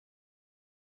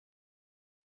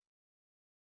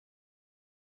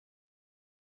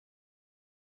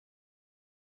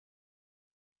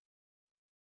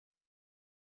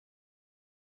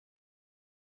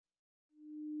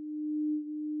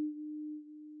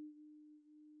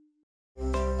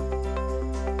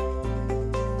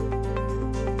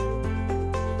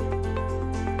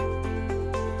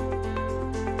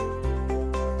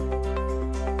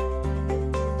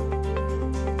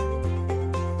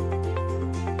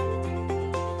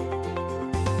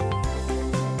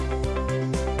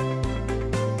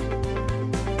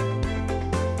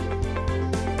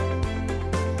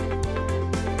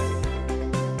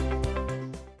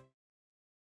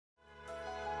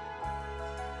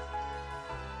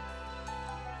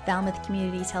Falmouth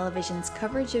Community Television's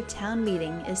coverage of town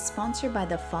meeting is sponsored by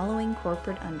the following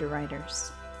corporate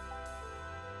underwriters.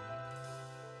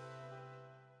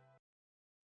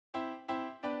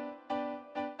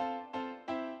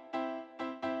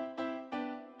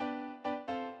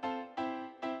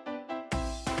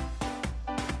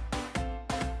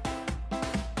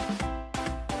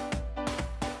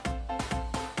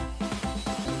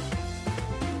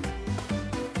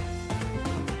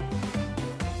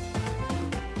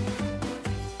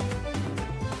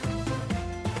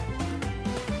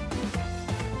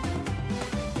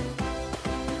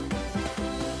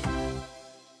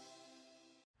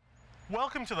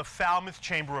 Welcome to the Falmouth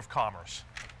Chamber of Commerce.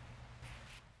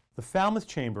 The Falmouth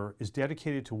Chamber is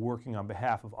dedicated to working on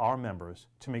behalf of our members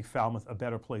to make Falmouth a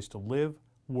better place to live,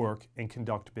 work, and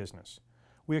conduct business.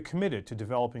 We are committed to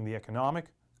developing the economic,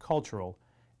 cultural,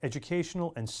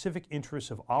 educational, and civic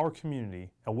interests of our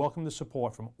community and welcome the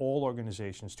support from all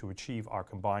organizations to achieve our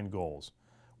combined goals.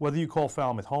 Whether you call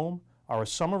Falmouth home, are a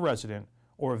summer resident,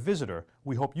 or a visitor,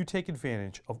 we hope you take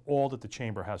advantage of all that the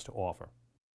Chamber has to offer.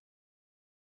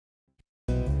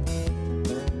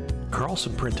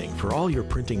 Carlson Printing for all your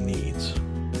printing needs.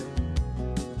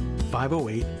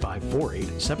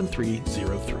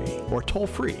 508-548-7303 or toll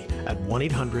free at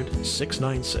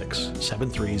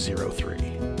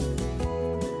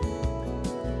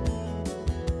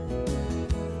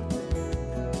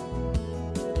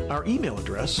 1-800-696-7303. Our email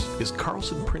address is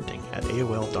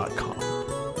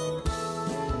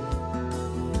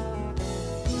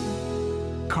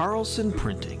carlsonprinting@aol.com. Carlson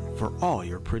Printing for all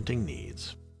your printing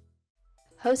needs.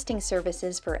 Hosting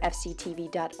services for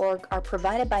fctv.org are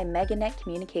provided by Meganet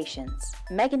Communications.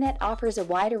 Meganet offers a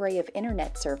wide array of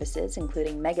internet services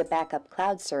including Mega Backup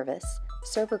Cloud Service,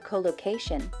 server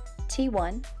co-location,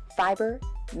 T1, fiber,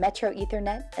 Metro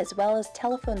Ethernet, as well as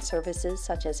telephone services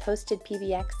such as hosted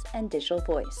PBX and digital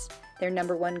voice. Their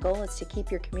 #1 goal is to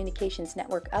keep your communications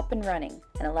network up and running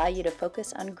and allow you to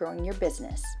focus on growing your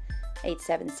business.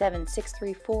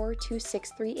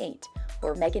 877-634-2638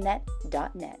 or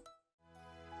meganet.net.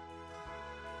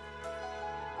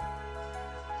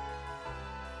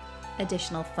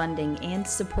 Additional funding and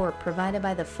support provided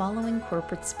by the following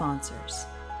corporate sponsors.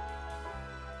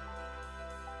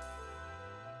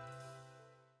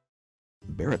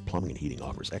 Barrett Plumbing and Heating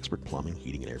offers expert plumbing,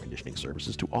 heating, and air conditioning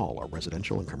services to all our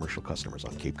residential and commercial customers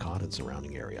on Cape Cod and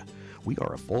surrounding area. We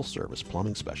are a full-service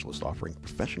plumbing specialist offering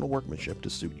professional workmanship to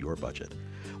suit your budget.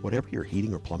 Whatever your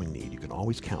heating or plumbing need, you can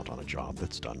always count on a job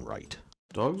that's done right.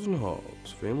 Dogs and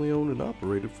Hogs, family owned and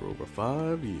operated for over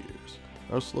 5 years.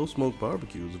 Our slow smoke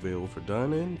barbecue is available for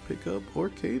dine-in, pickup, or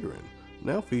catering,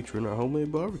 now featuring our homemade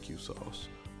barbecue sauce.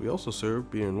 We also serve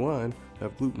beer and wine,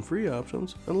 have gluten-free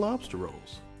options, and lobster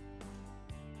rolls.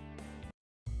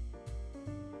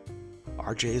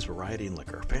 RJ's Variety and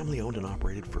Liquor, family owned and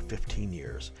operated for 15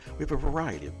 years. We have a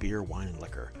variety of beer, wine, and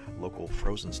liquor, local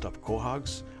frozen stuffed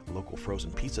quahogs, local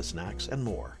frozen pizza snacks, and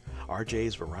more.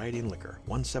 RJ's Variety and Liquor,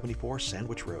 174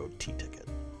 Sandwich Road, T-Ticket.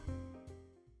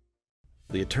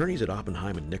 The attorneys at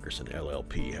Oppenheim & Nickerson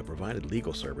LLP have provided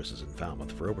legal services in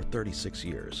Falmouth for over 36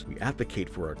 years. We advocate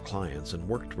for our clients and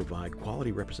work to provide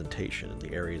quality representation in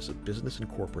the areas of business and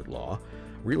corporate law,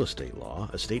 real estate law,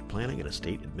 estate planning, and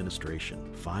estate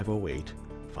administration.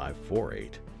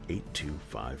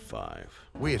 508-548-8255.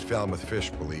 We at Falmouth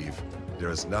Fish believe there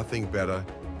is nothing better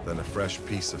than a fresh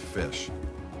piece of fish,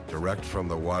 direct from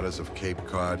the waters of Cape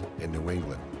Cod in New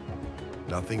England.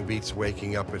 Nothing beats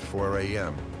waking up at 4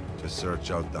 a.m. to search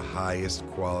out the highest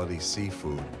quality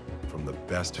seafood from the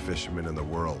best fishermen in the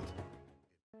world.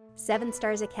 7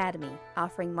 Stars Academy,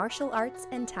 offering martial arts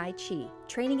and Tai Chi.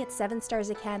 Training at 7 Stars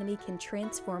Academy can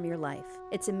transform your life.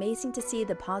 It's amazing to see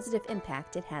the positive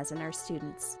impact it has on our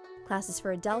students. Classes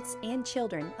for adults and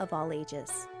children of all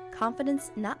ages.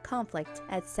 Confidence, not conflict,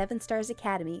 at 7 Stars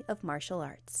Academy of Martial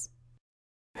Arts.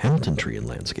 Hamilton Tree and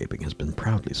Landscaping has been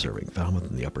proudly serving Falmouth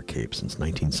and the Upper Cape since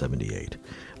 1978.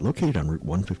 Located on Route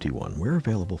 151, we're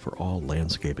available for all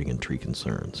landscaping and tree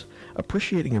concerns.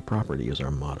 Appreciating your property is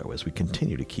our motto as we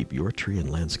continue to keep your tree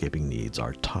and landscaping needs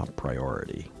our top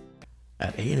priority.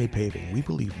 At A&A Paving, we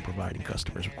believe in providing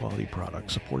customers with quality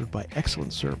products supported by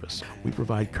excellent service. We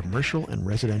provide commercial and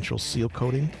residential seal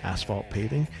coating, asphalt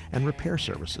paving, and repair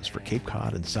services for Cape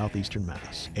Cod and southeastern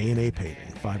Mass. A&A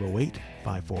Paving,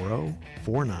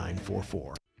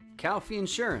 508-540-4944. Calfee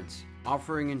Insurance,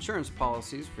 offering insurance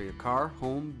policies for your car,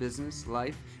 home, business,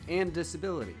 life, and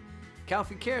disability.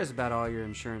 Calfee cares about all your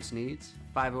insurance needs.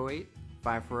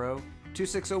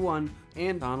 508-540-2601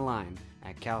 and online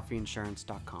at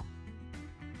calfeeinsurance.com.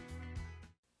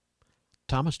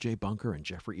 Thomas J. Bunker and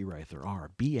Jeffrey E. Reither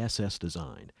are BSS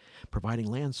Design,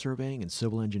 providing land surveying and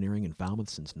civil engineering in Falmouth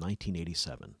since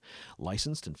 1987.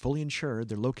 Licensed and fully insured,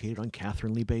 they're located on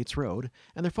Catherine Lee Bates Road,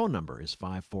 and their phone number is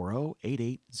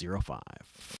 540-8805.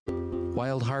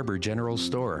 Wild Harbor General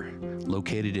Store,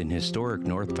 located in historic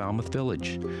North Falmouth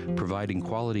Village, providing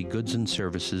quality goods and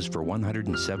services for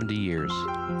 170 years.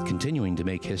 Continuing to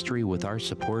make history with our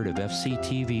support of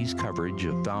FCTV's coverage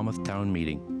of Falmouth Town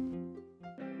Meeting.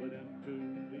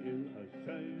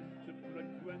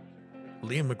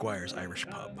 Liam McGuire's Irish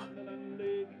Pub.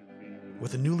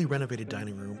 With a newly renovated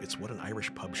dining room, it's what an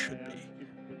Irish pub should be.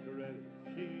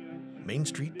 Main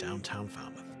Street, downtown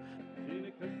Falmouth.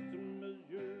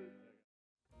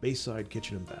 Bayside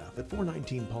Kitchen and Bath at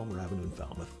 419 Palmer Avenue in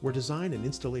Falmouth, where design and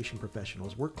installation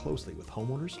professionals work closely with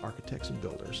homeowners, architects, and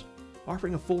builders,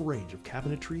 offering a full range of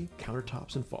cabinetry,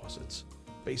 countertops, and faucets.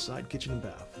 Bayside Kitchen and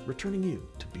Bath, returning you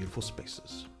to beautiful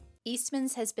spaces.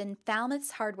 Eastman's has been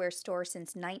Falmouth's hardware store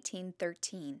since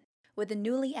 1913. With a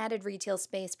newly added retail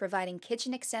space providing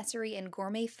kitchen accessory and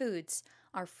gourmet foods,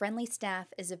 our friendly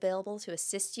staff is available to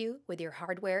assist you with your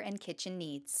hardware and kitchen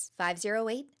needs.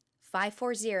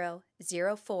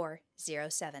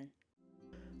 508-540-0407.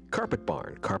 Carpet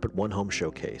Barn, Carpet One Home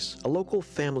Showcase, a local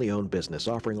family-owned business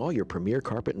offering all your premier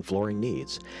carpet and flooring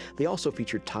needs. They also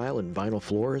feature tile and vinyl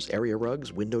floors, area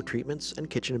rugs, window treatments, and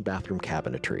kitchen and bathroom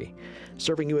cabinetry,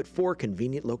 serving you at 4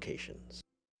 convenient locations.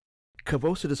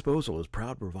 Cavosa Disposal is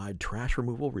proud to provide trash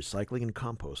removal, recycling, and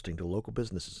composting to local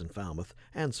businesses in Falmouth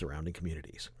and surrounding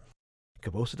communities.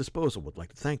 Cavosa Disposal would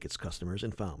like to thank its customers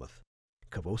in Falmouth.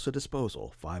 Cavosa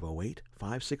Disposal,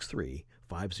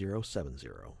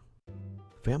 508-563-5070.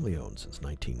 Family owned since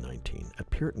 1919, at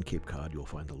Puritan Cape Cod you'll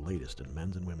find the latest in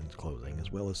men's and women's clothing,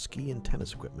 as well as ski and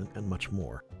tennis equipment and much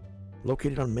more.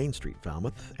 Located on Main Street,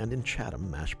 Falmouth, and in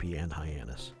Chatham, Mashpee, and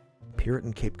Hyannis.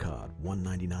 Puritan Cape Cod,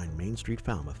 199 Main Street,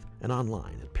 Falmouth, and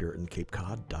online at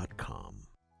puritanCapeCod.com.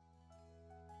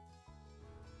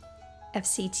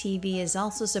 FCTV is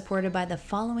also supported by the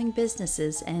following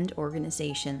businesses and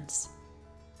organizations.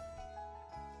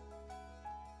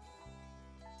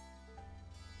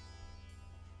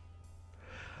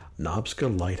 Nobska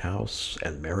Lighthouse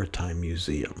and Maritime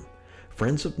Museum,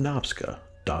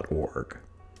 friendsofnobska.org.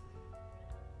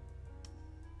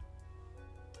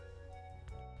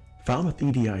 Falmouth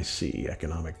EDIC,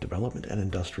 Economic Development and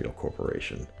Industrial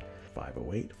Corporation,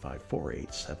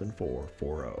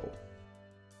 508-548-7440.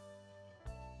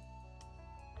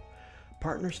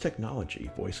 Partners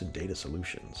Technology, Voice and Data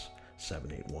Solutions,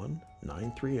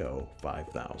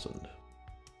 781-930-5000.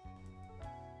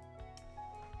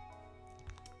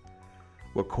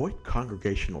 Wacoit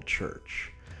Congregational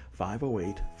Church,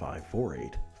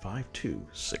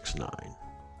 508-548-5269.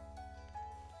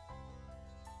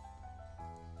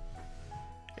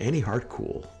 Annie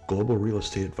Hartcool, Global Real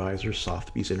Estate Advisor,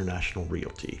 Sotheby's International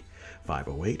Realty,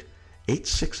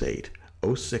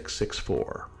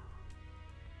 508-868-0664.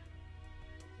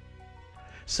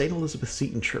 St. Elizabeth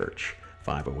Seton Church,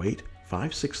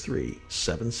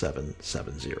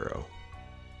 508-563-7770.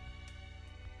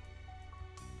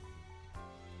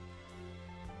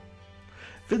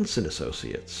 Vincent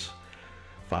Associates,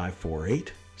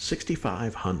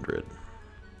 548-6500.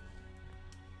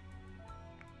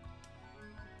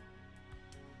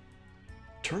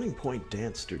 Turning Point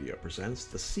Dance Studio presents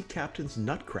the Sea Captain's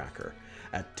Nutcracker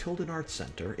at Tilden Arts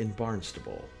Center in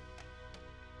Barnstable.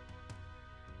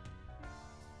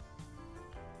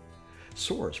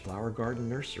 Soares Flower Garden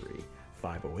Nursery,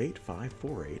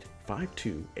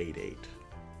 508-548-5288.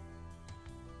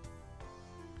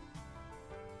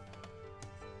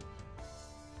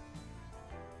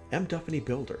 M. Duffany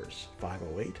Builders,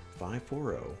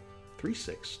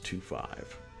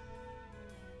 508-540-3625.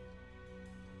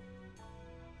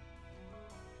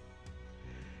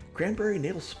 Cranberry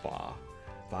Nail Spa,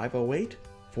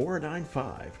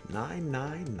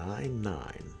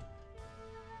 508-495-9999.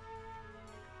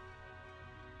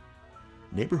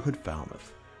 Neighborhood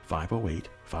Falmouth,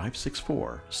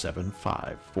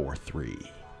 508-564-7543.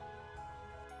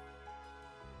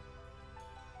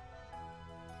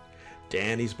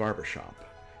 Danny's Barbershop,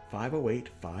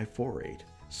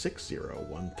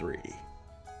 508-548-6013.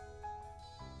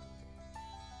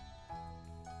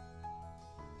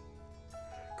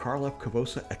 Carl F.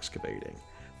 Cavosa Excavating,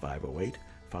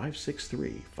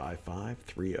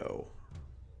 508-563-5530.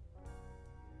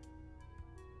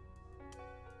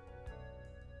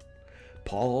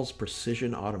 Paul's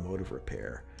Precision Automotive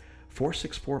Repair,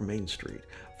 464 Main Street,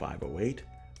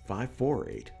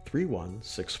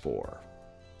 508-548-3164.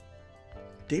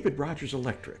 David Rogers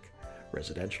Electric,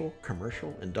 Residential,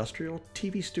 commercial, industrial,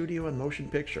 TV studio, and motion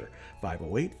picture.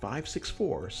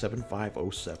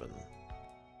 508-564-7507.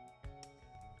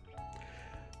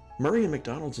 Murray and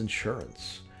McDonald's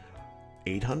Insurance.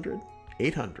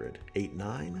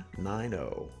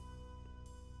 800-800-8990.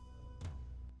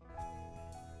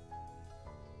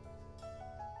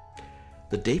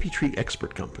 The Davy Tree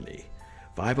Expert Company.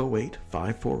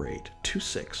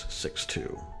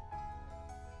 508-548-2662.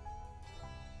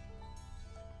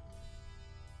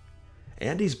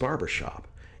 Andy's Barbershop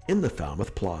in the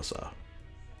Falmouth Plaza.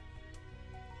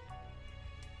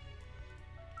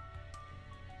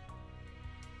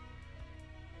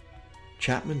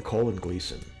 Chapman Cole &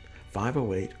 Gleason,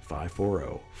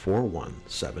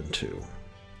 508-540-4172.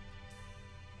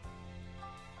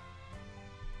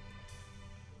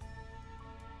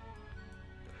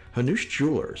 Hanush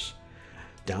Jewelers,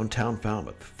 downtown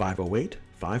Falmouth,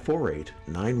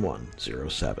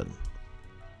 508-548-9107.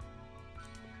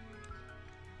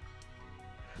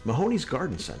 Mahoney's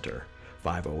Garden Center,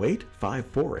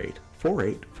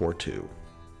 508-548-4842.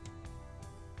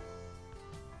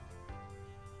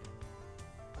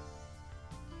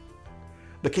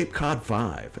 The Cape Cod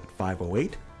 5 at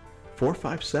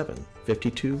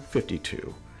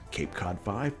 508-457-5252,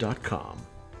 capecod5.com.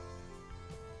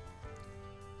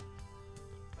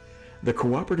 The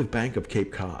Cooperative Bank of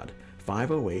Cape Cod,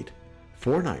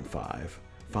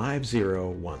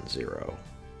 508-495-5010.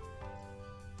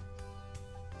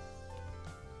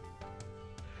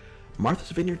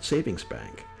 Martha's Vineyard Savings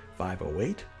Bank,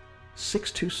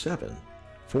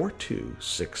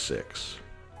 508-627-4266.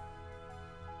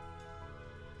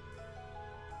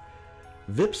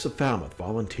 VIPS of Falmouth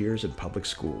Volunteers in Public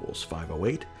Schools,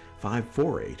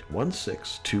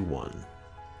 508-548-1621.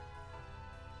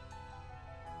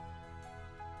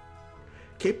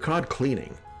 Cape Cod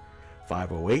Cleaning,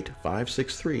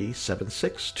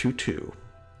 508-563-7622.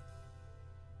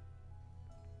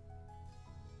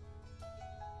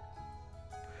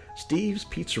 Steve's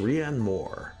Pizzeria and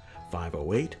More,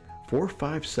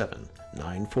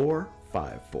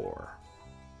 508-457-9454.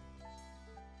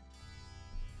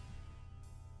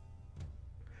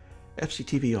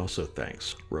 FCTV also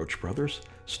thanks Roach Brothers,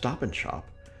 Stop and Shop,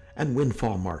 and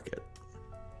Windfall Market.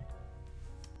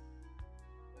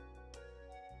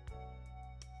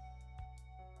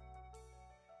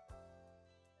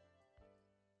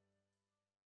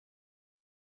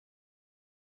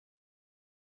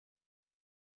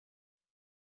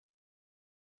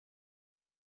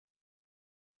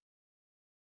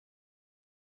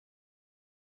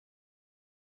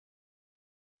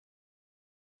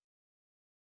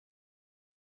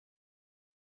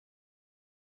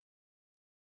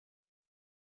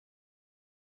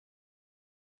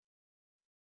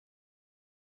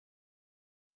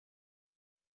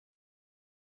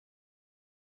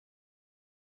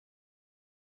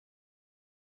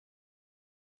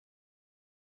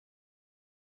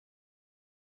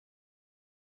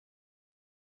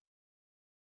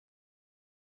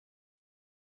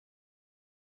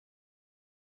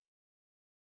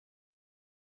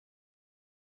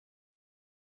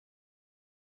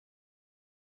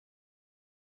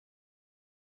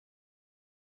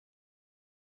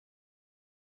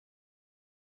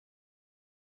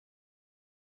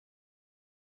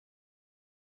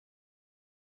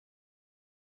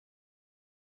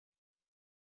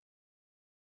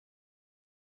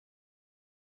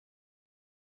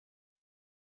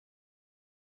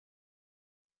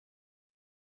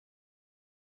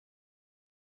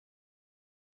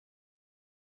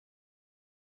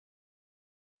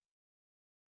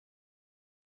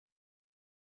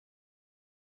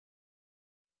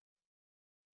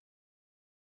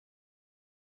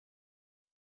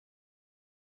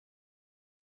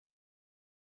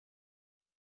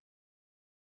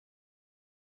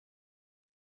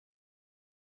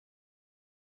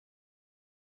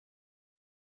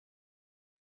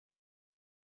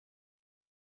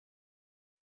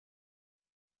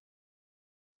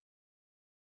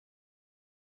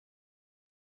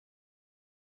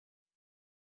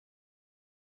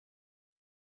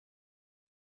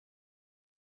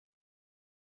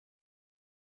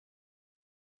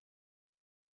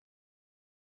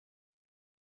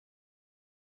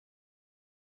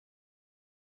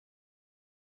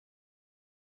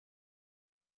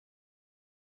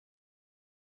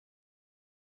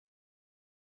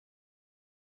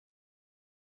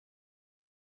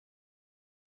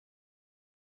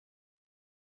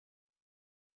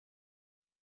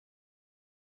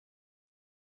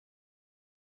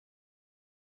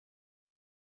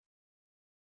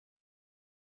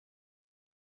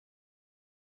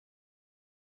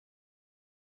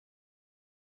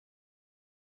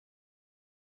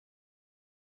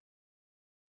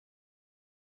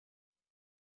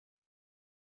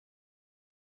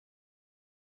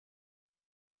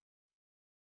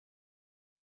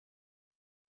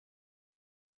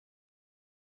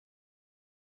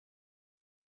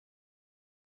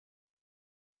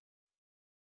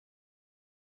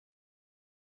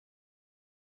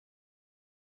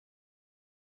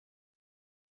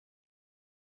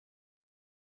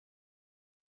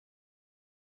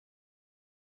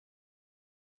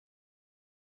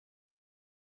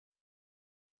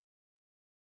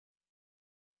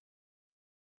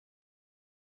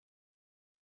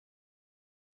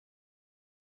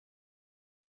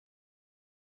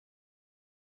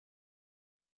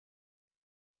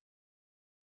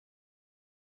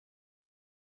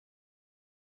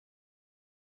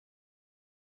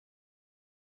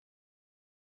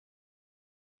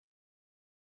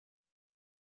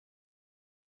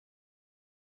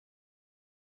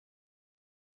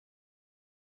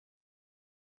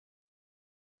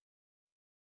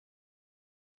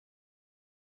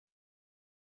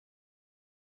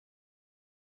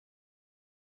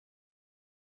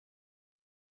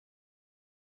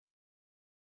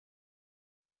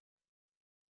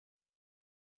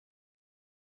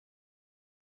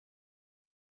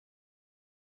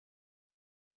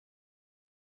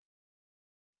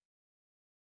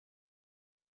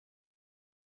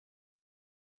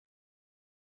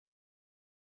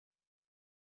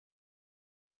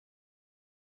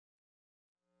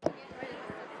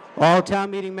 All town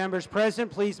meeting members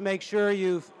present, please make sure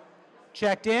you've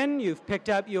checked in, you've picked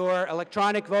up your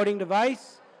electronic voting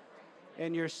device,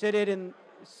 and you're seated in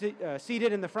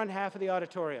the front half of the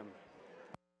auditorium.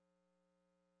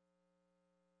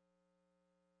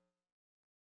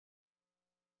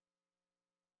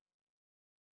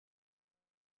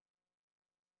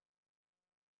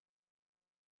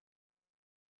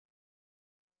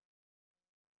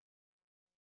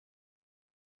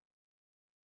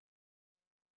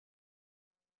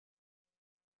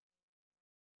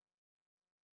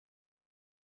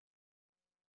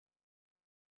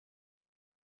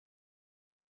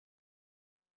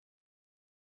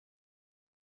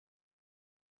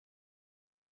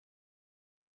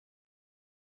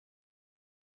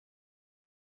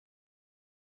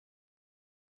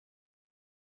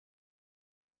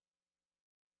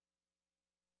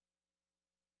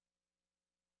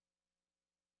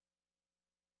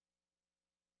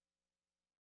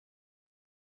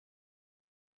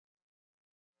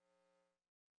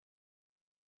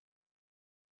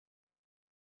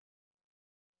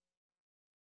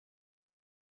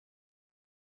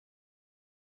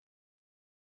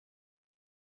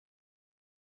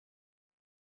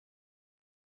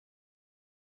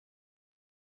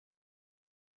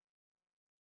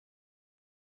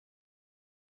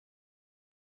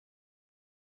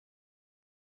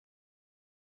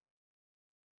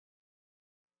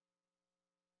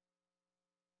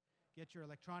 Get your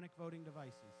electronic voting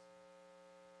devices.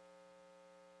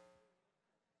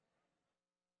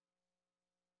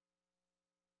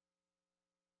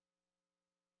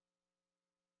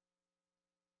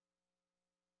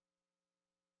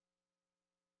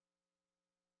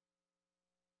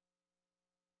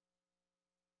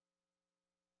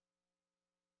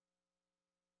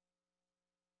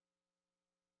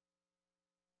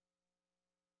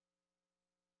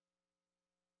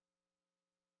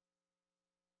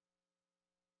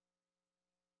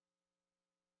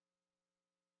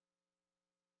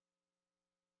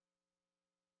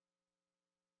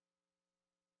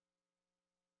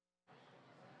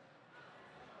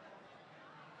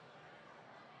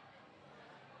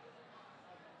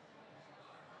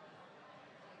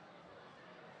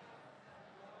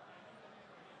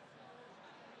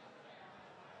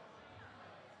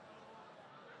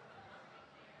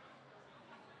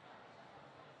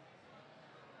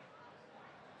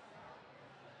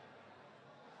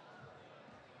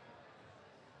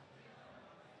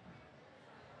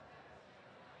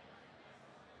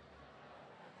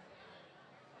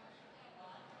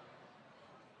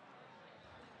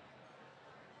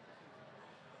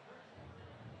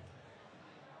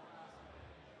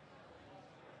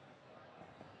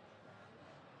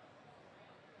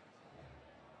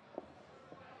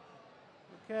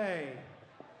 Okay,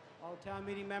 all town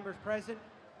meeting members present,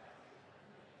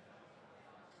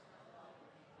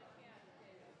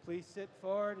 please sit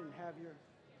forward and have your,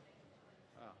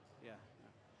 yeah.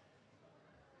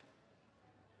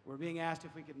 We're being asked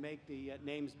if we could make the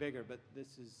names bigger, but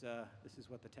this is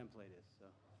what the template is.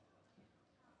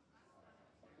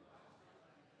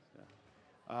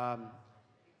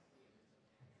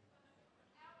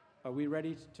 Are we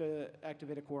ready to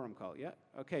activate a quorum call? Yeah?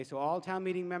 Okay, so all town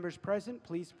meeting members present,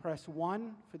 please press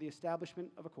 1 for the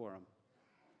establishment of a quorum.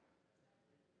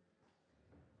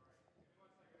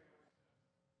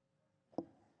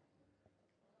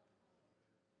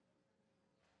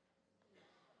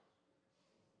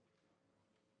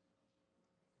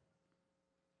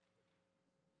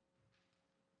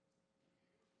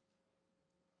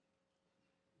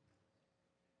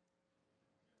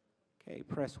 Okay,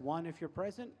 press 1 if you're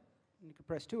present. You can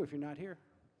press 2 if you're not here.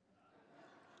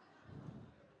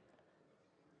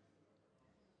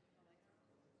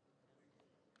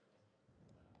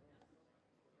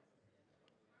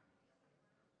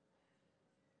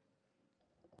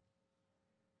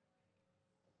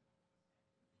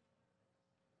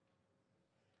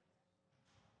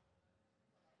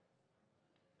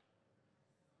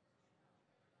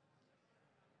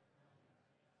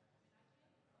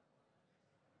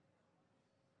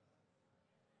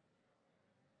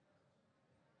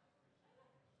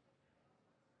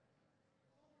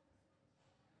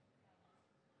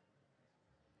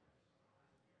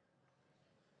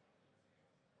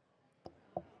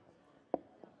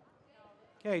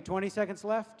 Okay, 20 seconds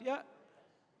left. Yeah.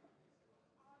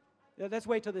 Yeah, let's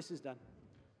wait till this is done.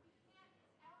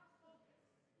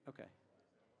 Okay.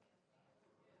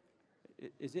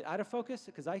 Is it out of focus?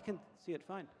 Because I can see it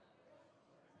fine.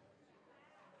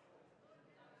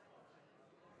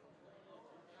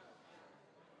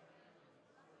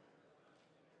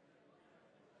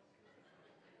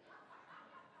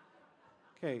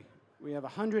 Okay, We have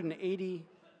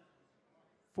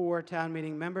 184 town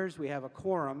meeting members. We have a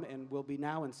quorum, and we'll be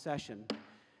now in session.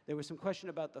 There was some question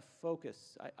about the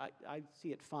focus. I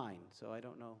see it fine, so I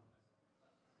don't know.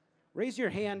 Raise your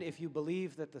hand if you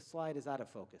believe that the slide is out of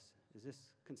focus. Is this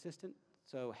consistent?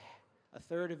 So a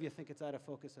third of you think it's out of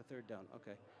focus, a third don't.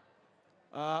 Okay.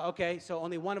 Okay, so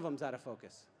only one of them's out of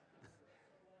focus.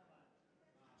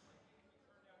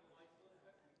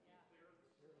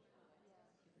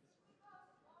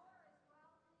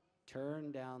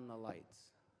 Turn down the lights.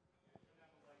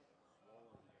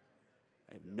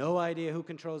 I have no idea who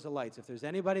controls the lights. If there's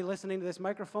anybody listening to this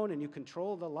microphone and you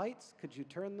control the lights, could you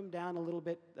turn them down a little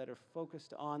bit that are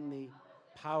focused on the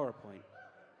PowerPoint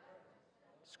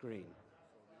screen?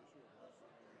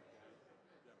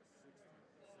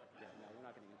 Yeah, no, we're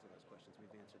not going to answer those questions.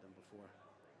 We've answered them before.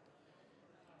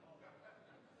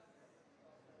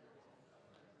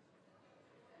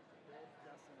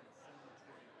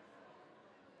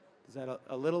 Is that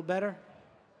a little better?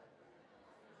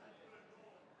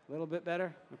 A little bit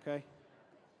better? Okay.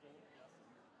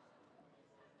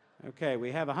 Okay,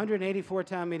 we have 184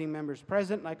 town meeting members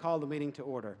present, and I call the meeting to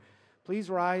order. Please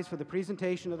rise for the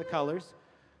presentation of the colors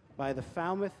by the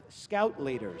Falmouth Scout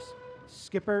leaders.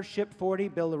 Skipper, Ship 40,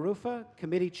 Bill LaRufa.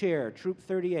 Committee Chair, Troop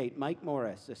 38, Mike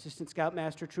Morris. Assistant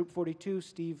Scoutmaster, Troop 42,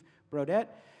 Steve Brodette.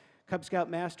 Cub Scout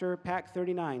Master, Pack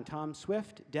 39, Tom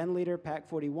Swift. Den Leader, Pack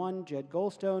 41, Jed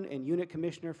Goldstone. And Unit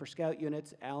Commissioner for Scout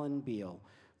Units, Alan Beal.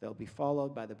 They'll be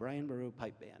followed by the Brian Baru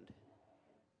Pipe Band.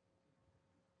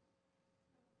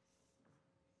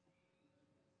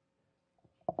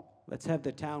 Let's have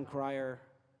the town crier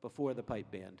before the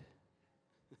pipe band.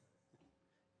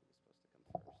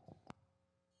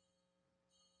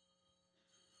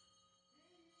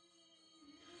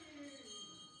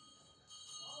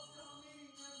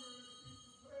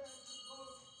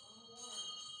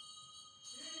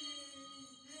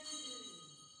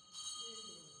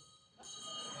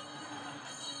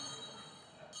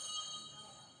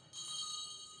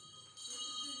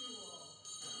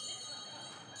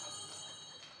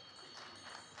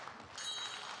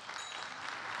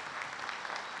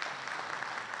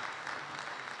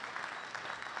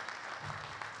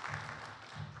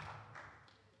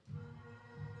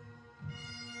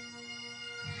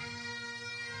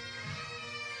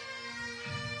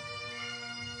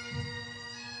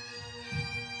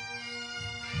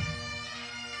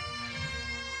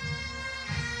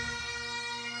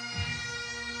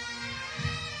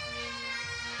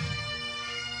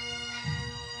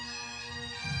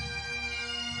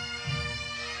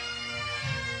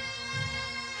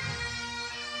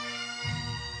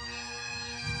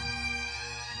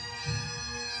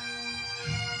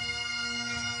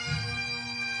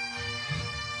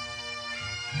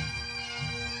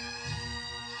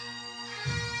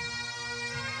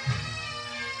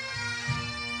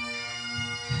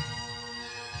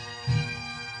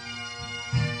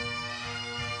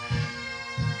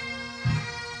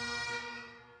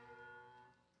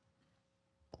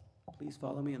 Please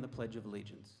follow me in the Pledge of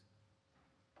Allegiance.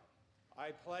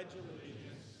 I pledge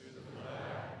allegiance to the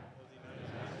flag of the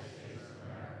United States of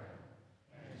America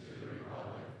and to the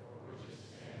republic for which it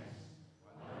stands,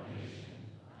 one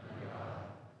nation, under God,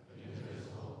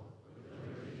 indivisible, with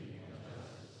liberty and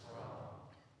justice for all.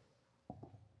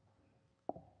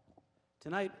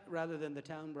 Tonight, rather than the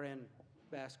Town Brand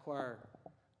Bass Choir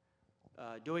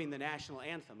doing the national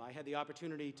anthem, I had the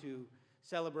opportunity to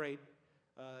celebrate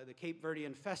the Cape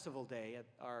Verdean Festival Day at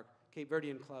our Cape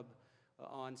Verdean Club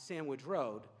on Sandwich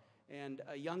Road, and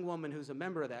a young woman who's a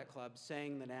member of that club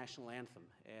sang the national anthem.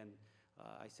 And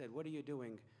I said, "What are you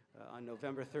doing on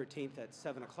November 13th at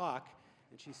 7 o'clock?"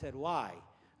 And she said, "Why?"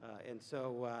 And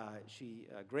so she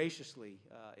graciously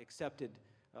accepted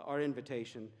our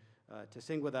invitation to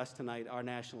sing with us tonight our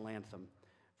national anthem.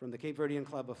 From the Cape Verdean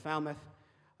Club of Falmouth,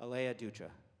 Alea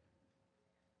Dutra.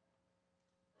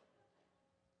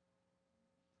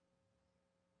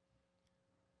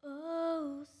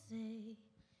 Oh, say,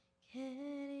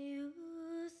 can you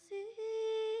see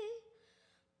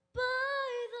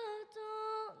by the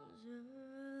dawn's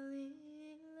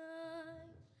early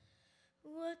light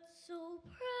what so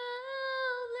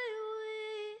proudly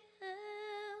we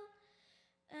hailed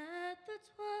at the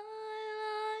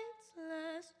twilight's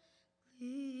last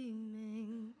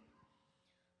gleaming,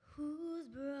 whose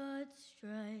broad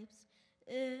stripes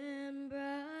and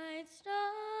bright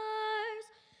stars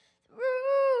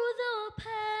through the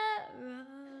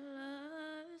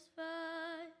perilous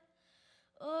fight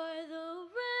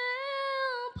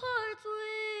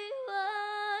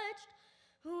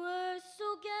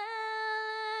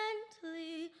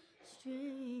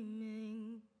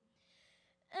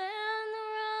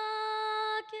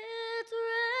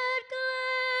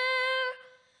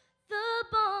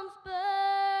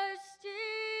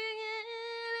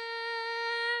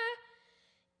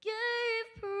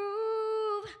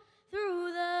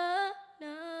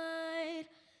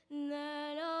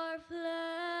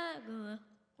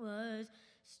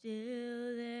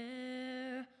still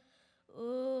there.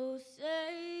 Oh,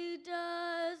 say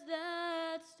does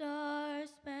that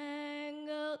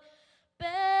star-spangled banner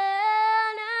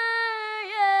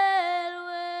yet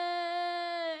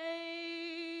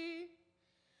wave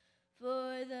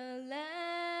for the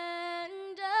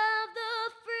land of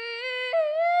the free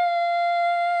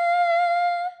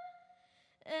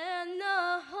and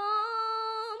the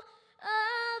home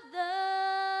of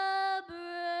the brave.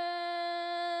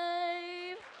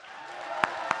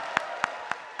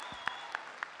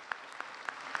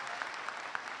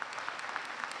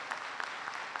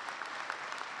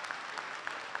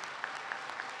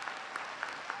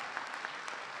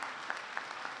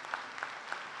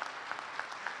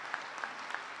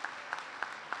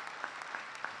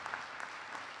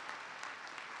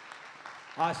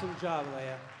 Awesome job,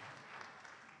 Leah.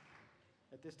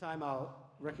 At this time, I'll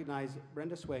recognize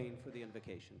Brenda Swain for the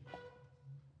invocation.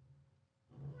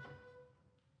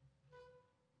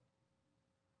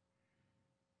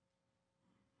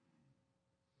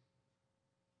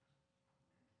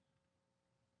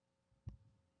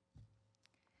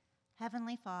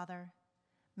 Heavenly Father,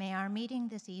 may our meeting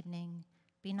this evening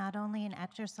be not only an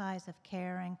exercise of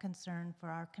care and concern for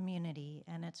our community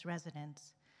and its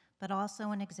residents, but also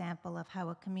an example of how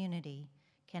a community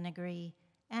can agree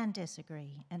and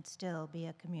disagree and still be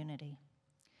a community.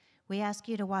 We ask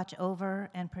you to watch over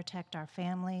and protect our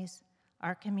families,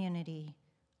 our community,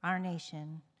 our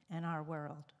nation, and our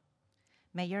world.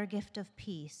 May your gift of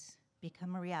peace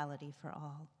become a reality for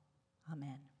all.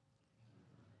 Amen.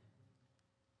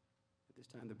 At this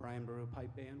time, the Brian Boru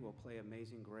Pipe Band will play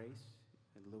Amazing Grace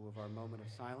in lieu of our moment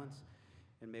of silence.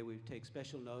 And may we take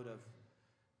special note of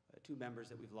two members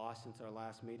that we've lost since our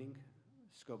last meeting,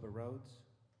 Scoba Rhodes,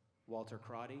 Walter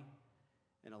Crotty,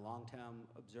 and a longtime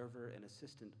observer and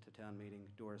assistant to town meeting,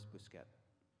 Doris Busquet.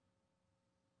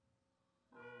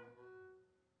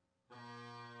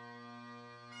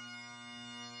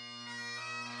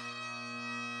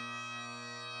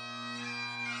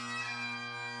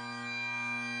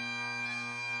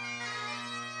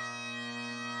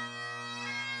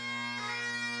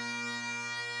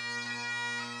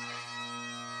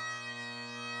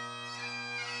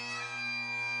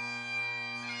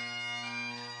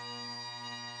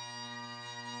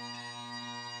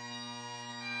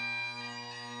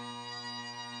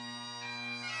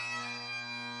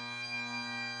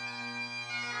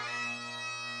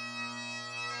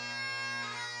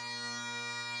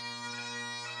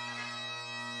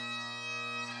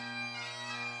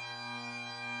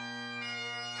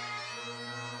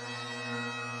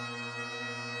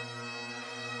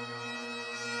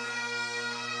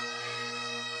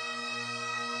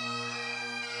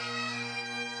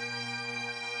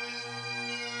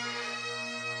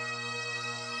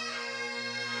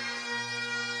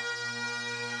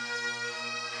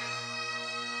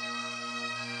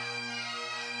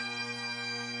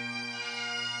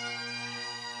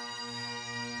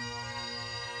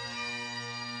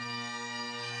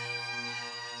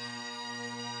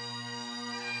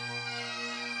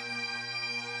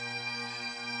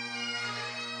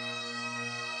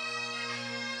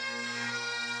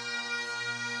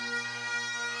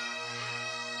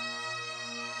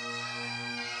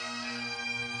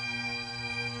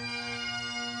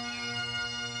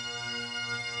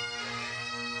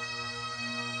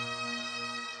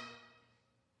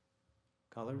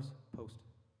 Colors, post.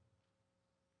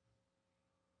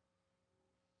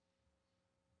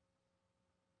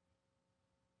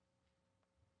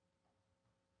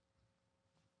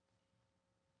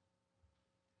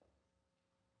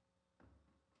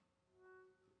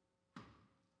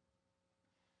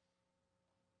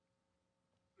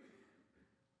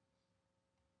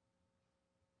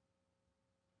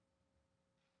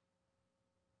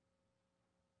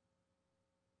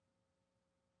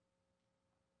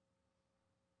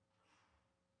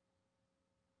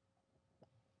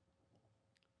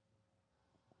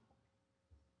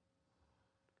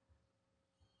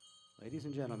 Ladies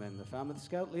and gentlemen, the Falmouth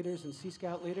Scout leaders and Sea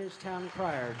Scout leaders, Town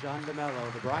Crier John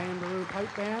DeMello, the Brian Boru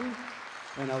Pipe Band,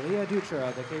 and Aliyah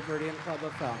Dutra, the Cape Verdean Club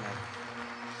of Falmouth.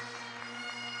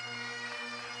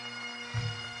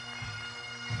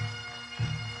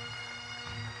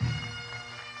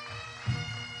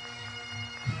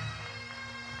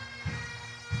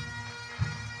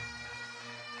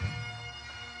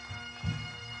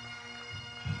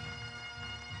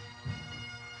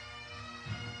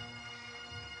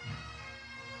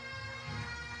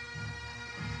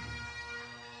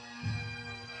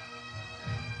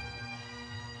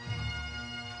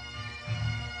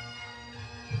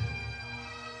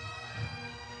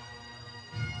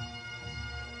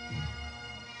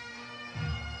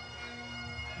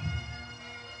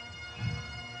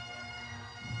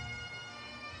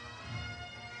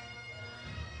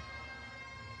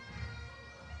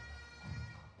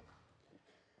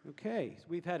 Okay, so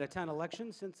we've had a town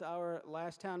election since our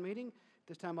last town meeting.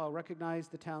 This time I'll recognize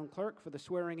the town clerk for the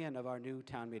swearing in of our new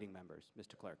town meeting members.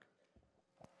 Mr. Clerk.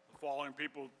 The following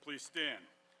people, please stand.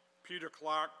 Peter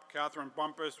Clark, Catherine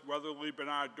Bumpus, Weatherly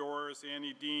Bernard Doris,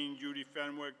 Annie Dean, Judy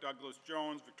Fenwick, Douglas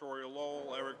Jones, Victoria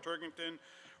Lowell, Eric Turkington,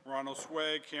 Ronald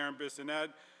Swag, Karen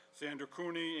Bissonette, Sandra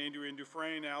Cooney, Andrew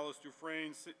Dufresne, Alice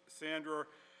Dufresne, Sandra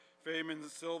Feynman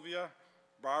Sylvia,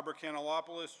 Barbara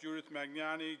Canelopoulos, Judith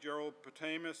Magnani, Gerald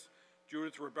Potamus,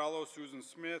 Judith Rebello, Susan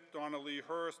Smith, Donna Lee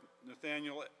Hurst,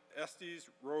 Nathaniel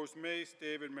Estes, Rose Mace,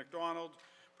 David McDonald,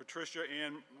 Patricia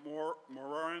Ann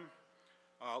Moran,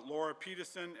 Laura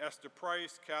Peterson, Esther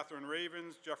Price, Catherine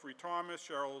Ravens, Jeffrey Thomas,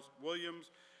 Cheryl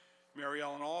Williams, Mary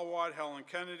Ellen Allward, Helen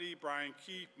Kennedy, Brian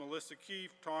Keefe, Melissa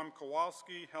Keefe, Tom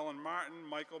Kowalski, Helen Martin,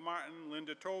 Michael Martin,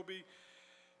 Linda Toby,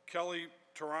 Kelly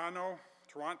Toronto,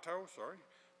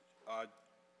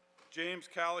 James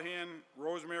Callahan,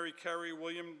 Rosemary Kerry,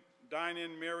 William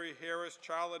Dinan, Mary Harris,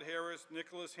 Charlotte Harris,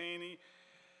 Nicholas Haney,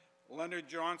 Leonard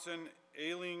Johnson,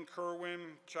 Aileen Kerwin,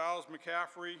 Charles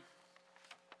McCaffrey,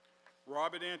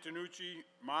 Robert Antonucci,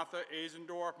 Martha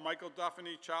Azendorf, Michael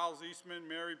Duffany, Charles Eastman,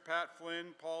 Mary Pat Flynn,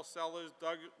 Paul Sellers,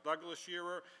 Douglas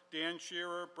Shearer, Dan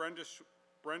Shearer,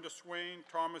 Brenda Swain,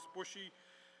 Thomas Bushy,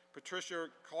 Patricia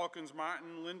Calkins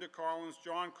Martin, Linda Collins,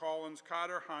 John Collins,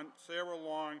 Carter Hunt, Sarah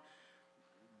Long,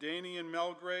 Danian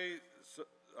Melgray,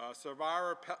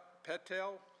 Savara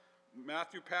Petel,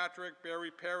 Matthew Patrick, Barry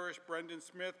Parrish, Brendan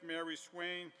Smith, Mary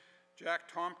Swain, Jack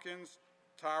Tompkins,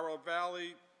 Tara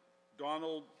Valley,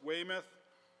 Donald Weymouth,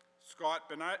 Scott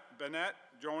Bennett,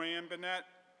 Joanne Bennett,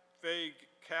 Faye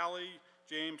Callie,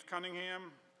 James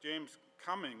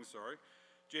Cummings,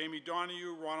 Jamie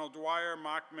Donahue, Ronald Dwyer,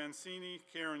 Mark Mancini,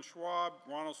 Karen Schwab,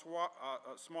 Ronald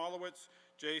Smolowitz,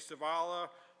 Jay Savala,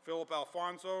 Philip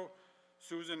Alfonso,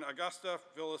 Susan Augusta,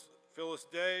 Phyllis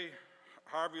Day,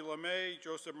 Harvey LeMay,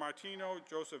 Joseph Martino,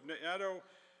 Joseph Netto,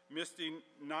 Misty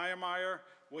Niemeyer,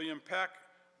 William Peck,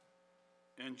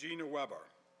 and Gina Weber,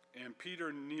 and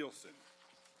Peter Nielsen.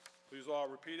 Please all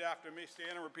repeat after me.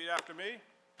 Stand and repeat after me.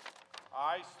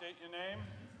 I state your name.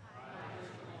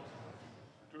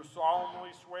 Do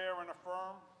solemnly swear and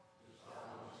affirm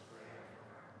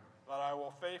that I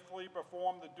will faithfully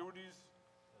perform the duties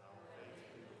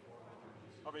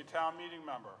of a town meeting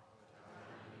member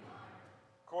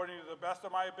according to the best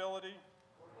of my ability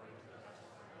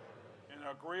and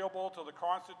agreeable to the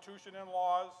Constitution and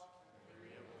laws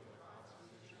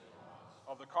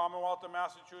of the Commonwealth of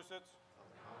Massachusetts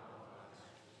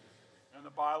and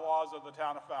the bylaws of the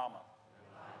town of Falmouth.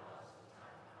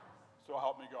 So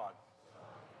help me God.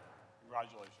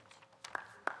 Congratulations.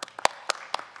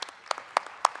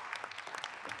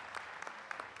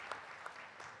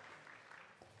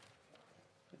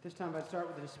 At this time, I'd start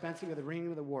with the dispensing of the reading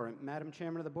of the warrant. Madam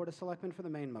Chairman of the Board of Selectmen for the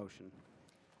main motion.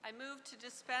 I move to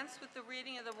dispense with the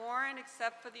reading of the warrant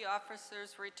except for the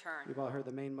officer's return. You've all heard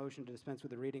the main motion to dispense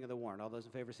with the reading of the warrant. All those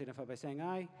in favor signify by saying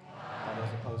aye. All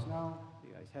those opposed, no.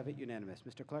 The ayes have it, unanimous.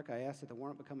 Mr. Clerk, I ask that the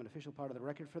warrant become an official part of the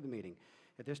record for the meeting.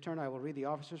 At this turn, I will read the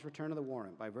officer's return of the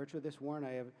warrant. By virtue of this warrant,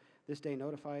 I have this day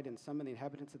notified and summoned the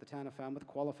inhabitants of the town of Falmouth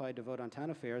qualified to vote on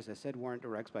town affairs as said warrant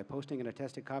directs by posting an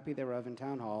attested copy thereof in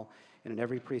Town Hall and in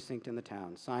every precinct in the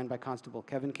town. Signed by Constable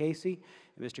Kevin Casey,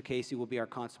 and Mr. Casey will be our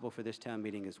constable for this town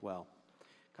meeting as well.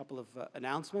 A couple of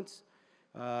announcements.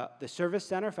 The Service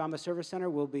Center, Falmouth Service Center,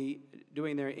 will be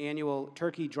doing their annual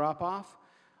turkey drop-off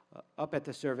up at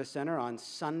the Service Center on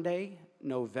Sunday,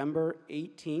 November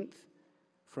 18th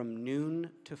from noon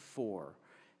to 4.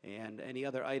 And any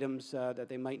other items that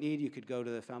they might need, you could go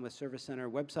to the Falmouth Service Center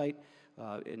website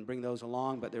and bring those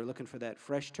along, but they're looking for that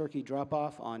fresh turkey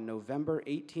drop-off on November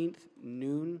 18th,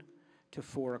 noon to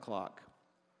 4 o'clock.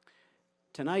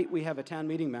 Tonight, we have a town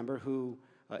meeting member who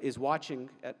is watching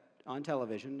on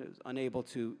television, is unable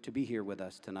to be here with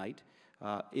us tonight.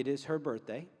 It is her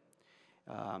birthday,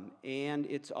 and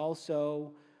it's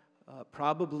also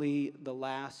probably the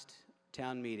last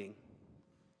town meeting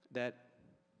that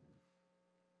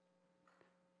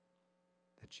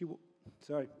she will,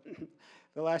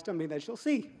 the last town meeting that she'll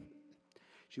see.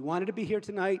 She wanted to be here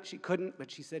tonight, she couldn't,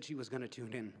 but she said she was going to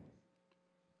tune in.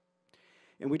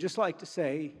 And we'd just like to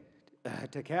say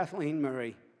to Kathleen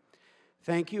Murray,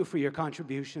 thank you for your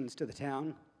contributions to the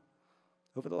town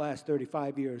over the last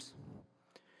 35 years.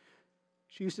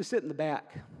 She used to sit in the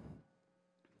back,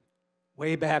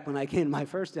 way back when I came to my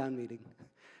first town meeting,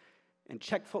 and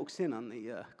check folks in on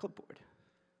the clipboard.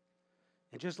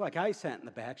 And just like I sat in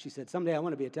the back, she said, someday I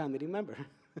want to be a town meeting member.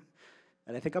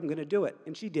 And I think I'm going to do it.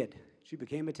 And she did. She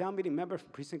became a town meeting member from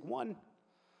Precinct 1,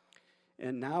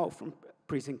 and now from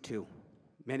Precinct 2.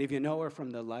 Many of you know her from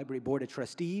the Library Board of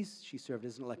Trustees. She served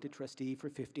as an elected trustee for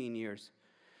 15 years.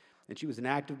 And she was an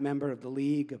active member of the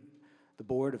League, of the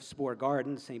Board of Spore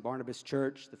Gardens, St. Barnabas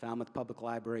Church, the Falmouth Public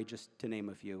Library, just to name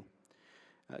a few.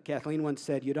 Kathleen once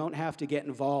said, "You don't have to get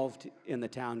involved in the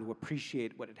town to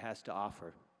appreciate what it has to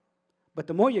offer. But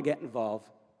the more you get involved,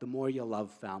 the more you love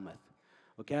Falmouth."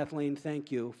 Well, Kathleen,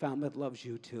 thank you. Falmouth loves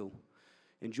you too.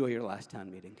 Enjoy your last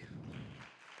town meeting.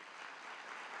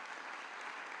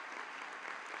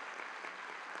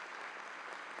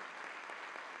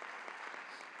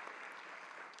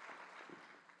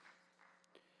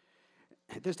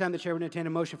 At this time, the chair would entertain a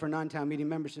motion for non-town meeting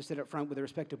members to sit up front with their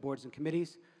respective boards and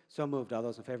committees. So moved. All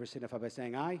those in favor signify by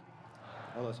saying aye. Aye.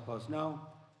 All those opposed, no.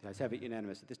 The ayes have it,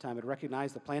 unanimous. At this time, I'd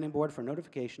recognize the planning board for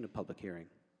notification of public hearing.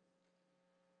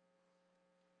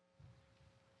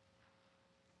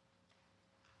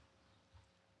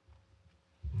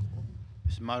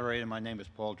 Mr. Moderator, my name is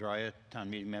Paul Dreyer,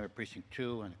 Town Meeting Member, Precinct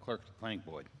 2, and Clerk of the Planning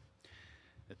Board.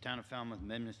 The Town of Falmouth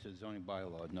amendments to the zoning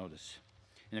bylaw notice.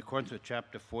 In accordance with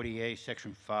Chapter 48,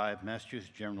 Section 5,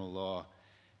 Massachusetts General Law,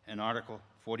 and Article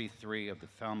 43 of the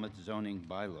Falmouth zoning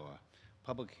bylaw,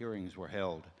 public hearings were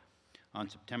held on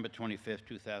September 25,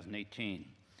 2018,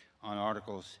 on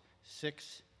Articles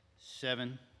 6,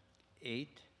 7,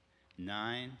 8,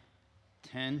 9,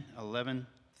 10, 11,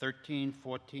 13,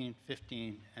 14,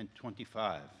 15, and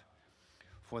 25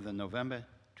 for the November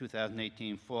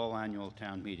 2018 Fall Annual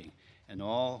Town Meeting, and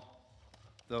all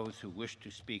those who wish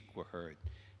to speak were heard.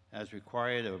 As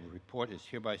required, a report is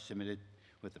hereby submitted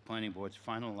with the Planning Board's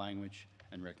final language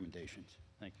and recommendations.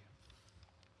 Thank you.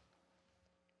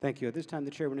 Thank you. At this time,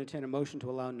 the chair will entertain a motion to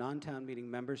allow non-town meeting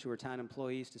members who are town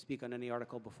employees to speak on any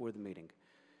article before the meeting.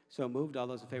 So moved. All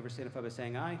those in favor signify by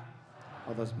saying aye. Aye.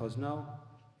 All those opposed, no.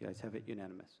 The ayes have it,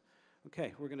 unanimous.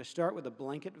 Okay, we're going to start with a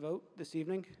blanket vote this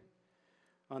evening.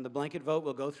 On the blanket vote,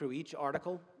 we'll go through each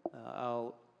article.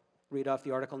 I'll read off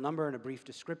the article number and a brief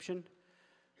description.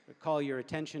 I'll call your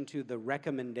attention to the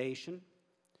recommendation.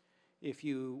 If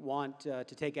you want to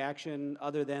take action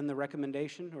other than the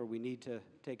recommendation, or we need to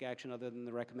take action other than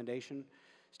the recommendation,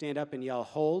 stand up and yell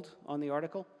 "hold" on the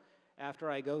article. After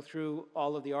I go through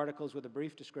all of the articles with a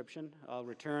brief description, I'll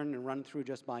return and run through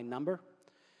just by number,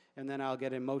 and then I'll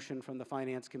get a motion from the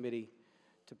Finance Committee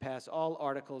to pass all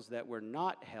articles that were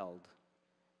not held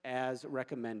as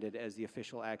recommended as the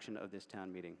official action of this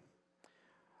town meeting.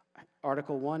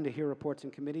 Article 1, to hear reports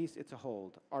in committees, it's a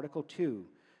hold. Article 2,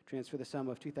 transfer the sum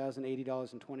of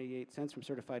 $2,080.28 from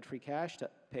certified free cash to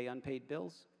pay unpaid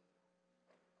bills.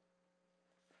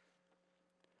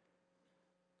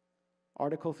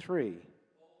 Article 3,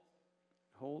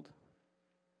 hold.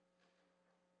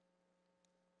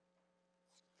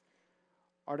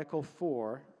 Article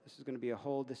 4, this is going to be a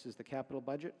hold. This is the capital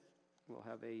budget. We'll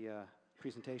have a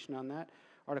presentation on that.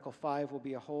 Article 5 will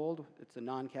be a hold. It's a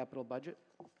non-capital budget.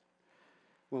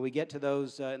 When we get to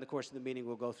those in the course of the meeting,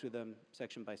 we'll go through them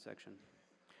section by section.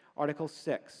 Article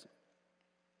 6.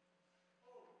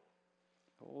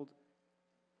 Hold.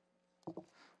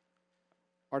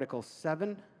 Article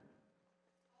 7.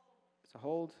 It's a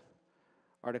hold.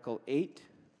 Article 8.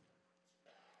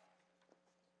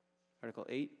 Article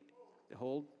 8.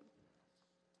 Hold.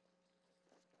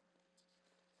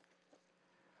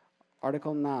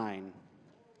 Article 9.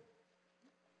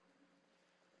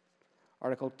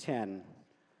 Article 10.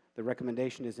 The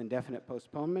recommendation is indefinite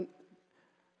postponement.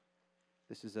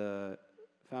 This is a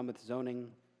Falmouth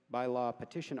zoning bylaw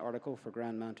petition article for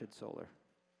ground-mounted solar.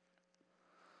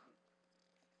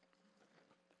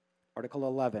 Article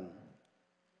 11.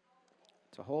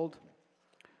 It's a hold.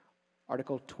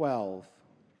 Article 12.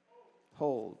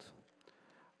 Hold.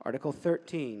 Article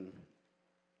 13.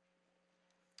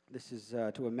 This is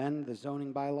to amend the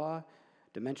zoning bylaw,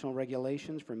 dimensional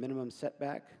regulations for minimum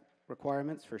setback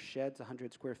requirements for sheds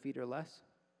 100 square feet or less.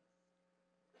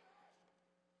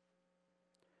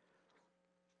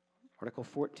 Article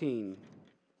 14.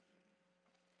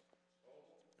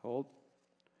 Hold.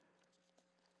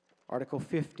 Article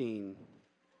 15.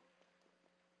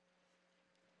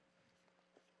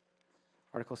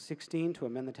 Article 16, to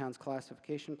amend the town's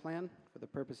classification plan for the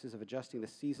purposes of adjusting the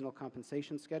seasonal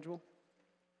compensation schedule.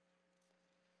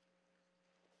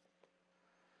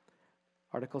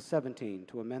 Article 17,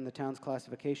 to amend the town's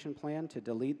classification plan to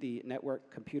delete the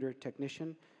network computer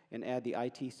technician and add the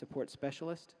IT support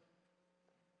specialist.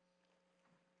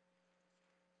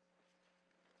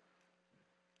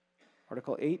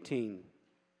 Article 18,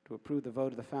 to approve the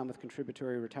vote of the Falmouth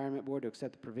Contributory Retirement Board to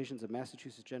accept the provisions of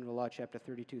Massachusetts General Law, Chapter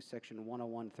 32, Section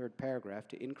 101, third paragraph,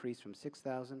 to increase from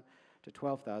 $6,000 to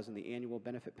 $12,000 the annual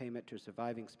benefit payment to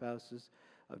surviving spouses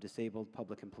of disabled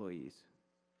public employees.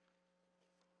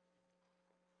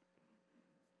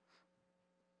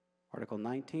 Article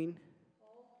 19?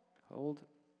 Hold.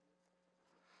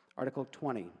 Article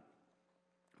 20.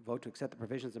 Vote to accept the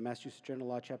provisions of Massachusetts General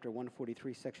Law, Chapter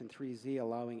 143, Section 3Z,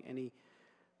 allowing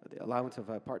the allowance of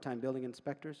part-time building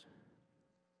inspectors.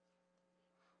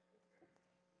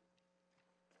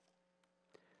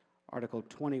 Article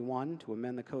 21, to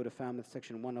amend the Code of Falmouth,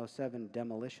 Section 107,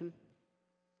 demolition.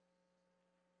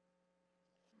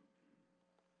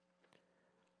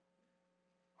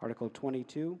 Article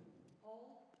 22.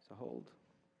 It's a hold.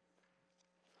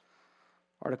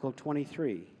 Article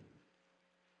 23.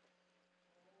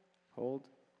 Hold.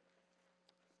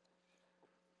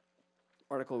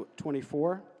 Article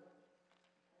 24.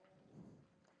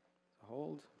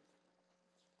 Hold.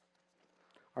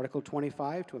 Article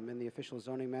 25, to amend the official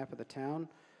zoning map of the town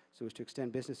so as to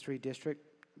extend Business 3 district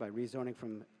by rezoning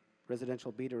from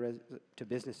Residential B to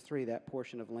Business 3, that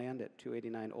portion of land at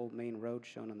 289 Old Main Road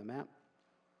shown on the map.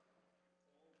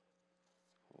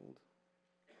 Hold.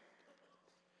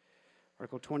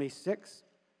 Article 26,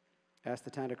 ask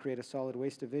the town to create a solid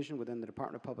waste division within the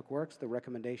Department of Public Works. The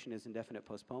recommendation is indefinite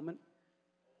postponement.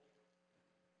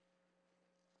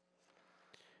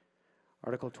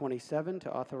 Article 27,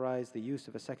 to authorize the use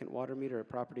of a second water meter at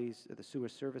properties at the sewer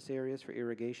service areas for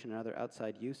irrigation and other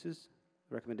outside uses.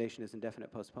 The recommendation is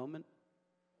indefinite postponement.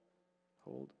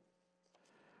 Hold.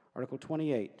 Article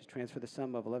 28, to transfer the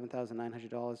sum of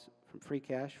 $11,900 from free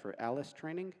cash for ALICE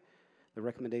training. The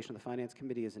recommendation of the Finance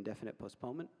Committee is indefinite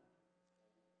postponement.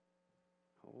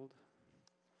 Hold.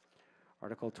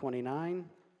 Article 29,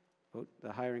 vote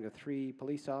the hiring of 3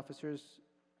 police officers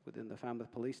within the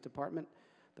Falmouth Police Department.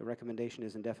 The recommendation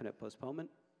is indefinite postponement.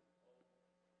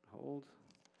 Hold.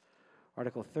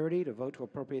 Article 30, to vote to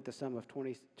appropriate the sum of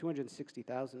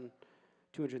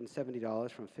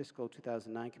 $260,270 from fiscal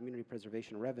 2009 community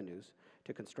preservation revenues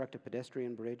to construct a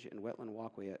pedestrian bridge and wetland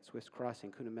walkway at Swiss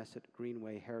Crossing, Coonamessett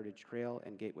Greenway Heritage Trail,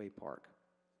 and Gateway Park.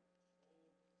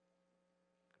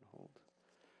 Hold.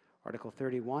 Article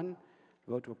 31,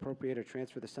 vote to appropriate or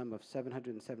transfer the sum of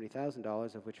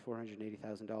 $770,000, of which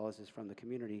 $480,000 is from the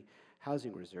Community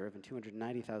Housing Reserve and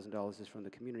 $290,000 is from the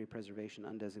Community Preservation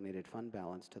Undesignated Fund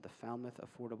balance to the Falmouth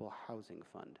Affordable Housing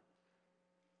Fund.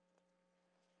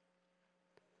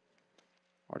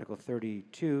 Article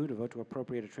 32, to vote to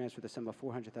appropriate or transfer the sum of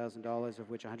 $400,000, of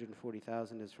which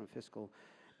 $140,000 is from fiscal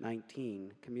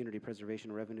 19 community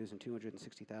preservation revenues and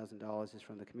 $260,000 is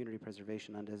from the Community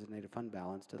Preservation Undesignated Fund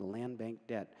balance to the Land Bank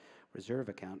Debt Reserve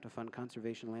account to fund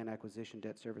conservation land acquisition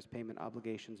debt service payment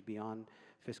obligations beyond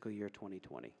fiscal year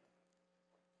 2020.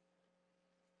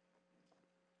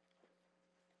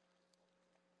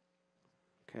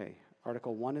 Okay,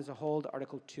 Article 1 is a hold.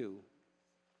 Article 2.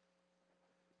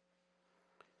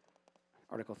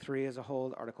 Article 3 is a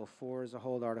hold, Article 4 is a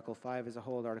hold, Article 5 is a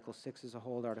hold, Article 6 is a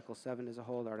hold, Article 7 is a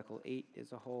hold, Article 8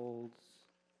 is a hold,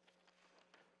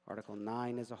 Article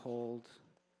 9 is a hold,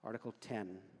 Article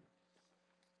 10.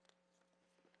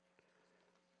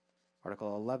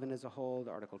 Article 11 is a hold,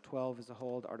 Article 12 is a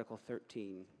hold, Article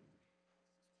 13.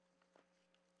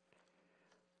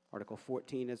 Article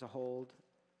 14 is a hold,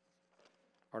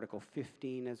 Article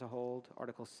 15 is a hold,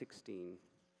 Article 16.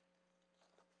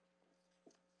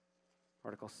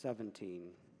 Article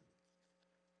 17,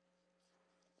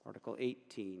 Article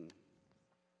 18,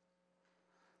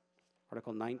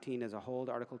 Article 19 is a hold,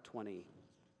 Article 20,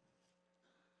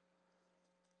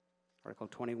 Article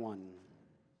 21,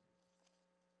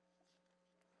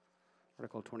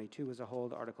 Article 22 is a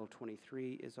hold, Article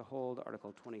 23 is a hold,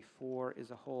 Article 24 is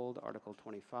a hold, Article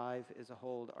 25 is a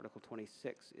hold, Article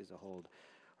 26 is a hold,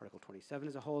 Article 27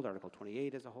 is a hold, Article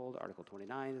 28 is a hold, Article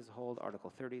 29 is a hold, Article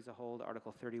 30 is a hold,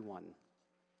 Article 31.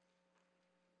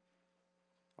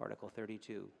 Article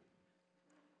 32.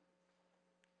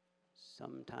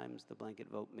 Sometimes the blanket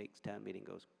vote makes town meeting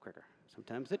goes quicker.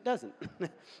 Sometimes it doesn't.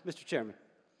 Mr. Chairman,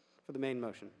 for the main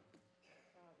motion. The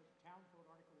town vote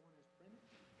Article 1 is printed.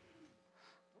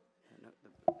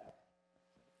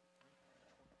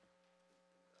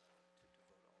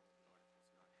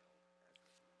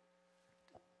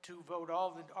 To vote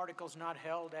all the articles not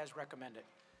held as recommended.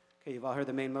 Okay, you've all heard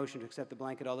the main motion to accept the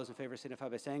blanket. All those in favor signify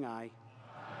by saying aye.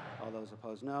 All those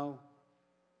opposed, no.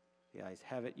 The ayes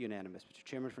have it, unanimous. Mr.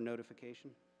 Chairman, for notification.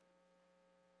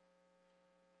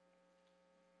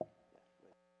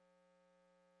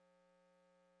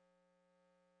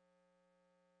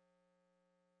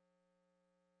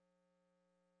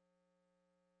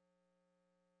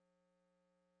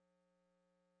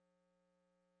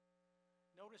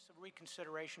 Notice of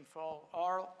reconsideration for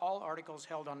all articles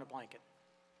held on the blanket.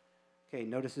 Okay,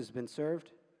 notice has been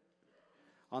served.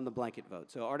 on the blanket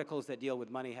vote. So articles that deal with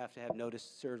money have to have notice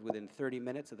served within 30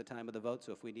 minutes of the time of the vote.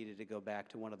 So if we needed to go back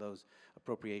to one of those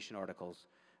appropriation articles,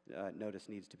 notice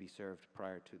needs to be served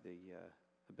prior to the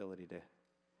ability to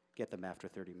get them after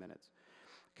 30 minutes.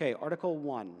 Okay, Article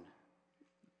 1.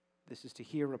 This is to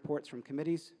hear reports from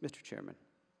committees. Mr. Chairman.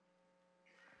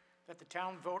 That the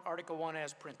town vote Article 1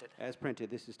 as printed. As printed.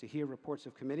 This is to hear reports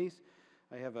of committees.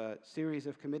 I have a series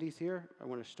of committees here. I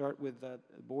want to start with the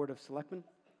Board of Selectmen.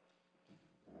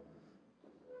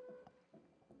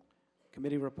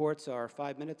 Committee reports are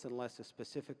 5 minutes unless a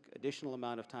specific additional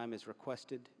amount of time is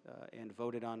requested and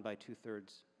voted on by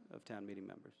 2/3 of town meeting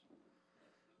members.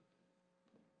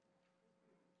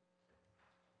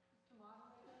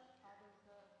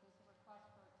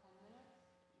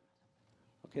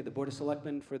 Okay, the Board of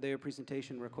Selectmen for their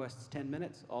presentation requests 10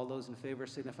 minutes. All those in favor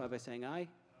signify by saying aye. Aye.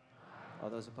 All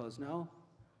those opposed, no.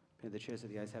 The chair said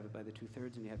the ayes have it by the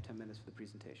 2/3, and you have 10 minutes for the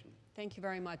presentation. Thank you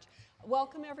very much.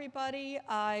 Welcome, everybody.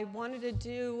 I wanted to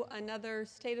do another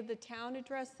State of the Town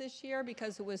address this year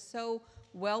because it was so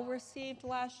well received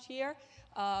last year.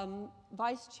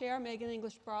 Vice Chair Megan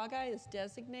English Braga is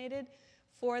designated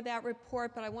for that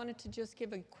report, but I wanted to just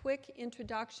give a quick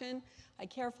introduction. I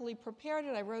carefully prepared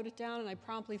it, I wrote it down, and I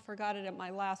promptly forgot it at my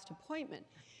last appointment.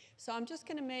 So I'm just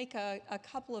going to make a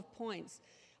couple of points.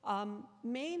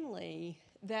 Mainly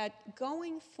that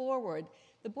going forward,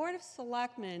 the Board of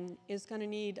Selectmen is going to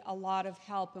need a lot of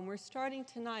help, and we're starting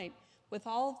tonight with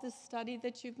all of the study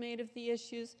that you've made of the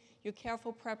issues, your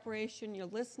careful preparation, you're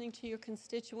listening to your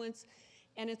constituents,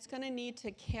 and it's going to need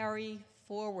to carry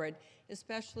forward,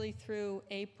 especially through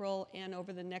April and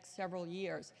over the next several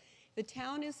years. The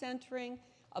town is entering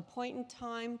a point in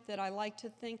time that I like to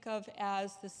think of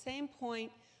as the same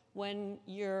point when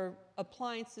your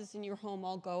appliances in your home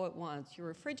all go at once. Your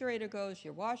refrigerator goes,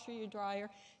 your washer, your dryer.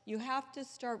 You have to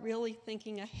start really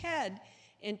thinking ahead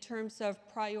in terms of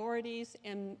priorities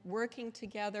and working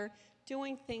together,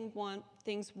 doing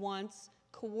things once,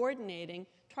 coordinating,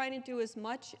 trying to do as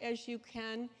much as you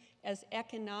can as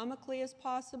economically as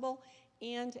possible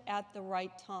and at the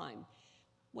right time.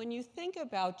 When you think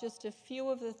about just a few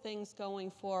of the things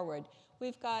going forward,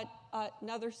 we've got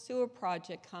another sewer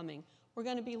project coming. We're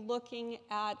going to be looking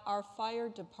at our fire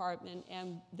department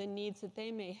and the needs that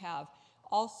they may have.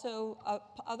 Also,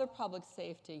 other public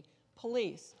safety,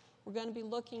 police. We're going to be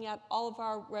looking at all of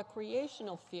our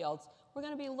recreational fields. We're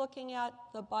going to be looking at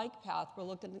the bike path.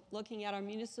 We're looking at our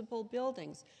municipal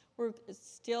buildings. We're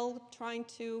still trying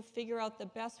to figure out the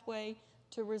best way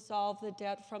to resolve the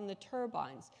debt from the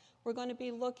turbines. We're going to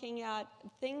be looking at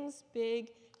things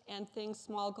big and things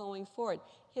small going forward.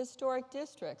 Historic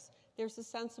districts. There's a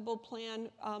sensible plan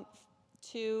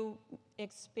to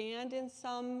expand in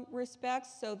some respects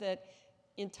so that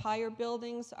entire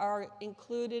buildings are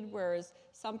included, whereas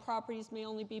some properties may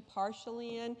only be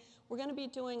partially in. We're going to be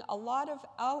doing a lot of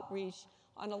outreach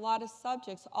on a lot of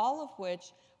subjects, all of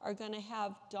which are going to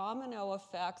have domino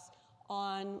effects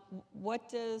on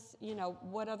what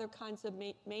other kinds of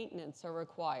maintenance are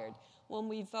required. When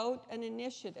we vote an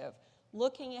initiative,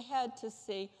 looking ahead to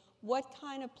see what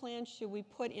kind of plan should we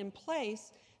put in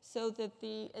place so that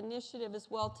the initiative is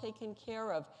well taken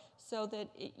care of, so that,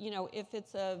 if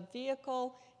it's a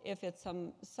vehicle, if it's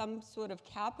some sort of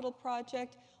capital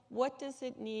project, what does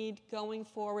it need going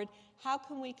forward? How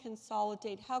can we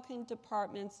consolidate? How can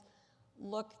departments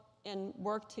look and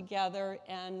work together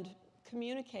and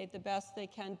communicate the best they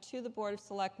can to the Board of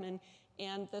Selectmen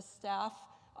and the staff?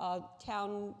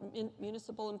 Town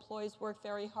municipal employees work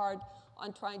very hard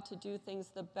on trying to do things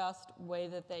the best way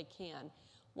that they can.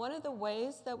 One of the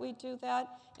ways that we do that,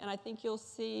 and I think you'll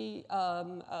see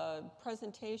a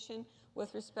presentation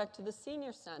with respect to the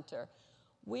senior center,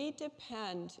 we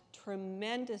depend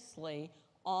tremendously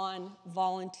on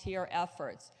volunteer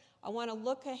efforts. I want to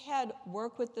look ahead,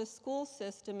 work with the school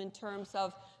system in terms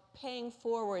of paying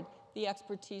forward the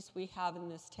expertise we have in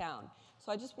this town.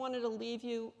 So I just wanted to leave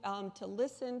you to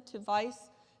listen to Vice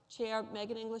Chair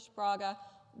Megan English Braga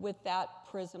with that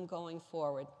prism going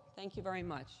forward. Thank you very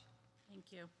much.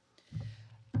 Thank you.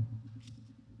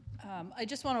 I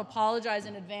just want to apologize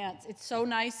in advance. It's so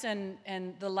nice and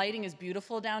the lighting is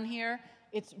beautiful down here.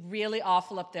 It's really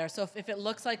awful up there. So if it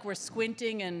looks like we're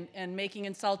squinting and making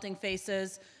insulting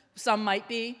faces, some might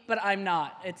be, but I'm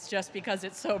not. It's just because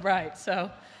it's so bright.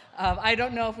 So I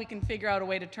don't know if we can figure out a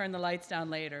way to turn the lights down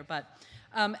later. But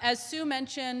as Sue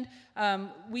mentioned,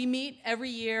 we meet every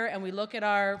year and we look at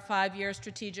our 5-year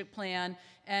strategic plan.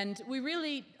 And we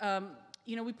really,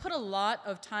 we put a lot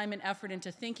of time and effort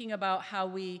into thinking about how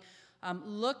we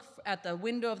look at the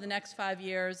window of the next 5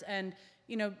 years and,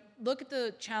 look at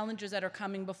the challenges that are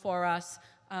coming before us.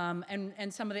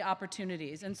 and some of the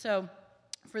opportunities. And so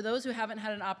for those who haven't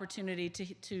had an opportunity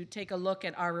to take a look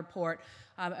at our report,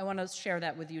 I want to share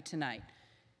that with you tonight.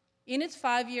 In its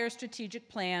 5-year strategic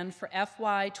plan for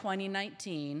FY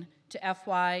 2019 to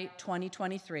FY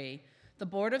 2023, the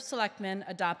Board of Selectmen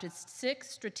adopted 6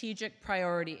 strategic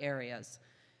priority areas.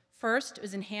 First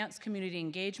is enhanced community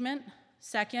engagement.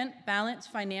 Second, balance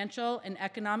financial and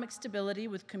economic stability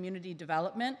with community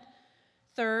development.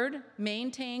 Third,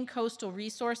 maintain coastal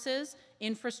resources,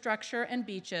 infrastructure, and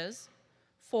beaches.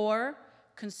 4,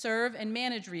 conserve and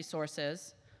manage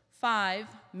resources. 5,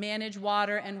 manage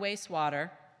water and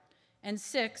wastewater. And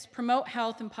 6, promote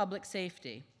health and public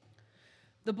safety.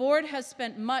 The board has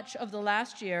spent much of the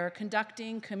last year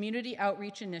conducting community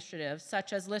outreach initiatives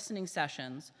such as listening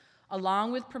sessions,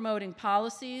 along with promoting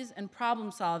policies and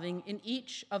problem solving in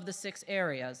each of the 6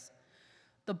 areas.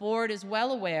 The board is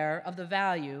well aware of the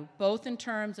value, both in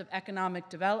terms of economic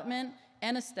development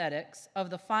and aesthetics, of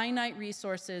the finite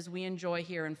resources we enjoy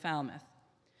here in Falmouth.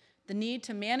 The need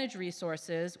to manage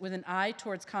resources with an eye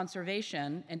towards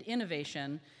conservation and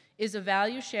innovation is a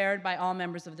value shared by all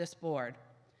members of this board.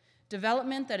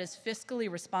 Development that is fiscally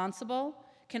responsible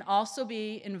can also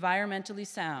be environmentally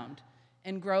sound,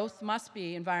 and growth must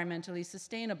be environmentally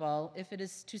sustainable if it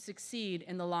is to succeed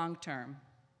in the long term.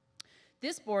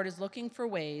 This board is looking for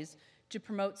ways to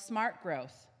promote smart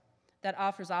growth that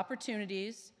offers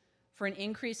opportunities for an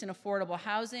increase in affordable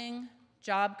housing,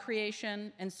 job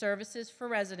creation, and services for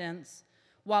residents,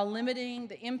 while limiting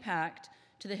the impact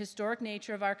to the historic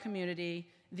nature of our community,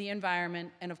 the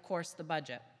environment, and of course the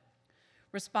budget.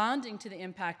 Responding to the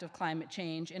impact of climate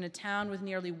change in a town with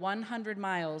nearly 100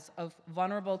 miles of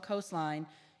vulnerable coastline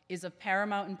is of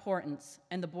paramount importance,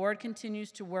 and the board continues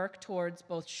to work towards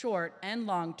both short and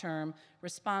long-term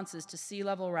responses to sea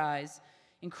level rise,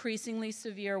 increasingly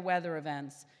severe weather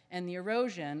events, and the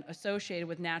erosion associated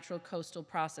with natural coastal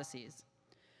processes.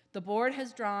 The board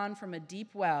has drawn from a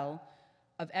deep well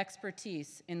of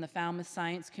expertise in the Falmouth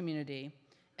science community,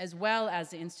 as well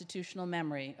as the institutional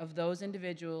memory of those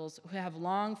individuals who have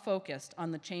long focused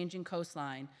on the changing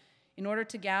coastline in order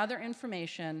to gather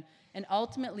information and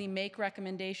ultimately make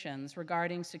recommendations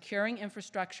regarding securing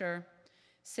infrastructure,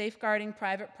 safeguarding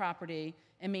private property,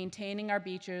 and maintaining our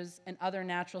beaches and other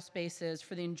natural spaces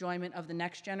for the enjoyment of the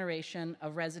next generation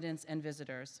of residents and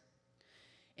visitors.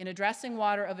 In addressing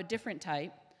water of a different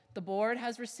type, the board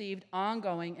has received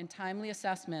ongoing and timely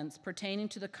assessments pertaining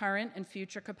to the current and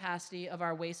future capacity of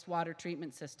our wastewater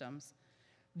treatment systems.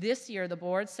 This year, the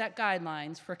board set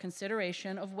guidelines for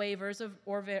consideration of waivers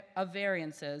of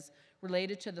variances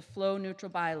related to the flow neutral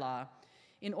bylaw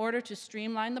in order to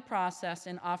streamline the process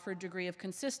and offer a degree of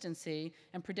consistency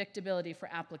and predictability for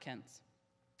applicants.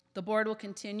 The board will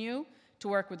continue to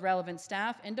work with relevant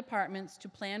staff and departments to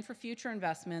plan for future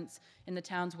investments in the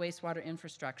town's wastewater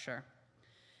infrastructure.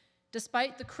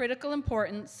 Despite the critical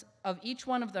importance of each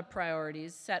one of the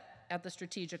priorities set at the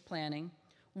strategic planning,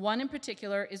 one in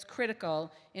particular is critical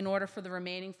in order for the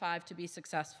remaining 5 to be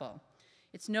successful.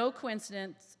 It's no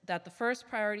coincidence that the first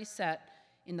priority set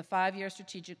in the 5-year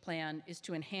strategic plan is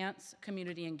to enhance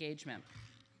community engagement.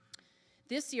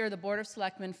 This year, the Board of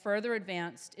Selectmen further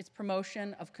advanced its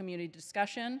promotion of community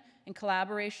discussion and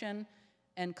collaboration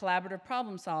and collaborative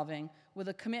problem solving with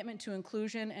a commitment to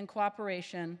inclusion and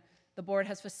cooperation. The board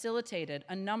has facilitated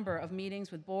a number of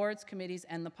meetings with boards, committees,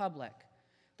 and the public.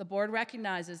 The board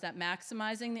recognizes that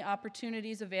maximizing the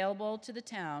opportunities available to the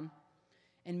town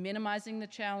and minimizing the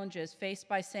challenges faced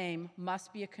by same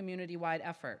must be a community-wide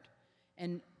effort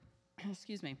and,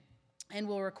 and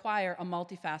will require a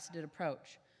multifaceted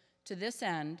approach. To this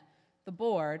end, the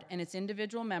board and its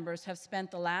individual members have spent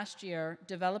the last year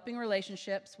developing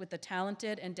relationships with the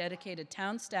talented and dedicated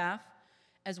town staff,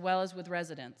 as well as with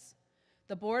residents.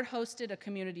 The board hosted a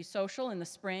community social in the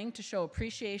spring to show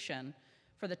appreciation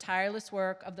for the tireless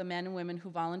work of the men and women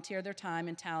who volunteer their time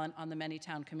and talent on the many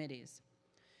town committees.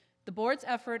 The board's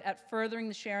effort at furthering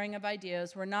the sharing of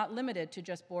ideas were not limited to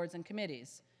just boards and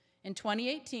committees. In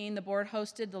 2018, the board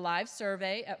hosted the live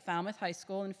survey at Falmouth High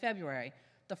School in February,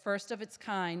 the first of its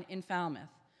kind in Falmouth.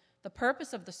 The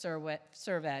purpose of the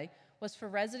survey was for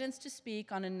residents to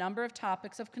speak on a number of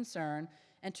topics of concern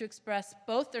and to express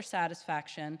both their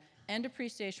satisfaction and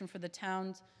appreciation for the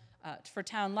town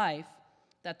life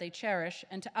that they cherish,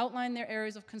 and to outline their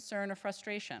areas of concern or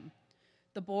frustration.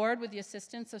 The board, with the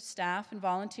assistance of staff and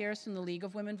volunteers from the League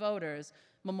of Women Voters,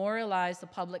 memorialized the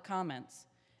public comments.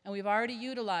 And we've already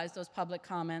utilized those public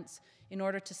comments in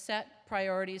order to set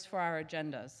priorities for our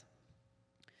agendas.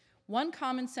 One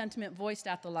common sentiment voiced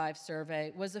at the live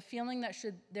survey was a feeling that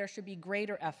there should be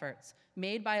greater efforts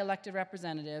made by elected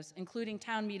representatives, including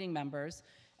town meeting members,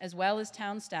 as well as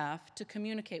town staff, to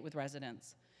communicate with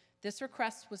residents. This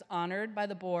request was honored by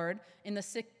the board in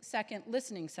the second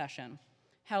listening session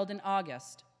held in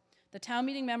August. The town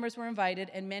meeting members were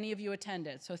invited and many of you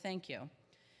attended, so thank you.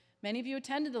 Many of you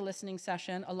attended the listening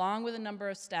session along with a number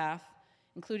of staff,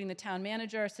 including the town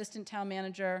manager, assistant town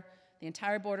manager, the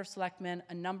entire Board of Selectmen,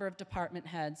 a number of department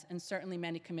heads, and certainly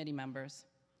many committee members.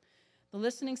 The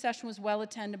listening session was well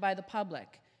attended by the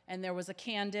public, and there was a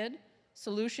candid,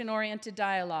 solution-oriented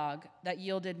dialogue that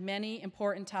yielded many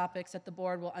important topics that the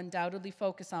board will undoubtedly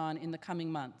focus on in the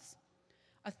coming months.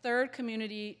 A third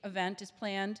community event is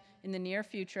planned in the near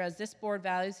future as this board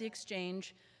values the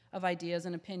exchange of ideas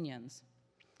and opinions.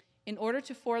 In order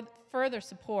to further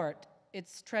support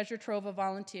its treasure trove of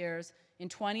volunteers, in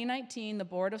 2019, the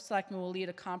Board of Selectmen will lead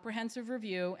a comprehensive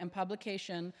review and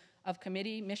publication of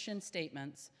committee mission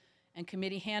statements and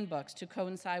committee handbooks to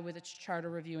coincide with its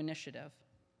charter review initiative.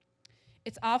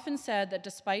 It's often said that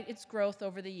despite its growth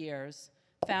over the years,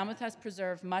 Falmouth has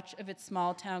preserved much of its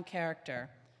small town character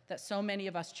that so many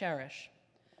of us cherish.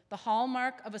 The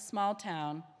hallmark of a small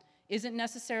town isn't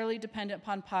necessarily dependent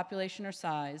upon population or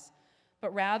size,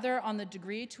 but rather on the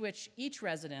degree to which each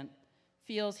resident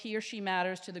feels he or she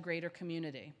matters to the greater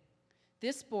community.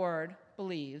 This board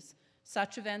believes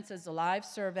such events as the live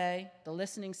survey, the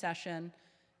listening session,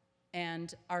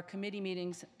 and our committee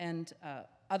meetings and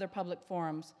other public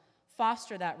forums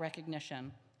foster that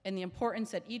recognition and the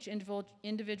importance that each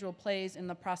individual plays in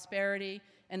the prosperity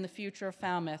and the future of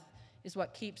Falmouth is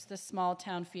what keeps this small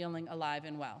town feeling alive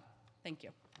and well. Thank you.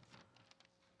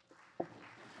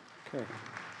 Okay.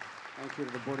 Thank you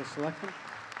to the Board of Selectmen.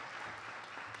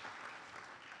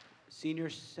 Senior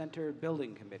Center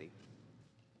Building Committee.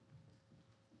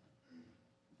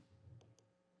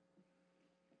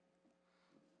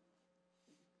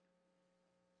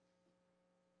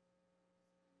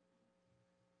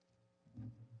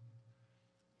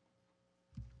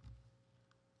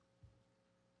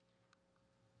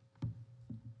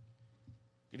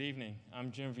 Good evening.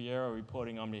 I'm Jim Vieira,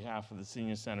 reporting on behalf of the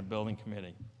Senior Center Building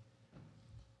Committee.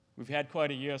 We've had quite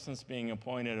a year since being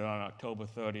appointed on October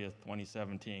 30th,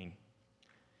 2017.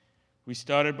 We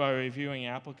started by reviewing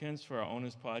applicants for our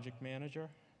owner's project manager.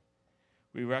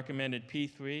 We recommended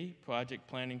P3, project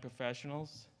planning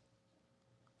professionals.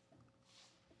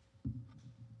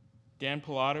 Dan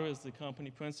Pilata is the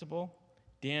company principal.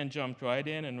 Dan jumped right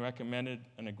in and recommended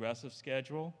an aggressive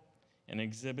schedule and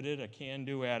exhibited a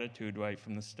can-do attitude right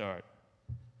from the start.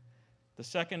 The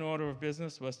second order of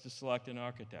business was to select an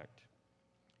architect.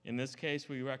 In this case,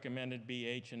 we recommended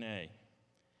BH&A.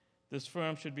 This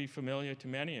firm should be familiar to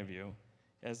many of you,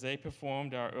 as they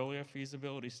performed our earlier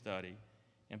feasibility study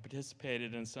and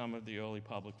participated in some of the early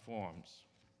public forums.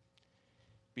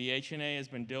 BH&A has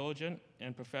been diligent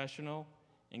and professional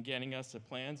in getting us the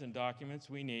plans and documents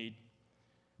we need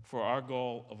for our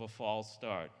goal of a fall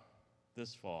start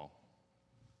this fall.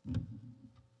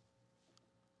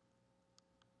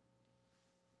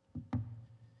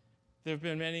 There have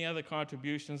been many other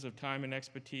contributions of time and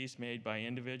expertise made by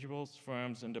individuals,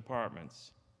 firms, and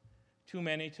departments. Too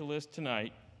many to list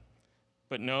tonight,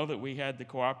 but know that we had the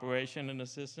cooperation and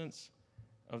assistance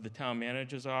of the Town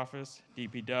Manager's Office,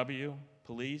 DPW,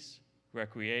 Police,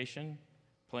 Recreation,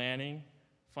 Planning,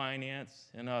 Finance,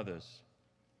 and others.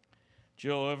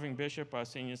 Jill Irving Bishop, our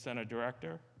Senior Center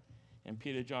Director, and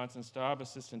Peter Johnson-Staub,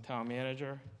 Assistant Town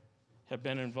Manager, have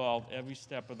been involved every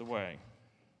step of the way.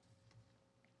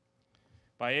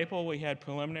 By April, we had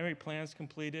preliminary plans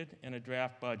completed and a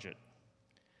draft budget.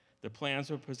 The plans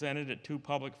were presented at 2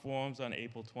 public forums on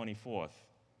April 24th.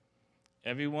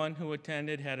 Everyone who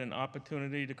attended had an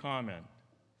opportunity to comment.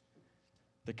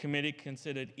 The committee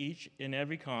considered each and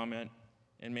every comment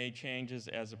and made changes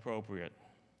as appropriate.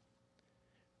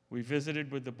 We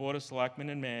visited with the Board of Selectmen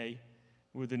in May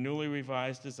with the newly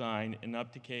revised design and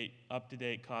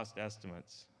up-to-date cost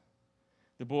estimates.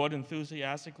 The board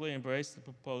enthusiastically embraced the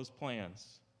proposed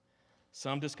plans.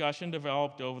 Some discussion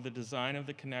developed over the design of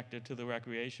the connector to the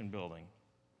recreation building.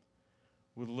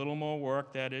 With a little more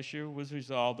work, that issue was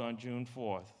resolved on June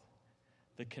 4th.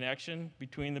 The connection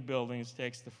between the buildings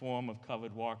takes the form of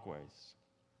covered walkways.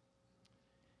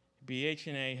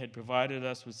 BH&A had provided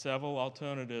us with several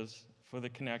alternatives for the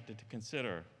connector to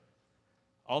consider.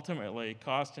 Ultimately,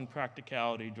 cost and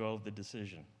practicality drove the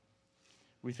decision.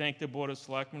 We thank the Board of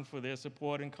Selectmen for their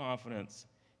support and confidence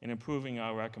in improving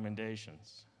our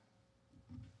recommendations.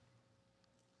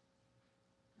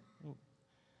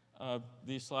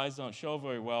 These slides don't show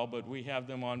very well, but we have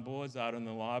them on boards out in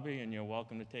the lobby, and you're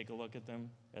welcome to take a look at them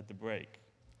at the break.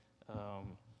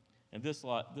 And this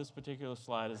particular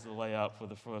slide is the layout for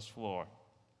the first floor.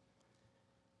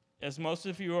 As most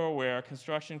of you are aware,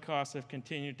 construction costs have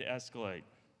continued to escalate.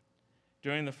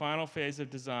 During the final phase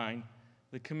of design,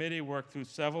 the committee worked through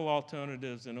several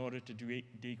alternatives in order to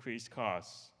decrease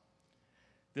costs.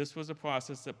 This was a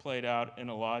process that played out in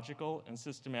a logical and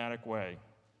systematic way.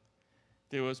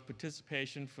 There was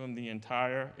participation from the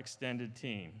entire extended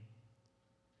team.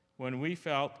 When we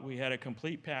felt we had a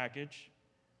complete package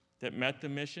that met the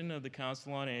mission of the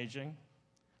Council on Aging,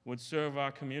 would serve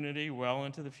our community well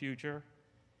into the future,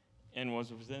 and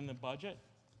was within the budget,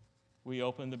 we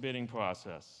opened the bidding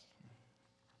process.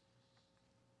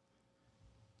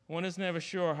 One is never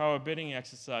sure how a bidding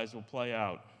exercise will play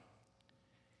out.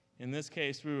 In this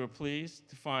case, we were pleased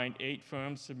to find 8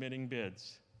 firms submitting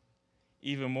bids.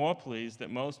 Even more pleased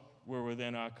that most were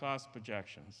within our cost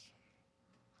projections.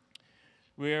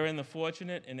 We are in the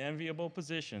fortunate and enviable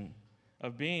position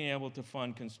of being able to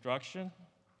fund construction,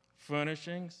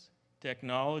 furnishings,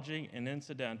 technology, and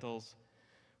incidentals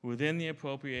within the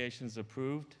appropriations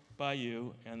approved by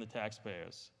you and the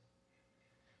taxpayers.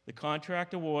 The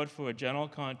contract award for a general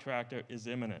contractor is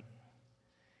imminent.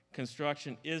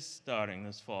 Construction is starting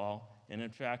this fall, and in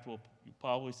fact, we'll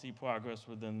probably see progress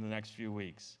within the next few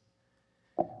weeks.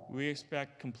 We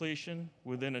expect completion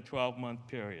within a 12-month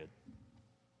period.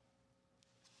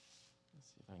 Let's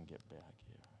see if I can get back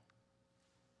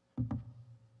here.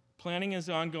 Planning is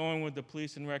ongoing with the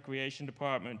Police and Recreation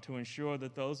Department to ensure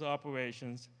that those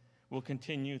operations will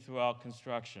continue throughout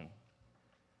construction.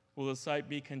 Will the site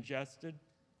be congested?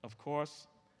 Of course.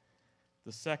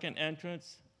 The second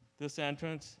entrance, this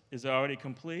entrance, is already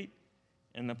complete,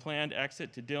 and the planned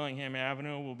exit to Dillingham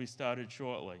Avenue will be started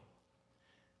shortly.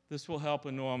 This will help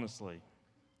enormously.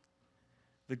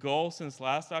 The goal since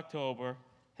last October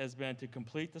has been to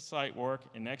complete the site work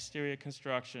and exterior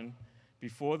construction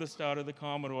before the start of the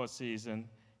Commodore season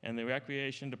and the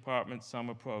Recreation Department's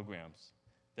summer programs.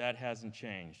 That hasn't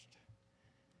changed.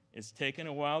 It's taken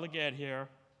a while to get here,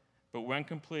 but when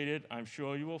completed, I'm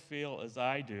sure you will feel, as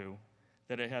I do,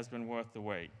 that it has been worth the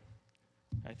wait.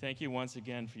 I thank you once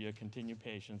again for your continued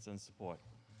patience and support.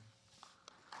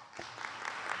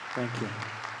 Thank you.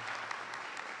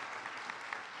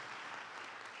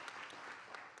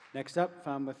 Next up,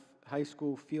 Falmouth High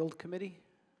School Field Committee.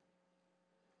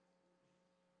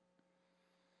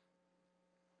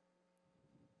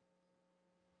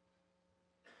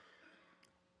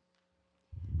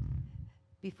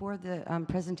 Before the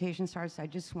presentation starts, I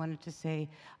just wanted to say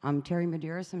I'm Terry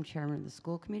Medeiros. I'm chairman of the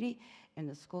school committee, and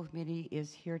the school committee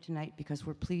is here tonight because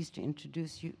we're pleased to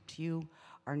introduce to you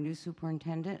our new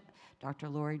superintendent, Dr.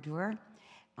 Lori Duerr.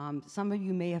 Some of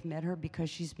you may have met her because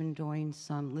she's been doing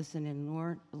some listen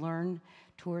and learn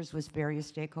tours with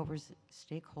various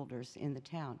stakeholders in the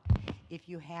town. If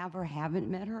you have or haven't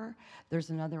met her,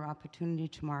 there's another opportunity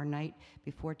tomorrow night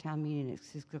before town meeting at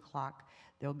 6 o'clock.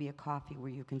 There'll be a coffee where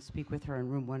you can speak with her in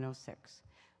room 106.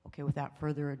 Okay, without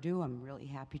further ado, I'm really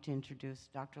happy to introduce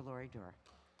Dr. Lori Duerr.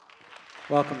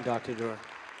 Welcome, Dr. Duerr.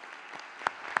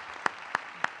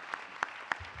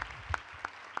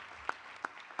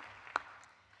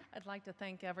 I'd like to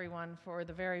thank everyone for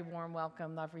the very warm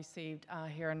welcome I've received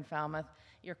here in Falmouth.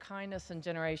 Your kindness and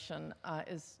generation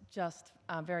is just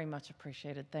very much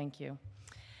appreciated. Thank you.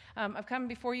 I've come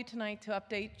before you tonight to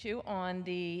update you on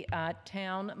the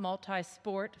town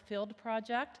multi-sport field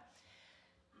project.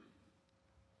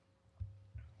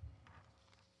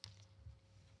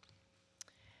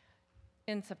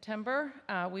 In September,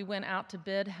 we went out to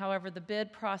bid. However, the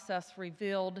bid process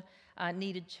revealed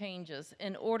needed changes.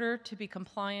 In order to be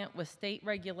compliant with state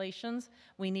regulations,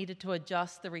 we needed to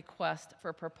adjust the request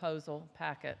for proposal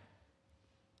packet.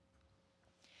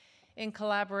 In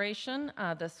collaboration,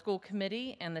 the school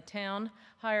committee and the town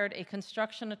hired a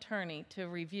construction attorney to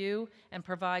review and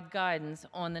provide guidance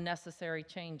on the necessary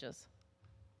changes.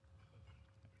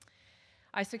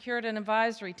 I secured an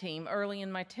advisory team early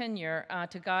in my tenure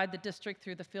to guide the district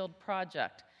through the field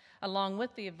project. Along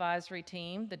with the advisory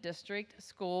team, the district,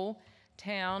 school,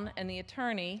 town, and the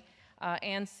attorney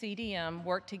and CDM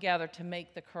worked together to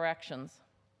make the corrections.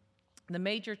 The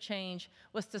major change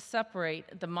was to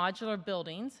separate the modular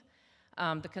buildings,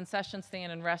 the concession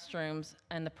stand and restrooms,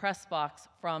 and the press box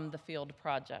from the field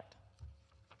project.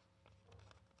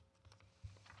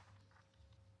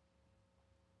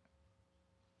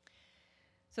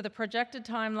 So the projected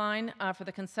timeline for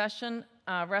the concession,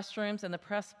 restrooms, and the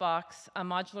press box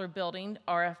modular building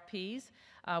RFPs,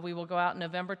 we will go out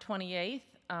November 28th.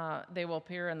 They will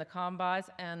appear in the combis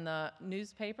and the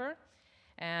newspaper.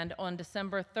 And on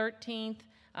December 13th,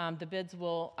 the bids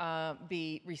will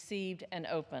be received and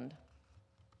opened.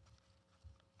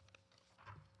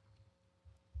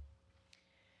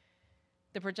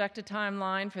 The projected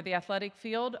timeline for the athletic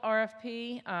field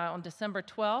RFP, on December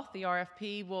 12th, the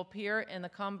RFP will appear in the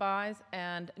Combis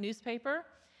and newspaper,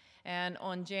 and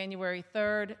on January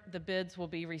 3rd, the bids will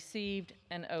be received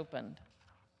and opened.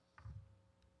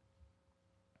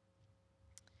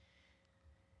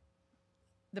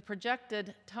 The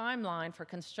projected timeline for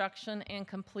construction and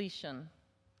completion.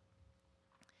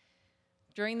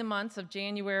 During the months of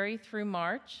January through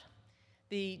March,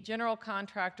 the general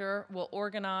contractor will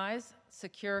organize,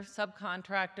 secure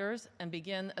subcontractors, and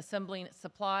begin assembling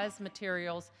supplies,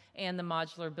 materials, and the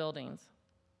modular buildings.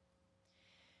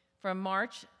 From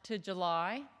March to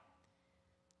July,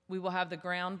 we will have the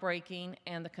groundbreaking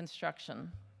and the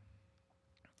construction.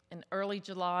 In early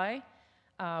July,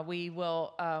 we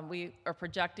are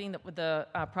projecting that the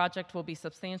project will be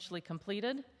substantially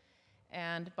completed,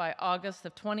 and by August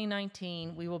of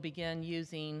 2019, we will begin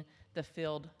using the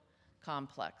field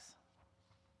complex.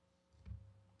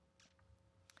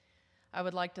 I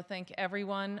would like to thank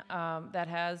everyone that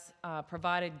has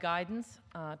provided guidance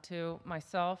to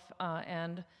myself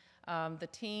and the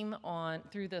team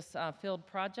through this field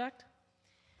project.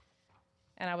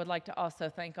 And I would like to also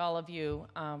thank all of you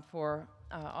for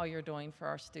all you're doing for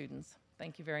our students.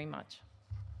 Thank you very much.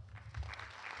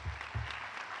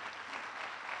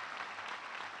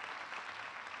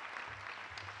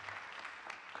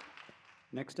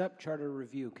 Next up, Charter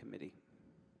Review Committee.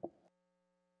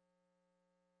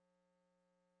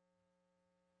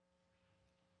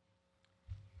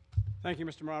 Thank you,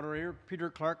 Mr. Moderator. Peter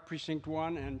Clark, Precinct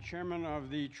 1, and Chairman of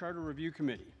the Charter Review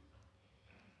Committee.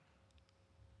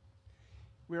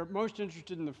 We are most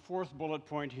interested in the fourth bullet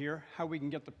point here, how we can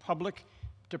get the public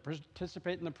to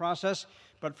participate in the process,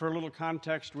 but for a little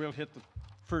context, we'll hit the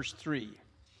first three.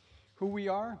 Who we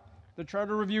are? The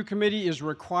Charter Review Committee is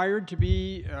required to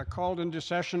be called into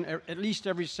session at least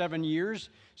every 7 years,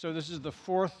 so this is the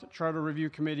fourth Charter Review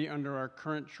Committee under our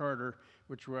current charter,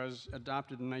 which was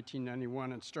adopted in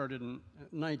 1991 and started in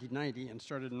 1990 and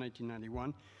started in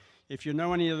 1991. If you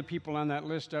know any of the people on that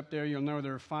list up there, you'll know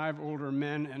there are 5 older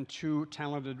men and 2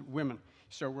 talented women,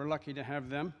 so we're lucky to have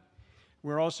them.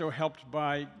 We're also helped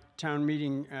by town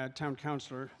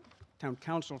council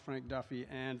Frank Duffy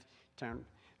and town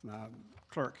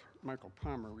clerk Michael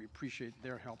Palmer. We appreciate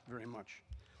their help very much.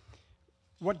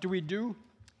 What do?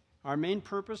 Our main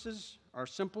purposes are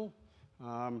simple.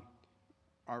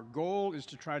 Our goal is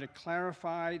to try to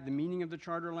clarify the meaning of the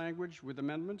charter language with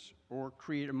amendments or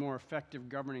create a more effective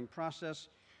governing process.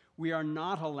 We are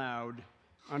not allowed,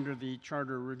 under the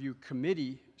Charter Review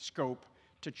Committee scope,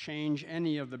 to change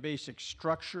any of the basic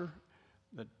structure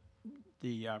that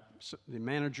the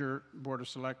manager, Board of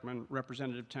Selectmen,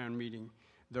 representative town meeting.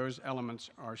 Those elements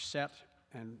are set,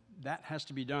 and that has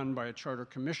to be done by a charter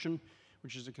commission,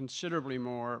 which is a considerably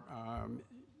more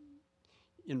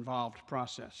involved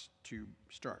process to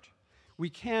start. We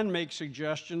can make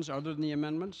suggestions other than the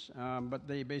amendments, but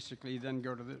they basically then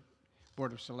go to the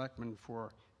Board of Selectmen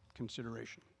for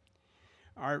consideration.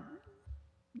 Our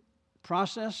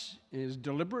process is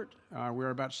deliberate. We're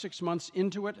about 6 months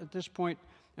into it at this point,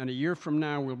 and a year from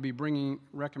now, we'll be bringing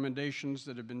recommendations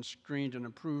that have been screened and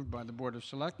approved by the Board of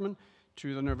Selectmen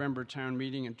to the November town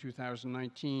meeting in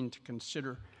 2019 to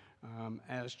consider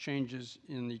as changes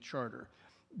in the charter.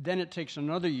 Then it takes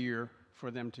another year for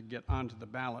them to get onto the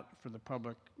ballot for the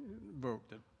public vote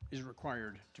that is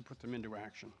required to put them into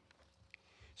action.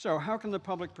 So how can the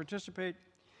public participate?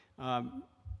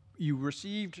 You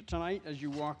received tonight, as you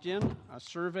walked in, a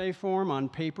survey form on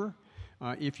paper.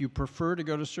 If you prefer to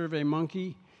go to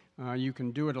SurveyMonkey, you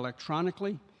can do it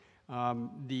electronically.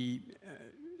 The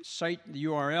site, the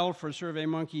URL for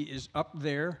SurveyMonkey is up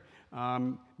there,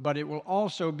 but it will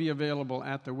also be available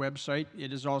at the website.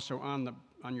 It is also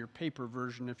on your paper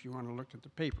version if you want to look at the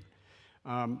paper.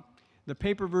 The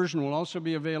paper version will also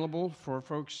be available for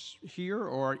folks here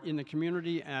or in the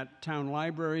community at town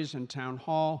libraries and town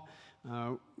hall.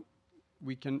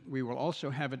 We will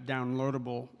also have it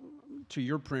downloadable to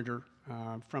your printer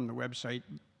from the website,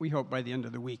 we hope by the end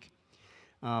of the week.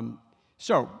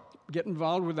 So get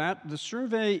involved with that. The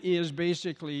survey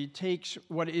basically takes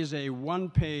what is a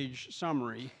one-page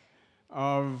summary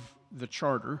of the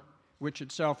charter, which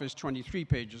itself is 23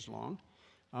 pages long,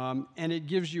 and it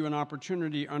gives you an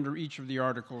opportunity under each of the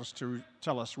articles to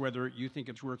tell us whether you think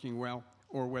it's working well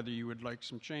or whether you would like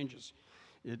some changes.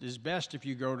 It is best if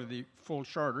you go to the full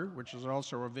charter, which is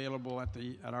also available at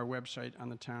our website on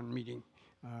the town meeting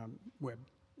web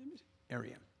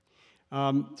area.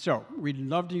 So we'd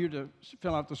love you to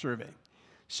fill out the survey.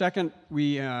 Second,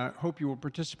 we hope you will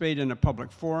participate in a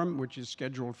public forum, which is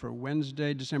scheduled for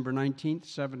Wednesday, December 19th,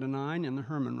 7 to 9 in the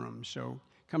Herman Room. So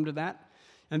come to that.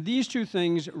 And these two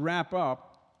things wrap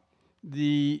up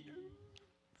the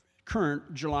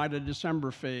current July to December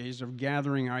phase of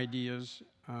gathering ideas.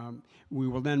 We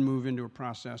will then move into a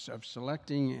process of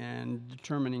selecting and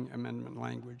determining amendment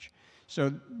language.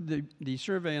 So the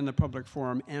survey and the public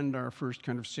forum end our first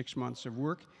kind of 6 months of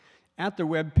work. At the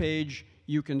web page,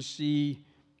 you can see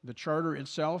the charter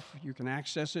itself. You can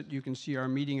access it. You can see our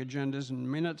meeting agendas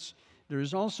and minutes. There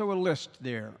is also a list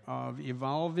there of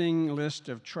evolving list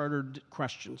of chartered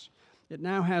questions. It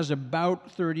now has about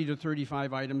 30 to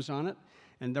 35 items on it,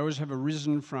 and those have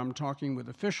arisen from talking with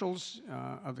officials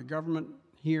of the government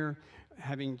here,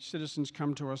 having citizens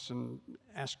come to us and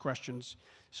ask questions.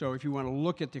 So if you want to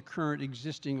look at the current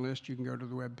existing list, you can go to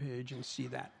the web page and see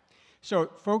that. So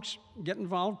folks, get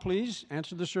involved, please.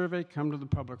 Answer the survey, come to the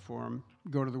public forum,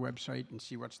 go to the website and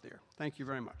see what's there. Thank you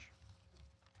very much.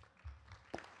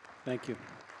 Thank you.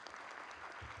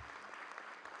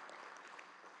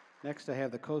 Next, I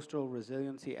have the Coastal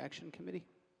Resiliency Action Committee.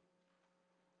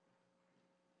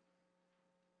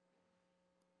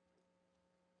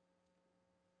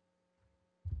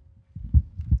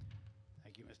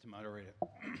 Thank you, Mr. Moderator.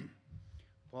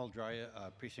 Paul Dreyer,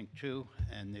 Precinct 2,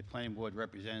 and the Planning Board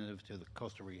representative to the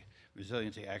Coastal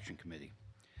Resiliency Action Committee.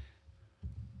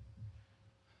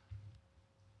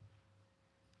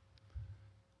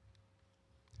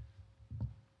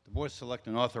 The Board of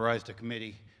Selectmen authorized the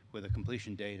committee with a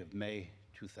completion date of May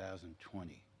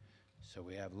 2020. So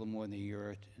we have a little more than a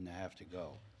year and a half to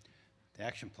go. The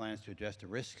action plans to address the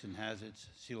risks and hazards,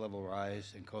 sea level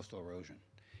rise, and coastal erosion.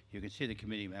 You can see the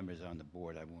committee members on the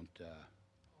board. I won't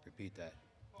repeat that.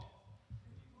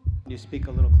 Can you speak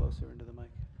a little closer into the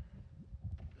mic?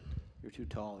 You're too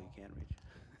tall, you can't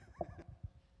reach.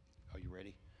 Are you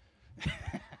ready?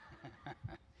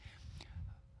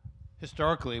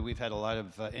 Historically, we've had a lot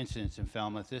of incidents in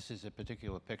Falmouth. This is a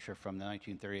particular picture from the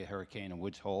 1930 hurricane in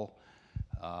Woods Hole.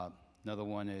 Another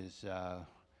one is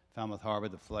Falmouth Harbor,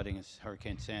 the flooding is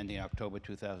Hurricane Sandy in October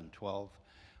 2012.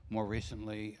 More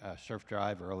recently, Surf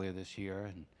Drive earlier this year,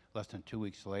 and less than 2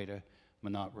 weeks later,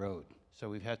 Minot Road. So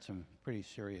we've had some pretty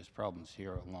serious problems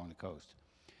here along the coast.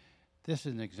 This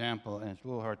is an example, and it's a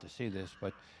little hard to see this,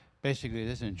 but basically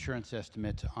this is an insurance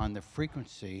estimate on the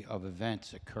frequency of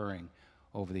events occurring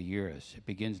over the years. It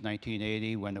begins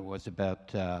 1980 when it was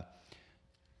about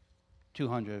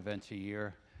 200 events a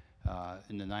year.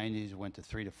 In the 90s, it went to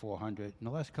 300 to 400. In the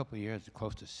last couple of years, it's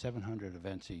close to 700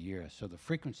 events a year. So the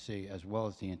frequency as well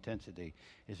as the intensity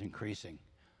is increasing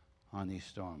on these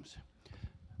storms.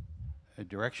 A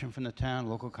direction from the town,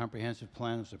 local comprehensive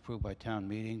plan was approved by town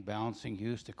meeting, balancing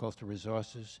use to coastal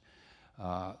resources.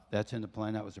 That's in the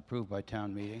plan that was approved by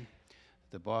town meeting.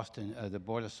 The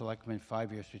Board of Selectmen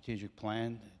 5-year strategic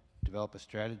plan, develop a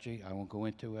strategy. I won't go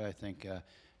into it. I think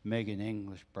Megan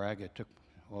English Braga took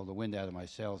all the wind out of my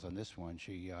sails on this one.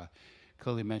 She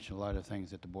clearly mentioned a lot of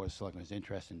things that the Board of Selectmen is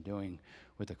interested in doing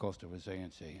with the coastal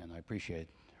resiliency, and I appreciate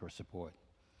her support.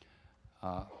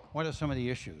 What are some of the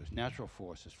issues? Natural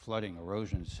forces, flooding,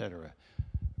 erosion, etc.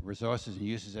 Resources and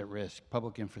uses at risk,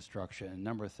 public infrastructure, a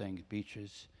number of things,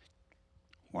 beaches,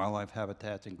 wildlife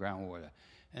habitats, and groundwater.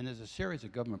 And there's a series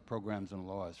of government programs and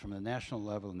laws from the national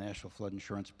level, National Flood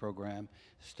Insurance Program,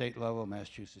 state level,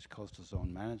 Massachusetts Coastal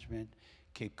Zone Management,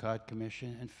 Cape Cod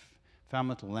Commission, and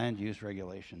Falmouth land use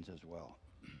regulations as well.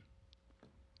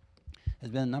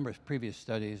 There's been a number of previous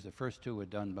studies. The first two were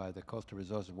done by the Coastal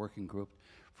Resources Working Group.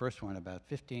 First one about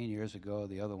 15 years ago,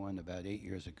 the other one about 8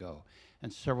 years ago,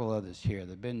 and several others here. There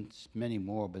have been many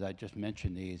more, but I just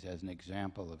mentioned these as an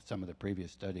example of some of the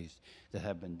previous studies that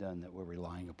have been done that we're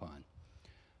relying upon.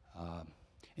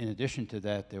 In addition to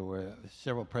that, there were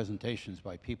several presentations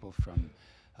by people from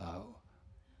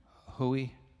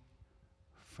WHOI,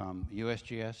 from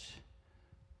USGS,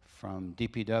 from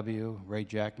DPW. Ray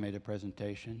Jack made a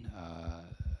presentation.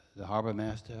 The Harbor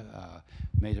Master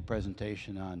made a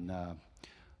presentation on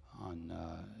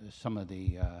some of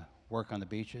the work on the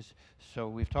beaches. So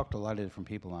we've talked to a lot of different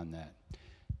people on that.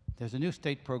 There's a new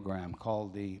state program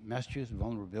called the Massachusetts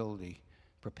Vulnerability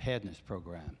Preparedness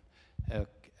Program. An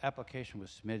application was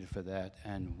submitted for that,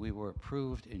 and we were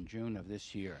approved in June of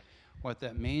this year. What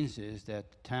that means is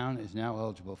that the town is now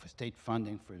eligible for state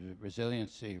funding for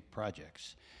resiliency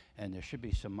projects, and there should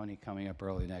be some money coming up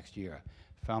early next year.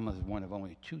 Falmouth is one of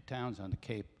only 2 towns on the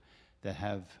Cape that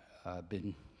have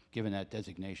been given that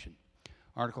designation.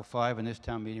 Article 5 in this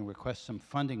town meeting requests some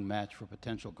funding match for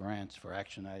potential grants for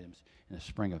action items in the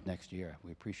spring of next year.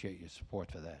 We appreciate your support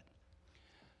for that.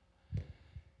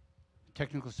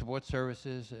 Technical support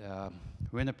services,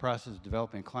 we're in the process of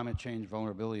developing a climate change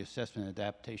vulnerability assessment and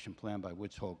adaptation plan by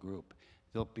Woods Hole Group.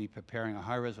 They'll be preparing a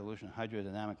high-resolution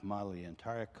hydrodynamic model of the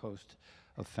entire coast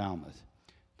of Falmouth,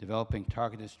 developing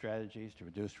targeted strategies to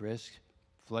reduce risk,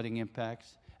 flooding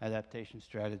impacts, adaptation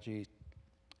strategies,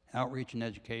 outreach and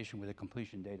education with a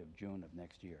completion date of June of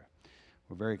next year.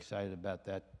 We're very excited about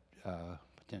that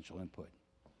potential input.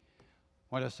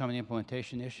 What are some of the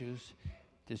implementation issues?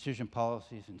 Decision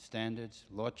policies and standards,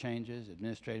 law changes,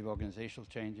 administrative organizational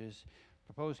changes,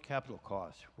 proposed capital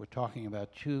costs. We're talking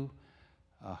about two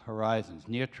horizons.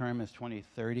 Near term is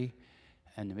 2030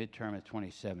 and the midterm is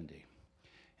 2070.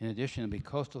 In addition, there'll be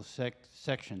coastal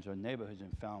sections or neighborhoods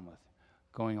in Falmouth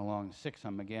going along 6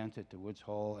 from Megantic to Woods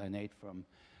Hole and 8 from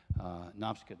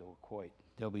Nopska to Wacoit.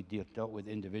 They'll be dealt with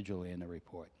individually in the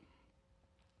report.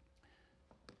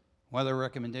 Whether a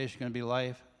recommendation is going to be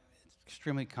live, it's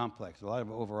extremely complex. A lot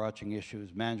of overarching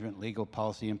issues: management, legal,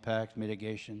 policy impacts,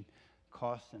 mitigation,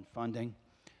 costs and funding,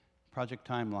 project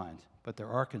timelines. But there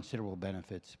are considerable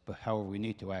benefits, but however, we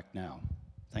need to act now.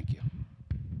 Thank you.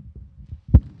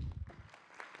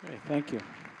 Okay, thank you.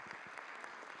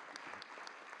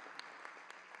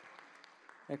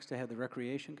 Next, I have the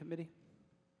Recreation Committee.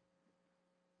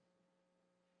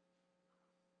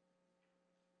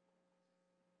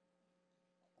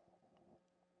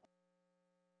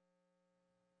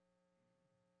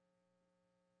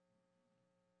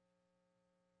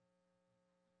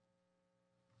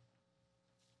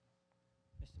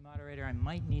 Mr. Moderator, I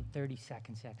might need 30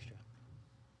 seconds extra.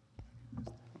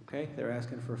 Okay, they're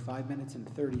asking for 5 minutes and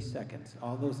 30 seconds.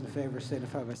 All those in favor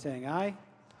signify by saying aye.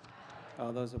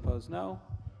 All those opposed, no.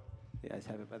 The ayes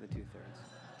have it by the 2/3.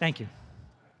 Thank you.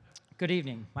 Good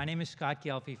evening. My name is Scott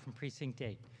Gelfi from Precinct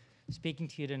 8, speaking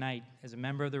to you tonight as a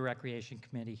member of the Recreation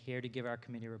Committee, here to give our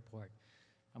committee report.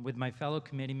 I'm with my fellow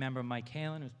committee member, Mike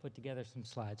Halen, who's put together some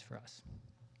slides for us.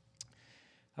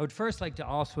 I would first like to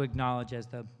also acknowledge, as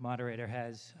the moderator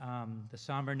has, the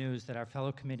somber news that our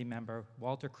fellow committee member,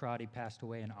 Walter Crotty, passed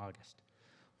away in August.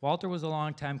 Walter was a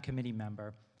longtime committee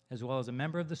member, as well as a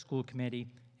member of the school committee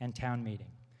and town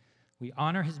meeting. We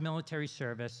honor his military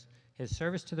service, his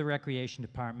service to the Recreation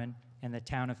Department, and the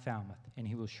town of Falmouth, and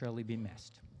he will surely be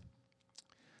missed.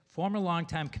 Former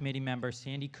longtime committee member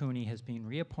Sandy Cooney has been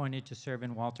reappointed to serve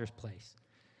in Walter's place.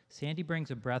 Sandy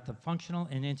brings a breadth of functional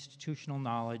and institutional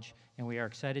knowledge, and we are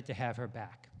excited to have her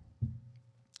back.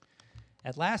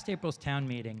 At last April's town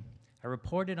meeting, I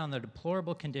reported on the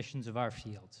deplorable conditions of our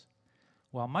fields.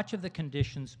 While much of the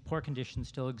poor conditions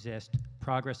still exist,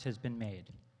 progress has been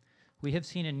made. We have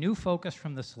seen a new focus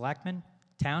from the selectmen,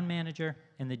 town manager,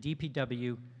 and the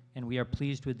DPW, and we are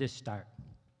pleased with this start.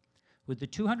 With the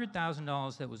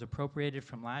 $200,000 that was appropriated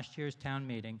from last year's town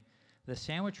meeting, the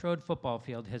Sandwich Road football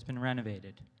field has been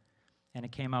renovated, and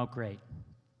it came out great.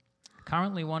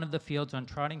 Currently, one of the fields on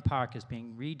Trotting Park is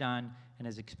being redone and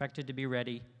is expected to be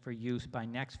ready for use by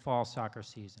next fall soccer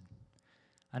season.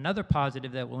 Another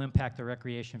positive that will impact the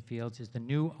recreation fields is the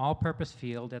new all-purpose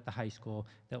field at the high school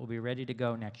that will be ready to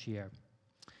go next year.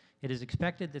 It is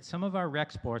expected that some of our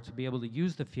rec sports will be able to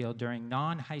use the field during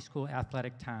non-high school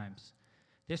athletic times.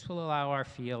 This will allow our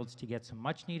fields to get some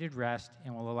much-needed rest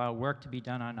and will allow work to be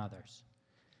done on others.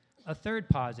 A third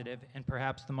positive, and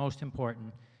perhaps the most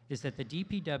important, is that the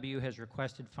DPW has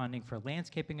requested funding for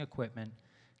landscaping equipment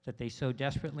that they so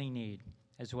desperately need,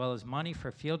 as well as money for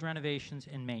field renovations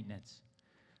and maintenance.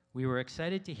 We were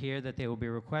excited to hear that they will be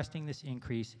requesting this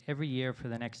increase every year for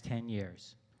the next 10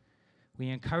 years. We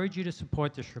encourage you to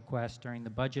support this request during the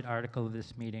budget article of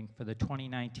this meeting for the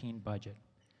 2019 budget.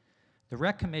 The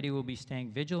Rec Committee will be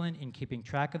staying vigilant in keeping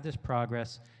track of this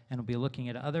progress and will be looking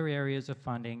at other areas of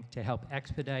funding to help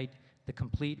expedite the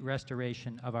complete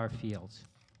restoration of our fields.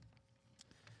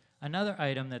 Another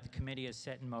item that the committee has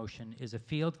set in motion is a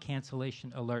field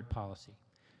cancellation alert policy.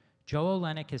 Joe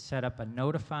Olenek has set up a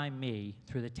Notify Me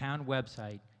through the town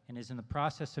website and is in the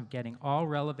process of getting all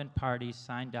relevant parties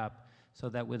signed up so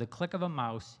that with a click of a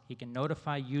mouse, he can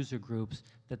notify user groups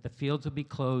that the fields will be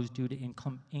closed due to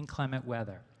inclement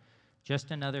weather.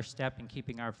 Just another step in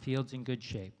keeping our fields in good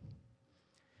shape.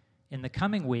 In the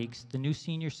coming weeks, the new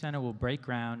senior center will break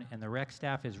ground and the rec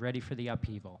staff is ready for the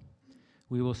upheaval.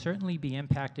 We will certainly be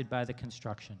impacted by the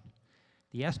construction.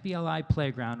 The SBLI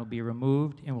playground will be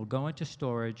removed and will go into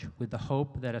storage with the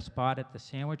hope that a spot at the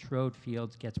Sandwich Road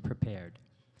fields gets prepared.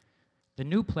 The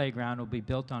new playground will be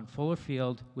built on Fuller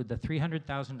Field with the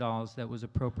 $300,000 that was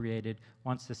appropriated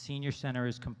once the senior center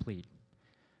is complete.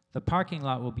 The parking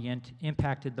lot will be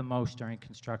impacted the most during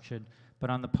construction, but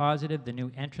on the positive, the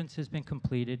new entrance has been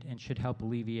completed and should help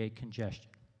alleviate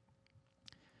congestion.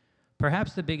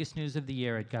 Perhaps the biggest news of the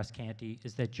year at Gus Canty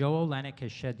is that Joe Olenek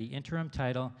has shed the interim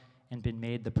title and been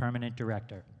made the permanent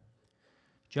director.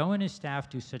 Joe and his staff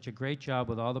do such a great job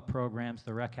with all the programs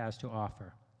the rec has to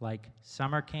offer. like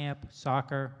summer camp,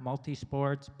 soccer,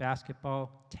 multi-sports,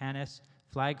 basketball, tennis,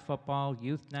 flag football,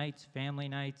 youth nights, family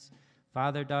nights,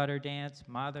 father-daughter dance,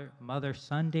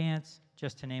 mother-son dance,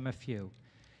 just to name a few.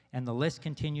 And the list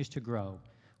continues to grow,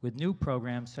 with new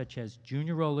programs such as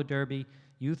Junior Roller Derby,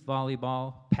 Youth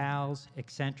Volleyball, PALS,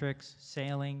 Eccentrics,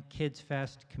 Sailing, Kids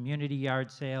Fest, Community Yard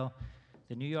Sale,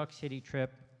 the New York City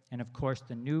trip, and of course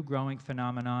the new growing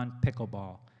phenomenon,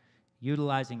 pickleball,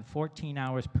 utilizing 14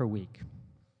 hours per week.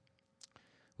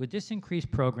 With this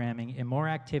increased programming and more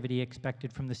activity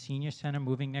expected from the senior center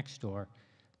moving next door,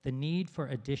 the need for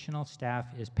additional staff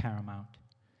is paramount.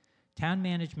 Town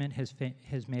management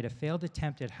has made a failed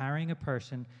attempt at hiring a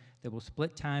person that will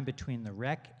split time between the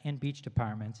rec and beach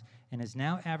departments and is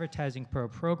now advertising for a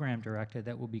program director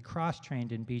that will be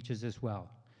cross-trained in beaches as well.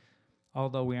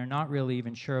 Although we are not really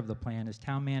even sure of the plan, as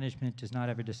town management does not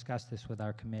ever discuss this with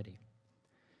our committee.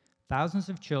 Thousands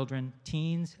of children,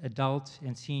 teens, adults,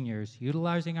 and seniors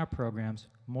utilizing our programs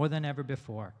more than ever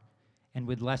before, and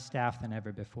with less staff than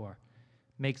ever before.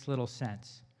 Makes little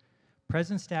sense.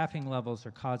 Present staffing levels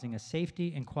are causing a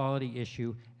safety and quality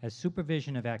issue as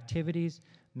supervision of activities,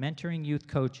 mentoring youth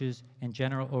coaches, and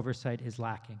general oversight is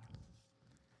lacking.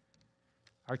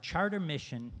 Our charter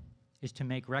mission is to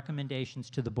make recommendations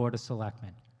to the Board of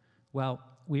Selectmen. Well,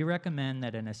 we recommend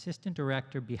that an assistant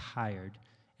director be hired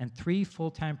and 3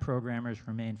 full-time programmers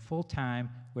remain full-time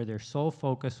where their sole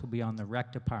focus will be on the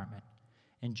rec department,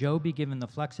 and Joe be given the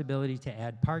flexibility to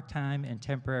add part-time and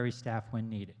temporary staff when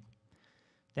needed.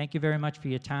 Thank you very much for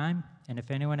your time, and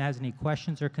if anyone has any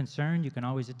questions or concern, you can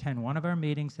always attend one of our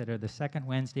meetings that are the second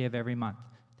Wednesday of every month.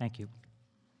 Thank you.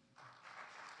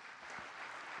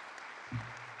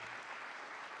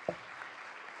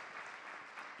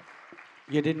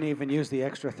 You didn't even use the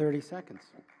extra 30 seconds.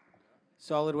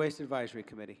 Solid Waste Advisory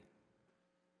Committee.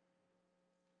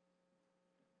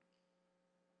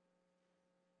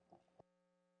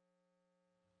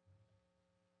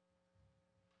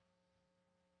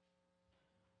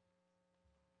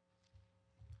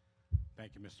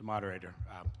 Thank you, Mr. Moderator.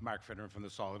 Mark Finneran from the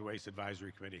Solid Waste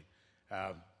Advisory Committee.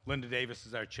 Linda Davis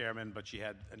is our chairman, but she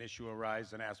had an issue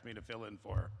arise and asked me to fill in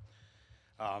for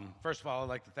her. First of all, I'd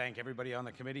like to thank everybody on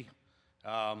the committee,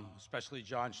 especially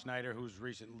John Schneider, who's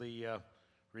recently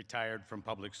retired from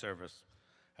public service.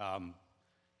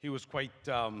 He was quite,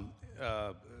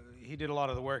 he did a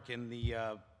lot of the work in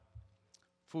the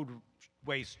food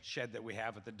waste shed that we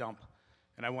have at the dump,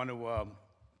 and I want to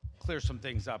clear some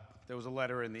things up. There was a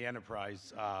letter in the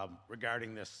Enterprise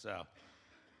regarding this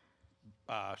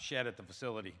shed at the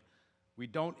facility. We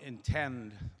don't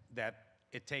intend that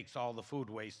it takes all the food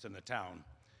waste in the town.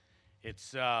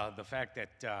 It's the fact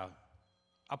that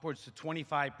upwards to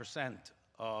 25%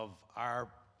 of our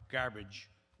garbage,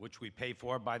 which we pay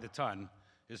for by the ton,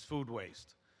 is food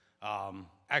waste.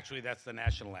 Actually, that's the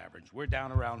national average. We're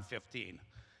down around 15.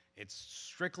 It's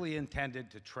strictly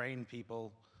intended to train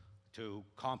people to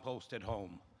compost at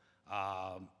home.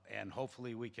 And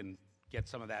hopefully we can get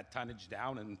some of that tonnage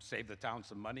down and save the town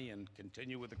some money and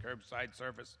continue with the curbside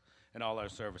service and all our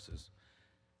services.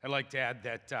 I'd like to add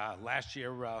that last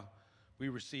year we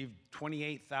received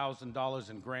 $28,000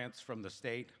 in grants from the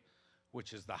state,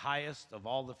 which is the highest of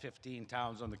all the 15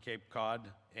 towns on the Cape Cod,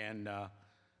 and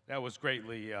that was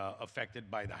greatly affected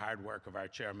by the hard work of our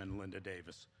chairman, Linda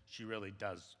Davis. She really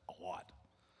does a lot.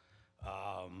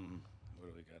 What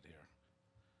do we got here?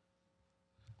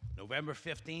 November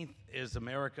 15th is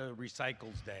America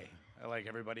Recycles Day. I'd like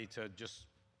everybody to just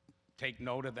take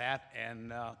note of that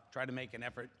and try to make an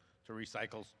effort to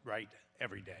recycle right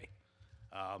every day.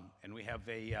 And we have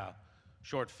a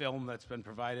short film that's been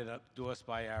provided to us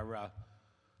by our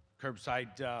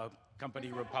curbside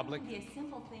company, Republic. Recycling can be a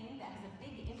simple thing that has a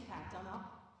big impact on all.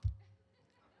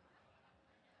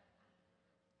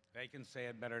 They can say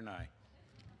it better than I.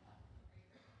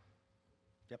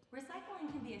 Yep.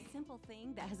 Recycling can be a simple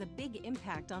thing that has a big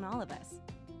impact on all of us.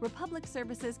 Republic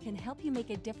Services can help you make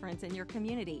a difference in your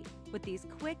community with these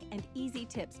quick and easy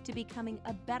tips to becoming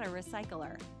a better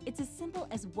recycler. It's as simple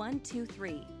as 1, 2,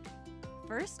 3.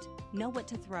 First, know what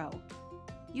to throw.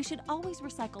 You should always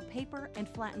recycle paper and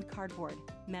flattened cardboard,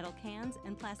 metal cans,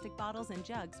 and plastic bottles and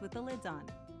jugs with the lids on.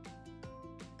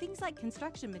 Things like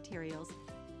construction materials,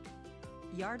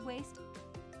 yard waste,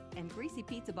 and greasy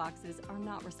pizza boxes are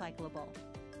not recyclable.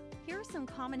 Here are some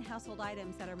common household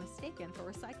items that are mistaken for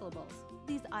recyclables.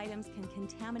 These items can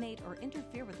contaminate or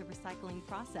interfere with the recycling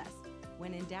process.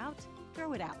 When in doubt,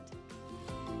 throw it out.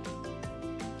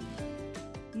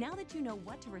 Now that you know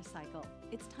what to recycle,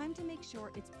 it's time to make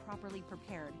sure it's properly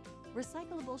prepared.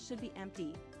 Recyclables should be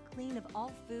empty, clean of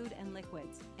all food and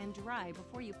liquids, and dry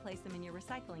before you place them in your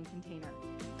recycling container.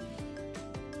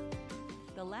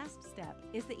 The last step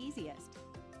is the easiest.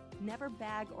 Never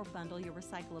bag or bundle your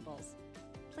recyclables.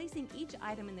 Placing each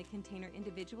item in the container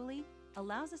individually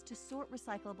allows us to sort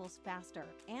recyclables faster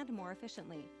and more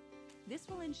efficiently. This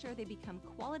will ensure they become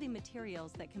quality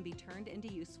materials that can be turned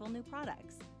into useful new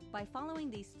products. By following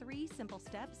these 3 simple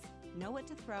steps, know what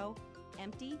to throw,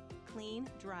 empty, clean,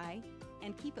 dry,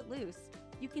 and keep it loose,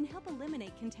 you can help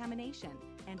eliminate contamination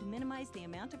and minimize the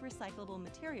amount of recyclable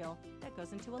material that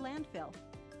goes into a landfill.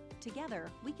 Together,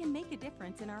 we can make a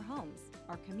difference in our homes,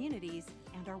 our communities,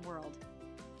 and our world.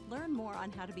 Learn more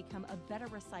on how to become a better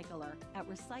recycler at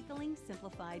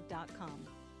recyclingsimplified.com. I'd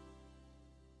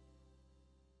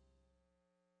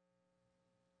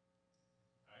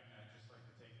just like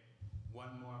to take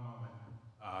one more moment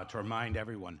to remind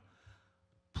everyone,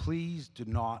 please do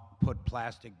not put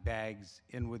plastic bags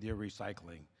in with your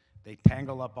recycling. They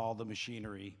tangle up all the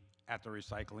machinery at the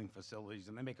recycling facilities,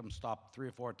 and they make them stop 3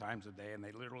 or 4 times a day, and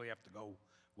they literally have to go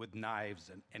with knives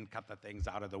and cut the things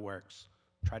out of the works.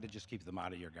 Try to just keep them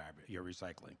out of your garbage, your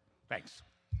recycling. Thanks.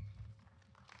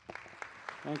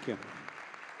 Thank you.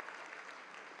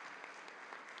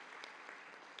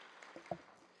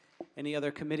 Any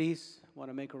other committees want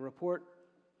to make a report?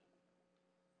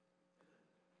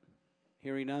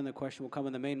 Hearing none, the question will come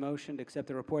on the main motion to accept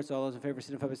the reports. All those in favor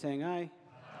signify by saying aye.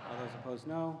 All those opposed,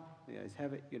 no. The ayes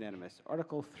have it, unanimous.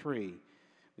 Article 3,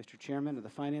 Mr. Chairman of the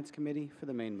Finance Committee for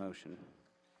the main motion.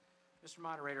 Mr.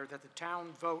 Moderator, that the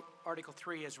town vote Article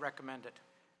 3 as recommended.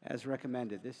 As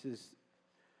recommended, this is,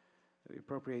 we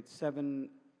appropriate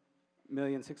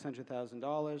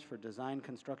 $7,600,000 for design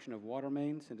construction of water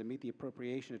mains, and to meet the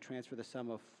appropriation, to transfer the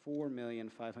sum of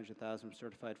 $4,500,000 from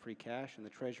certified free cash, and the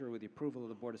treasurer, with the approval of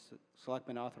the Board of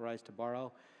Selectmen, authorized to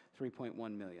borrow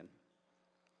 $3.1 million.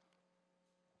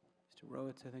 Mr.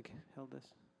 Rowitz, I think, held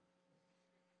this.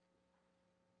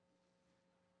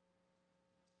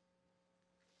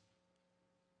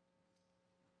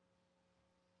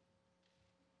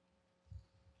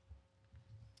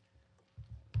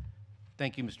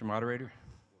 Thank you, Mr. Moderator.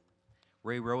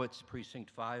 Ray Rowitz, Precinct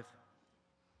 5.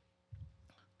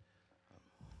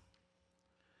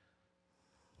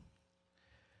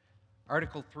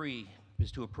 Article 3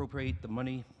 is to appropriate the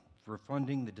money for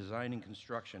funding the design and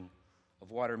construction of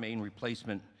water main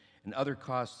replacement and other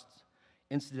costs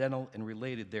incidental and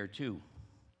related thereto.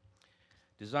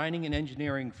 Designing and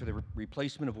engineering for the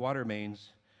replacement of water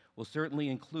mains will certainly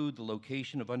include the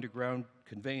location of underground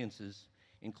conveyances,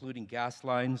 including gas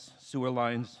lines, sewer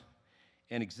lines,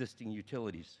 and existing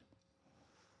utilities.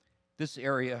 This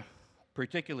area,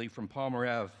 particularly from Palmer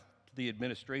Ave to the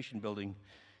administration building,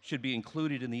 should be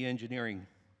included in the engineering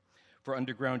for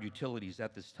underground utilities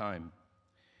at this time.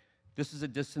 This is a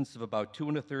distance of about 2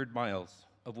 1/3 miles,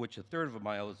 of which 1/3 of a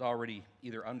mile is already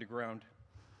either underground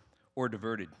or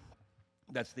diverted.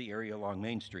 That's the area along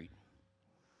Main Street.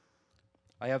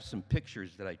 I have some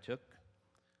pictures that I took.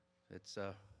 This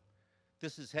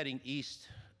is heading east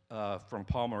from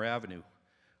Palmer Avenue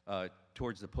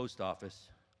towards the post office.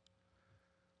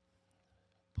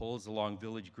 Poles along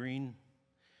Village Green.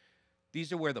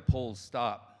 These are where the poles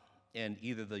stop, and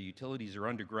either the utilities are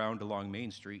underground along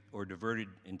Main Street or diverted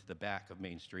into the back of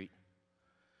Main Street.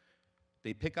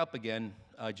 They pick up again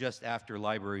just after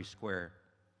Library Square,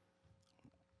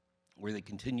 where they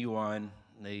continue on,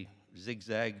 and they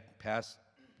zigzag past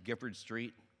Gifford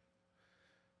Street.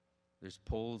 There's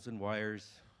poles and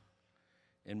wires,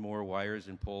 and more wires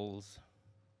and poles,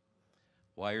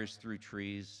 wires through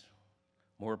trees,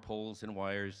 more poles and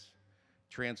wires,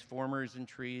 transformers and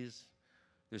trees.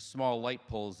 There's small light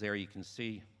poles there you can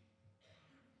see.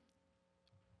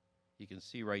 You can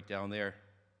see right down there,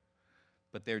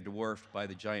 but they're dwarfed by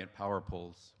the giant power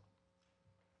poles.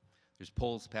 There's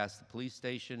poles past the police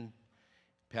station,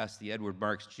 past the Edward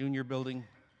Marks Jr. building,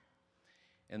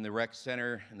 and the rec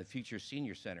center and the future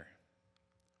senior center.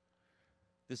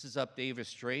 This is up Davis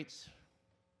Straits.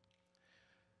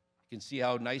 You can see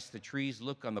how nice the trees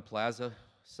look on the plaza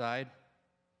side,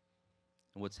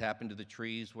 and what's happened to the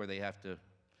trees where they have to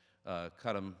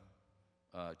cut them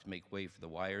to make way for the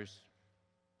wires.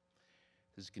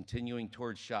 This is continuing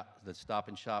towards the Stop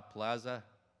and Shop Plaza.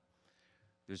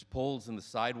 There's poles in the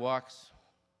sidewalks.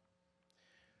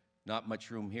 Not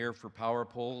much room here for power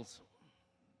poles.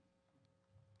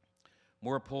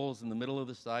 More poles in the middle of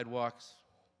the sidewalks.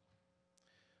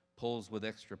 Poles with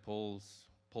extra poles,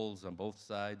 poles on both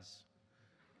sides.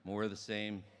 More of the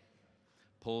same.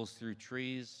 Poles through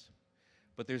trees.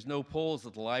 But there's no poles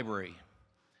at the library.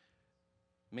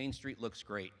 Main Street looks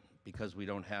great because we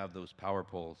don't have those power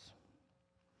poles.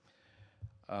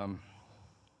 At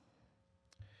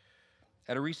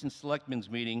a recent selectmen's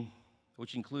meeting,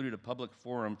 which included a public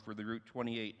forum for the Route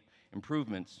 28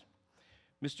 improvements,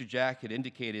 Mr. Jack had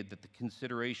indicated that the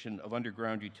consideration of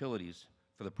underground utilities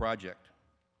for the project.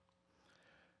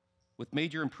 With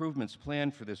major improvements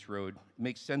planned for this road, it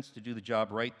makes sense to do the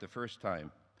job right the first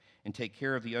time and take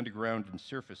care of the underground and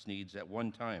surface needs at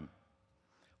one time.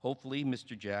 Hopefully,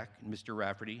 Mr. Jack and Mr.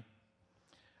 Rafferty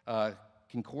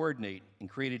can coordinate and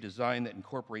create a design that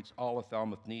incorporates all of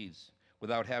Falmouth needs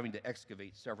without having to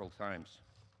excavate several times.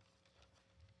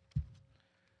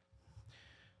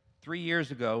 3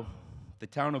 years ago, the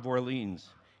town of Orleans,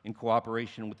 in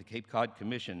cooperation with the Cape Cod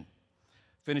Commission,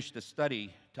 finished a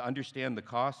study to understand the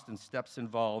costs and steps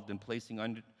involved in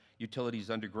placing utilities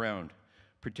underground,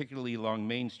 particularly along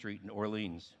Main Street in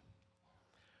Orleans.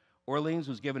 Orleans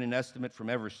was given an estimate from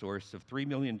Eversource of $3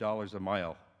 million a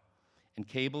mile, and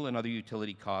cable and other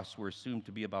utility costs were assumed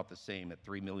to be about the same at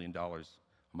 $3 million a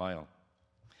mile.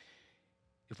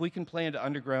 If we can plan to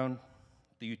underground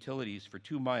the utilities for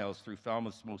 2 miles through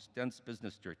Falmouth's most dense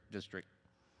business district,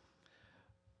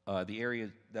 the area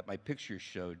that my pictures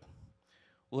showed,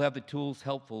 we'll have the tools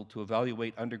helpful to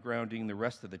evaluate undergrounding the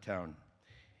rest of the town,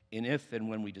 and if and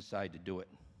when we decide to do it.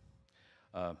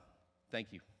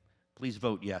 Thank you. Please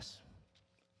vote yes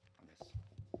on this.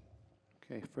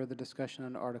 Okay, further discussion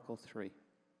on Article 3.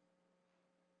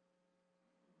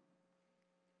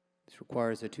 This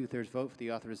requires a 2/3 vote for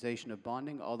the authorization of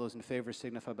bonding. All those in favor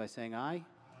signify by saying aye.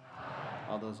 Aye.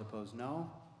 All those opposed,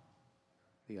 no.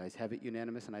 The ayes have it,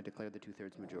 unanimous, and I declare the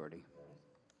 2/3 majority.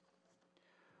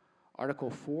 Article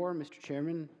 4, Mr.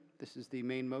 Chairman, this is the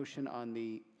main motion on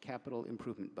the capital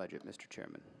improvement budget, Mr.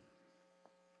 Chairman.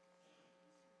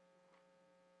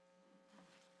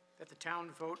 That the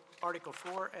town vote Article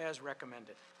 4 as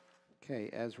recommended. Okay,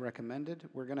 as recommended,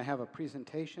 we're going to have a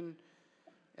presentation,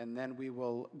 and then we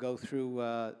will go through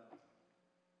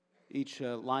each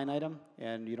line item,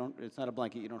 and it's not a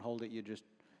blanket, you don't hold it, you just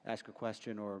ask a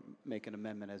question or make an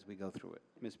amendment as we go through it.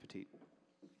 Ms. Petit.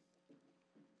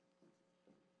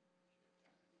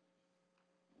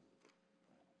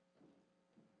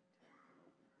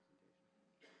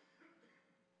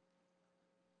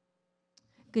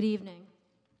 Good evening.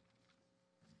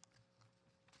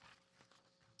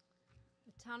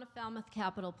 The Town of Falmouth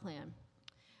Capital Plan.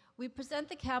 We present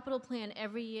the capital plan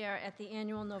every year at the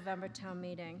annual November town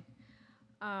meeting.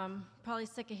 Probably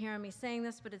sick of hearing me saying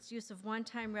this, but it's use of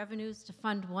one-time revenues to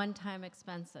fund one-time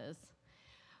expenses.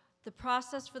 The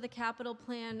process for the capital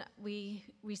plan, we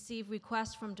receive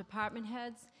requests from department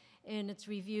heads, and it's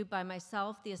reviewed by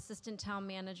myself, the assistant town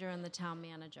manager, and the town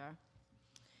manager.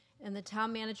 And the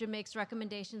town manager makes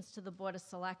recommendations to the Board of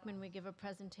Selectmen. We give a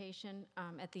presentation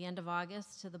at the end of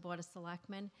August to the Board of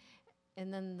Selectmen.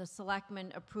 And then the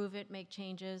selectmen approve it, make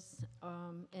changes,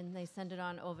 and they send it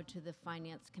on over to the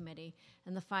Finance Committee.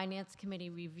 And the Finance Committee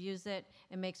reviews it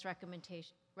and makes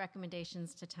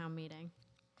recommendations to town meeting.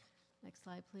 Next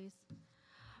slide, please.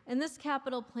 In this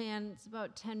capital plan, it's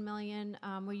about $10 million.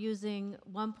 We're using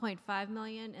 $1.5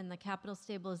 million in the Capital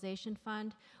Stabilization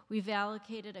Fund. We've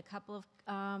allocated a couple of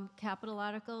capital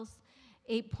articles,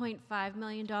 $8.5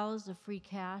 million of free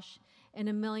cash, and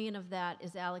 $1 million of that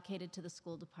is allocated to the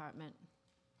school department.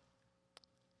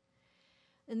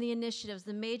 In the initiatives,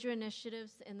 the major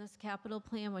initiatives in this capital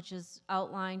plan, which is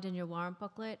outlined in your warrant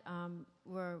booklet,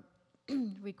 we're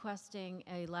requesting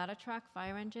a ladder truck,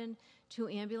 fire engine, 2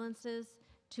 ambulances,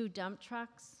 2 dump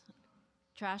trucks,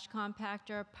 trash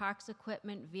compactor, parks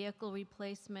equipment, vehicle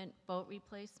replacement, boat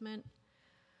replacement,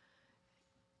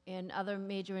 and other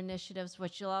major initiatives,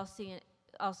 which you'll also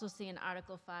see in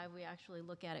Article 5. We actually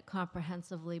look at it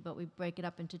comprehensively, but we break it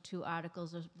up into 2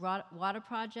 articles. There's water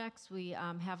projects. We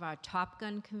have our Top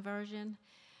Gun conversion,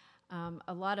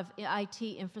 a lot of IT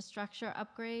infrastructure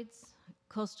upgrades,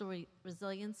 coastal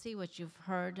resiliency, which you've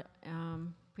heard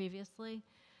previously,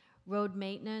 road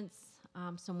maintenance,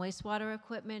 some wastewater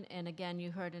equipment, and again,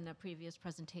 you heard in a previous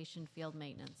presentation, field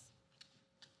maintenance.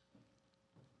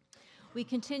 We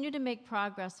continue to make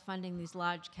progress funding these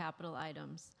large capital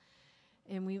items,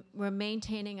 and we're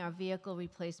maintaining our vehicle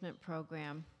replacement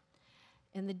program.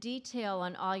 And the detail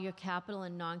on all your capital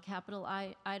and non-capital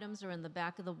items are in the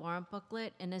back of the warrant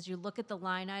booklet, and as you look at the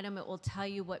line item, it will tell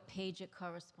you what page it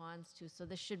corresponds to, so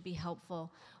this should be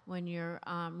helpful when you're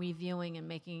reviewing and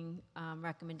making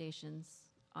recommendations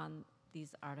on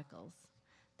these articles.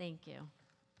 Thank you.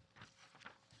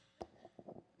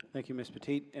 Thank you, Ms.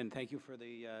 Petit, and thank you for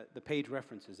the page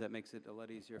references. That makes it a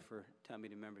lot easier for town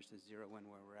meeting members to zero in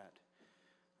where we're at.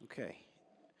 Okay.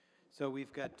 So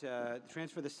we've got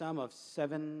transfer the sum of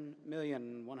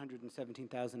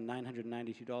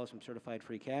 $7,117,992 from certified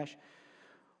free cash,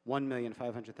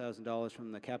 $1,500,000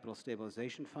 from the Capital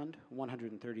Stabilization Fund,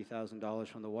 $130,000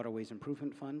 from the Waterways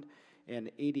Improvement Fund,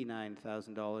 and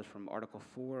 $89,000 from Article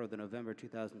 4 of the November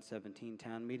 2017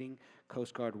 town meeting,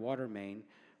 Coast Guard water main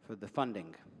for the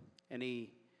funding.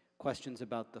 Any questions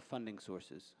about the funding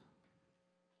sources?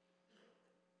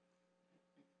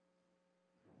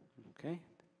 Okay.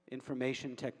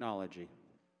 Information technology.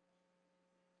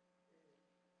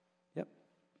 Yep.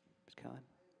 Ms.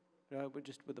 Callahan. We're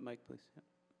just with the mic, please. Yep.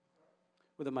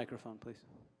 With a microphone, please.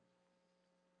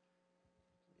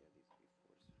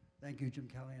 Thank you, Jim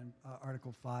Callahan,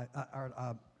 Article 5,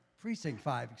 Precinct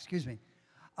 5, excuse me.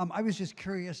 I was just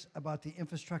curious about the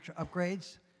infrastructure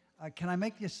upgrades. Can I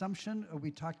make the assumption,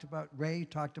 Ray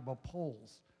talked about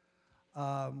poles,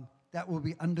 that will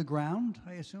be underground,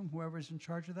 I assume, whoever's in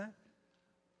charge of that?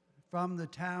 From the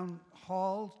town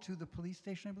hall to the police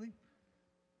station, I believe?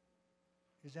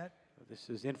 Is that? This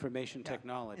is information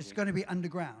technology. It's going to be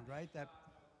underground, right?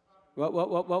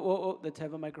 Whoa. Let's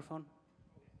have a microphone.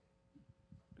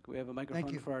 Do we have a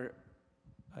microphone for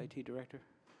our IT director?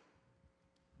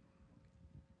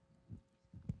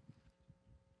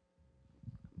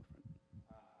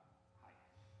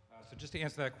 So just to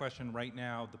answer that question, right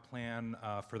now the plan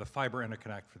for the fiber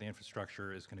interconnect for the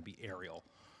infrastructure is going to be aerial.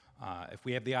 If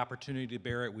we have the opportunity to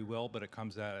bear it, we will, but it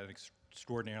comes at an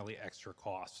extraordinarily extra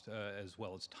cost as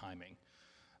well as timing.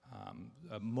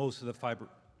 Most of the fiber...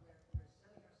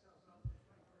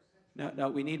 No,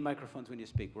 we need microphones when you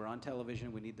speak. We're on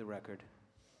television. We need the record.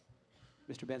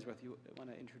 Mr. Bansworth, you want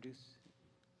to introduce?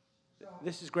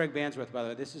 This is Greg Bansworth, by the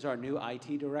way. This is our new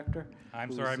IT director. I'm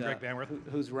Greg Bansworth.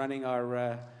 Who's running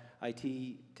our IT,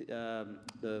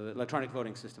 the electronic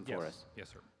voting system for us. Yes,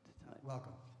 sir.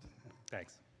 Welcome.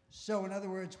 Thanks. So in other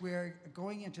words, we're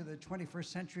going into the 21st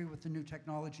century with the new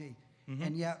technology,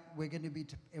 and yet we're going to be,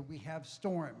 we have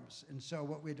storms, and so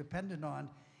what we're dependent on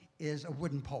is a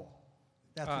wooden pole.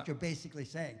 That's what you're basically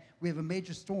saying. We have a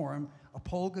major storm, a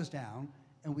pole goes down,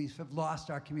 and we have lost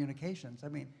our communications. I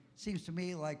mean, it seems to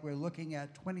me like we're looking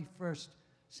at 21st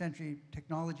century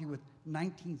technology with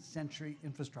 19th century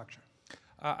infrastructure.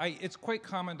 It's quite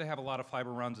common to have a lot of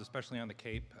fiber runs, especially on the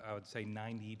Cape. I would say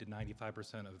 90 to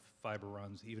 95% of fiber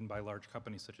runs, even by large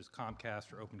companies such as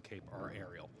Comcast or Open Cape, are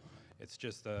aerial. It's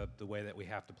just the way that we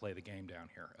have to play the game down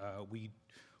here. We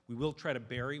will try to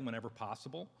bury whenever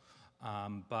possible.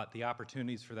 But the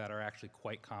opportunities for that are actually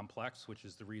quite complex, which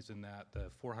is the reason that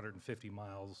the 450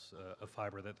 miles of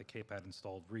fiber that the Cape had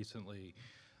installed recently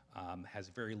has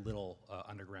very little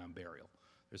underground burial.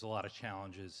 There's a lot of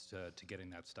challenges to getting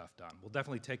that stuff done. We'll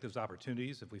definitely take those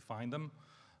opportunities if we find them,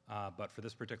 but for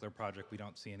this particular project, we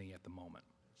don't see any at the moment.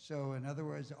 So in other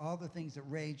words, all the things that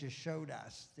Ray just showed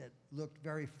us that looked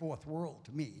very fourth world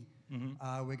to me,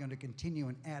 we're going to continue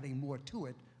in adding more to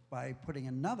it by putting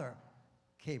another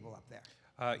cable up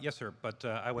there. Yes, sir, but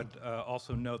I would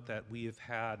also note that we have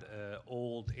had an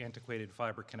old antiquated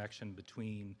fiber connection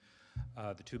between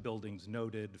the two buildings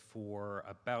noted for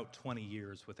about 20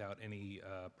 years without any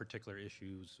particular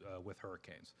issues with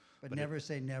hurricanes. But never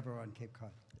say never on Cape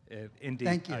Cod. Indeed,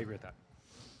 Thank you. I agree with that.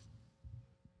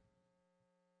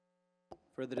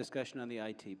 Further discussion on the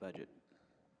IT budget.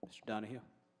 Mr. Donahue.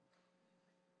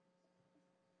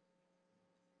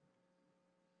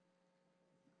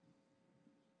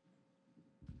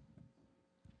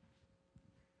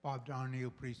 Bob Donahue,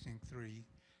 Precinct 3.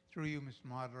 Through you, Mr.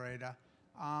 Moderator.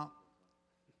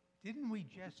 Didn't we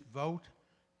just vote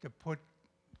to put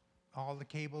all the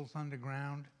cables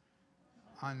underground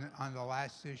on the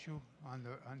last issue, on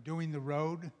doing the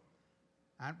road?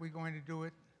 Aren't we going to do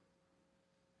it?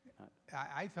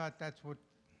 I thought that's what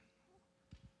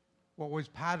was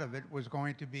part of it was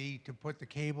going to be to put the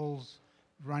cables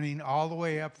running all the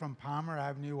way up from Palmer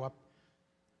Avenue up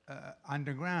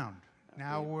underground.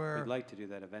 Now we'd like to do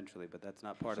that eventually, but that's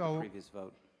not part of the previous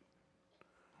vote.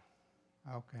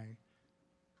 Okay.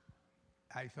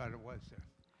 I thought it was, sir.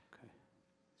 Okay.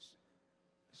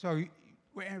 So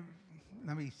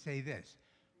let me say this.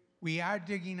 We are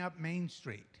digging up Main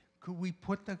Street. Could we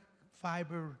put the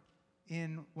fiber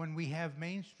in when we have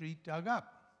Main Street dug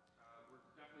up? We're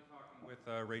definitely talking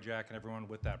with Ray Jack and everyone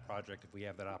with that project. If we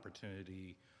have that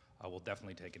opportunity, we'll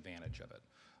definitely take advantage of it.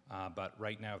 But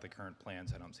right now, with the current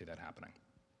plans, I don't see that happening.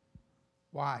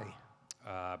 Why?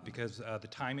 Because the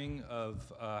timing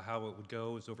of how it would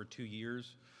go is over 2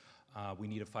 years. We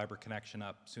need a fiber connection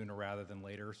up sooner rather than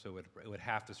later, so it would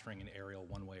have to string an aerial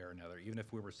one way or another. Even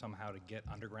if we were somehow to get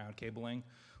underground cabling,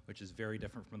 which is very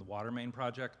different from the water main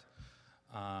project,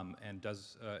 and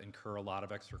does incur a lot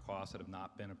of extra costs that have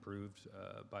not been approved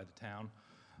by the town,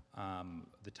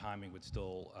 the timing would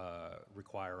still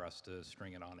require us to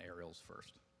string it on aerials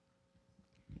first.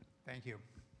 Thank you.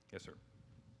 Yes, sir.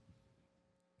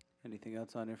 Anything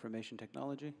else on information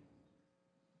technology?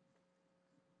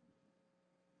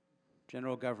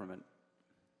 General government.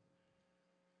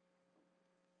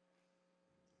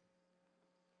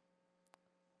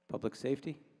 Public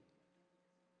safety?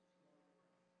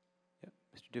 Yeah,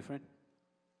 Mr. Dufresne?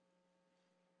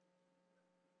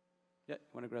 Yeah, you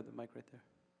want to grab the mic right there?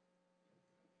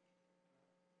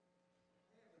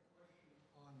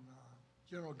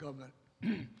 General government.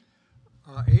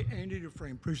 Andy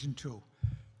Dufresne, Precinct 2.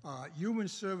 Human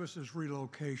Services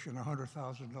relocation,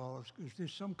 $100,000. Is there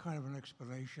some kind of an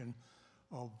explanation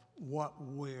of what,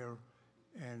 where,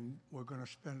 and we're going to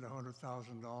spend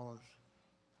 $100,000?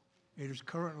 It is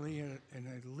currently in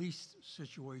a leased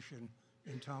situation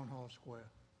in Town Hall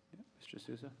Square. Yeah, Mr.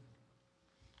 Sousa?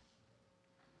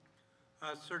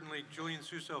 Certainly, Julian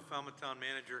Suso, Falmouth Town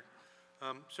Manager.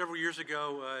 Several years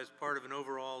ago, as part of an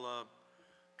overall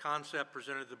concept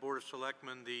presented to the Board of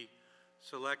Selectmen, the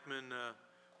Selectmen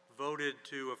voted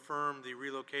to affirm the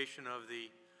relocation of the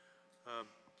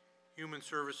Human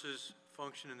Services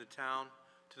function in the town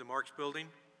to the Marks Building.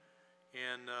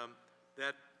 And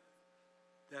that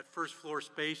first floor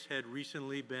space had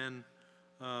recently been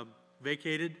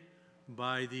vacated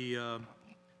by the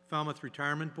Falmouth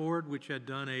Retirement Board, which had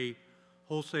done a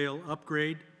wholesale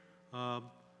upgrade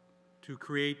to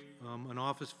create an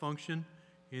office function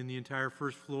in the entire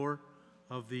first floor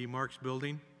of the Marks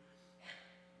Building.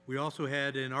 We also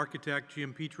had an architect,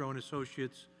 Jim Petro and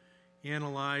Associates,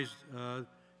 analyze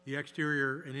the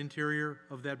exterior and interior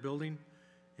of that building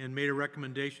and made a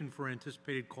recommendation for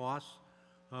anticipated costs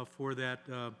for that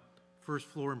first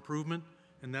floor improvement,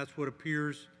 and that's what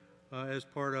appears as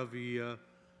part of the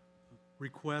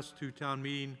request to town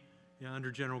meeting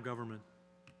under general government.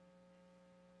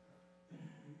 Is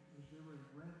there a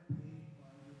rent paid by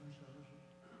Human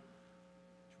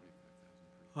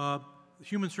Services?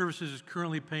 Human Services is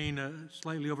currently paying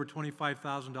slightly over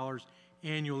 $25,000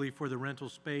 annually for the rental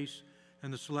space,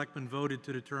 and the Selectmen voted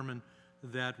to determine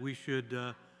that we should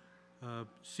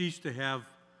cease to have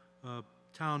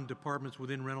town departments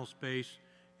within rental space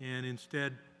and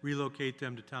instead relocate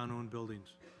them to town-owned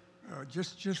buildings.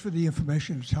 Just for the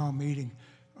information of town meeting,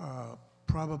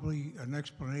 probably an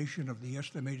explanation of the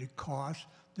estimated cost.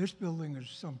 This building is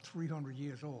some 300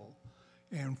 years old,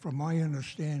 and from my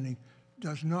understanding,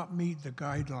 does not meet the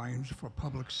guidelines for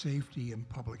public safety and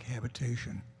public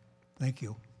habitation. Thank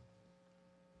you.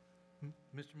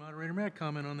 Mr. Moderator, may I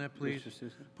comment on that, please? Mr.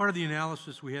 Sousa? Part of the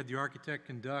analysis we had the architect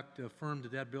conduct affirmed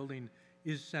that that building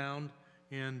is sound,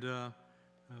 and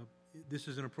this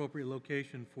is an appropriate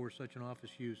location for such an office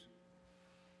use.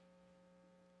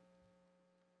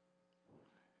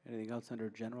 Anything else under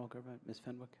general government? Ms.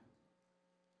 Fenwick?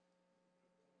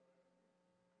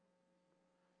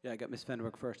 Yeah, I got Ms.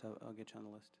 Fenwick first. I'll get you on the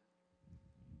list.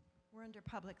 We're under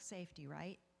public safety,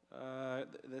 right?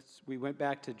 We went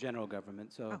back to general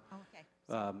government, so. Oh,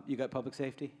 okay. You got public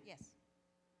safety? Yes.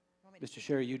 Mr.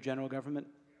 Sherry, you general government?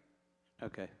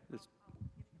 Okay.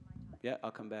 Yeah, I'll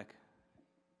come back.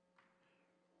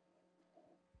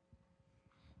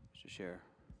 Mr. Scherer.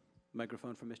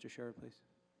 Microphone for Mr. Scherer, please.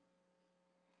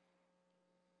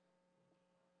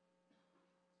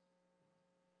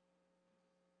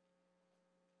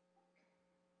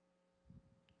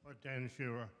 Dan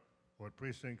Shearer, with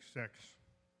Precinct 6.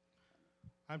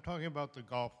 I'm talking about the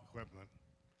golf equipment,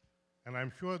 and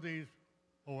I'm sure these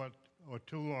or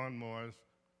two lawnmowers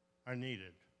are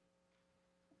needed,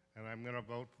 and I'm going to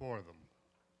vote for them.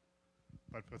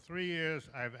 But for 3 years,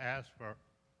 I've asked for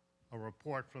a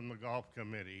report from the golf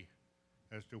committee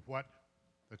as to what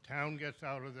the town gets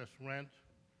out of this rent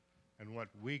and what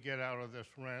we get out of this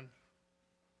rent,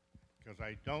 because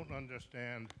I don't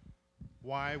understand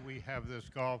why we have this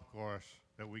golf course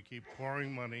that we keep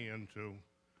pouring money into,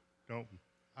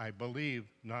 I believe,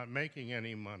 not making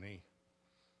any money,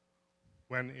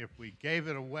 when if we gave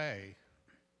it away,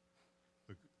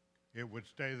 it would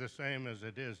stay the same as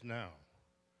it is now,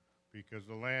 because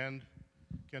the land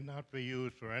cannot be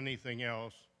used for anything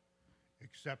else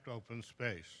except open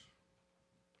space.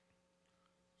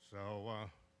 So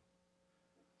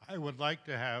I would like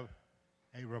to have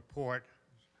a report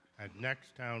at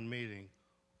next town meeting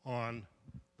on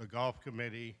the golf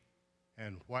committee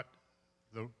and what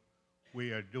we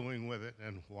are doing with it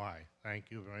and why. Thank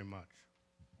you very much.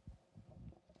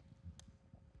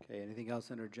 Okay, anything else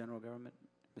under general government?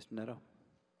 Mr. Neto?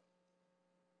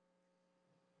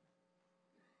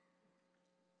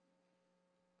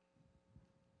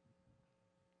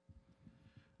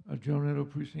 Joe Neto,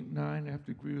 Precinct 9. I have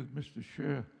to agree with Mr.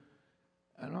 Scherer.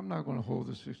 And I'm not going to hold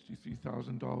the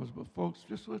 $63,000, but folks,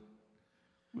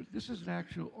 this is an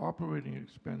actual operating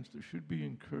expense that should be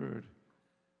incurred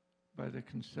by the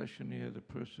concessionaire, the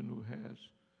person who has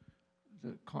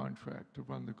the contract to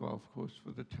run the golf course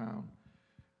for the town.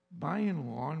 buying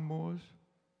lawnmowers?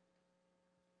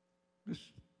 This,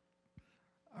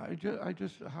 I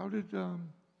just, how did,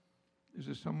 is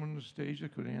there someone on the stage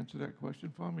that could answer that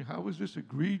question for me? How was this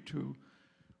agreed to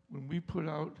when we put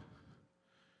out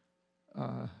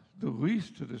the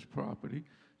lease to this property?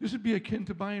 This would be akin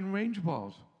to buying range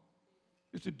balls.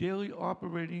 It's a daily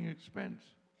operating expense.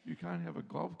 You can't have a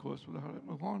golf course without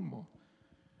a lawnmower.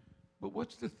 But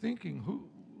what's the thinking?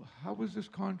 How was this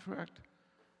contract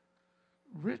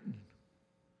written?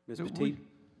 Ms. That Petit?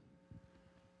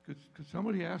 Could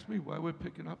somebody ask me why we're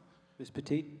picking up? Ms.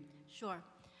 Petit? Sure.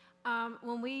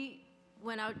 When we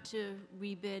went out to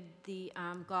rebid the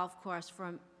golf course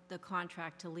from the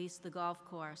contract to lease the golf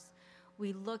course,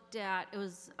 we looked at, it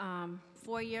was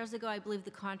 4 years ago, I believe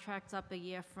the contract's up a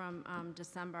year from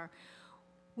December.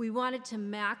 We wanted to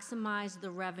maximize the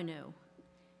revenue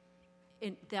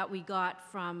that we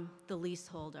got from the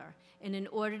leaseholder. And in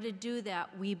order to do that,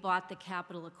 we bought the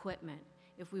capital equipment.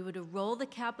 If we were to roll the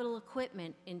capital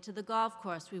equipment into the golf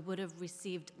course, we would have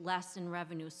received less in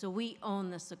revenue. So we own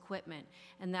this equipment,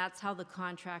 and that's how the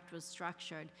contract was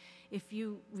structured. If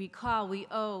you recall, we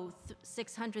owe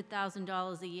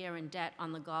 $600,000 a year in debt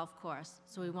on the golf course.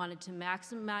 So we wanted to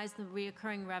maximize the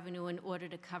reoccurring revenue in order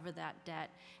to cover that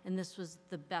debt, and this was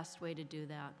the best way to do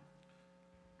that.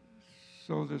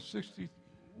 So the 60,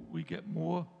 we get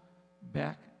more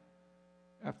back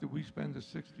after we spend the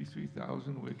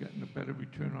 63,000, we're getting a better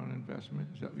return on investment.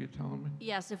 Is that what you're telling me?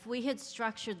 Yes, if we had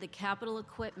structured the capital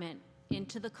equipment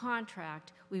into the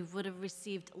contract, we would have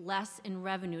received less in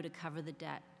revenue to cover the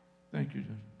debt. Thank you,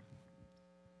 Judge.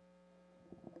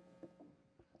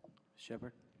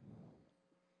 Shepherd?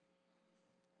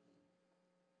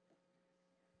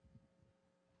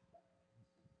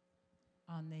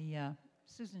 On the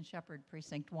Susan Shepherd,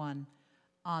 Precinct 1,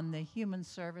 on the Human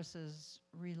Services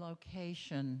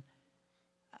relocation,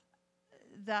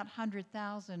 that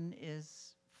 100,000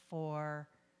 is for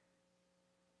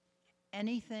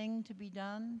anything to be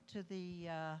done to the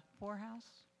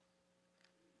poorhouse?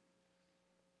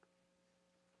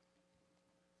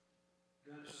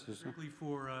 Strictly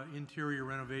for interior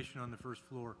renovation on the first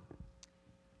floor.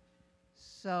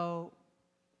 So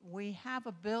we have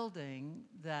a building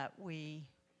that we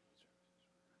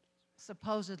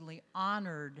supposedly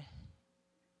honored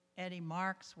Eddie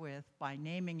Marks with by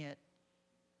naming it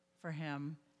for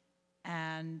him,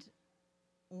 and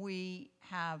we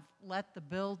have let the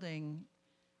building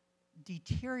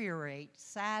deteriorate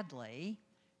sadly.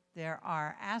 There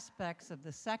are aspects of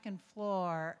the second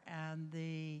floor and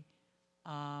the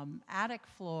attic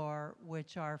floor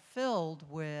which are filled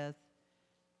with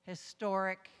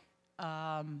historic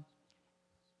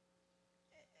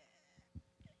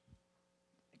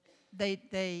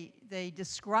They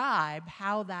describe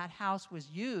how that house was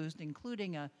used,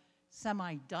 including a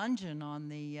semi-dungeon on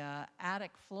the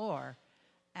attic floor.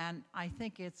 And I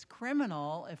think it's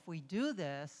criminal if we do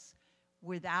this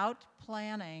without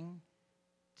planning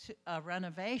a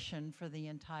renovation for the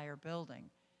entire building.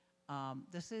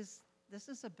 This is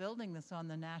a building that's on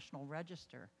the National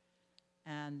Register.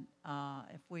 And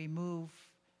if we move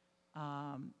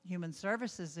Human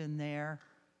Services in there,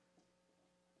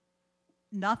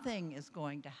 nothing is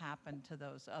going to happen to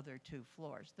those other 2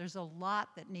 floors. There's a lot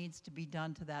that needs to be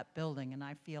done to that building, and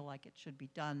I feel like it should be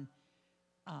done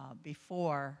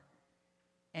before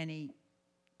any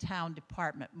town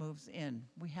department moves in.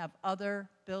 We have other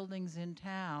buildings in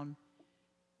town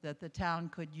that the town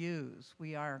could use.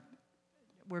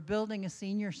 We're building a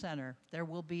senior center. There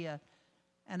will be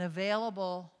an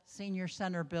available senior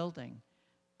center building.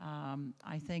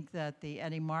 I think that the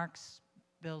Eddie Marks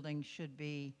building should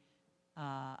be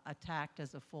attacked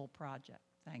as a full project.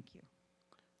 Thank you.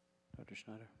 Dr.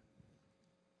 Schneider?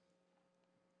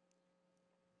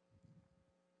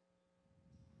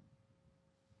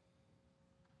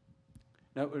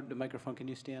 No, the microphone, can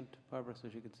you stand, Barbara, so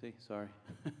she can see? Sorry.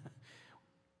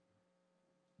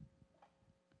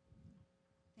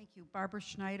 Thank you. Barbara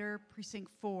Schneider,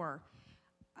 Precinct 4.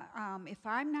 If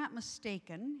I'm not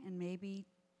mistaken, and maybe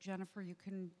Jennifer, you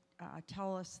can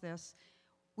tell us this,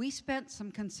 we spent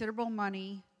some considerable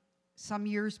money some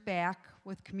years back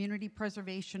with community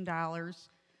preservation dollars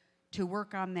to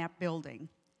work on that building.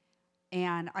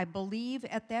 And I believe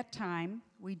at that time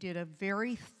we did a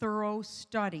very thorough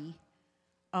study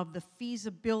of the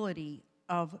feasibility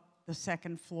of the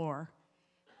second floor.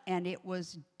 And it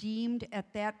was deemed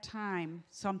at that time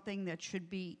something that should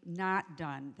be not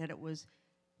done, that it was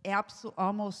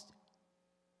almost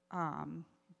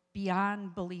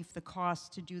beyond belief the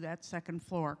cost to do that second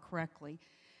floor correctly.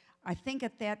 I think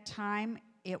at that time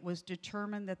it was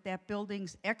determined that that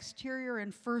building's exterior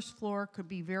and first floor could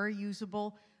be very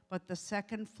usable, but the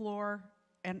second floor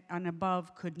and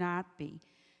above could not be.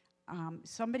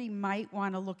 Somebody might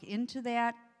want to look into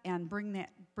that and bring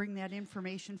that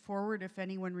information forward if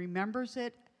anyone remembers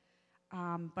it.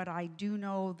 But I do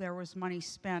know there was money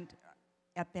spent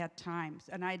at that time.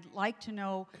 And I'd like to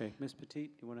know Okay, Ms. Petit,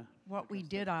 do you want to? what we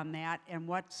did on that and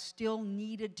what still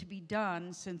needed to be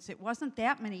done, since it wasn't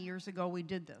that many years ago we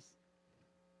did this.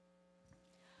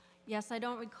 Yes, I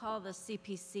don't recall the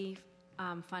CPC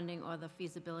funding or the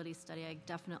feasibility study. I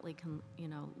definitely can,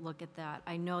 look at that.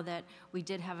 I know that we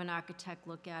did have an architect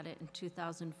look at it in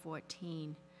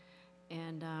 2014,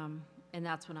 and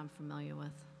that's what I'm familiar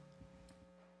with.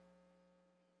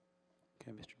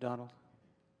 Okay, Mr. Donald.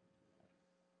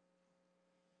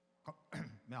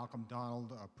 Malcolm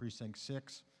Donald, Precinct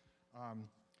 6.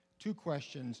 Two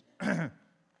questions.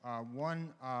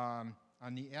 One, on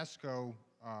the ESCO,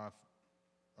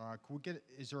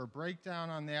 is there a breakdown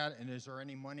on that, and is there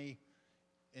any money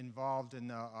involved in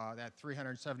that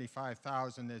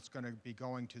 $375,000 that's going to be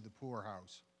going to the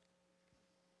poorhouse?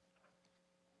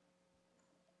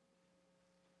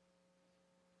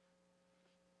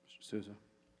 Mr. Souza.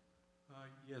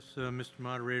 Yes, Mr.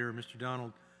 Moderator, Mr.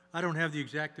 Donald. I don't have the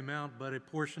exact amount, but a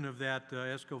portion of that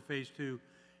ESCO Phase 2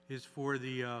 is for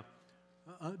the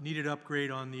needed upgrade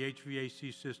on the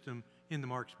HVAC system in the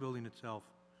Marks building itself.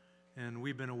 And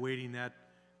we've been awaiting that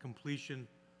completion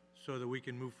so that we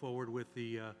can move forward with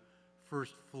the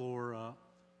first floor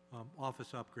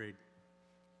office upgrade.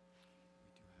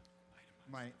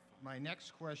 My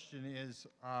next question is,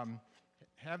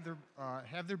 have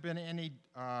there been any,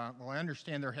 well, I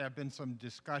understand there have been some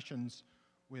discussions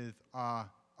with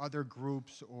other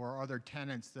groups or other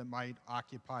tenants that might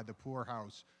occupy the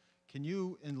poorhouse. Can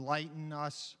you enlighten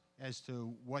us as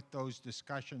to what those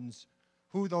discussions,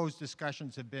 who those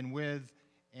discussions have been with,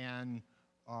 and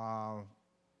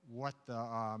what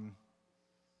the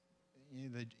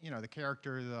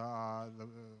character,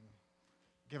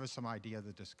 give us some idea of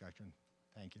the discussion.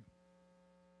 Thank you.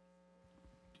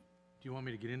 Do you want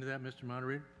me to get into that, Mr.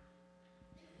 Moderator?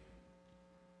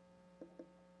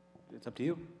 It's up to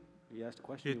you. You asked a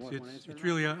question. You want to answer? It's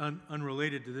really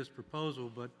unrelated to this proposal,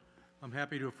 but I'm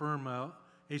happy to affirm a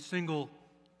single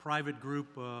private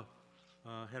group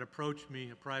had approached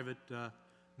me, a private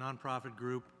nonprofit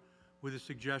group, with a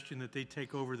suggestion that they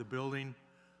take over the building,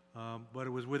 but it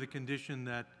was with a condition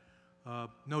that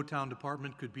no town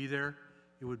department could be there.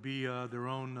 It would be their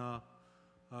own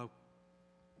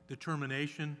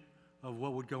determination of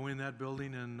what would go in that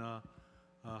building and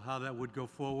how that would go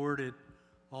forward. It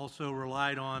also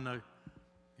relied on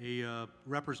a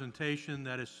representation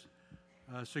that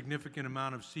a significant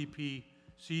amount of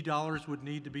CPC dollars would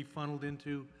need to be funneled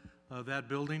into that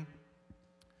building.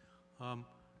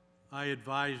 I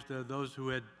advised those who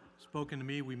had spoken to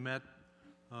me, we met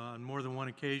on more than one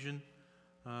occasion,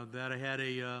 that I had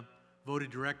a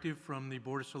voted directive from the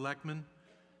Board of Selectmen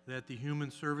that the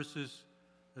Human Services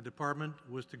Department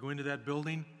was to go into that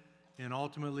building and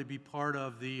ultimately be part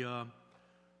of the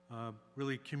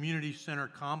really community center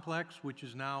complex, which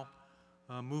is now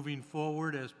moving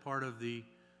forward as part of the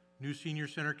new senior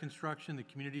center construction, the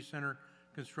community center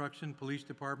construction, police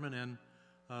department, and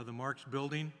the Marks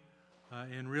building.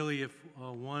 And really, if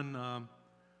one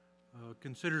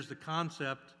considers the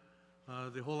concept,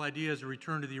 the whole idea is a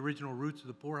return to the original roots of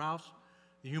the poorhouse.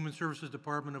 The Human Services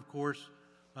Department, of course,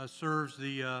 serves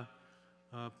the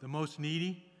most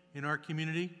needy in our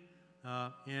community,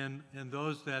 and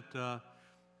those that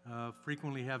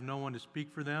frequently have no one to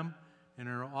speak for them and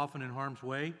are often in harm's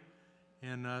way.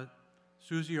 And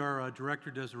Susie, our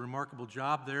director, does a remarkable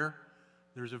job there.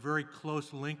 There's a very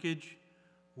close linkage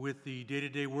with the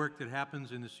day-to-day work that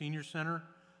happens in the senior center,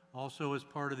 also as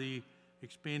part of the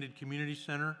expanded community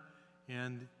center,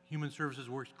 and Human Services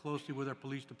works closely with our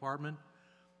police department.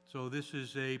 So this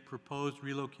is a proposed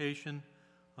relocation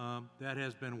that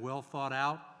has been well thought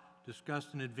out,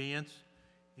 discussed in advance,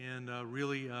 and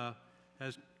really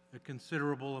has a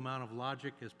considerable amount of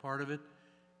logic as part of it.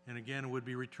 And again, it would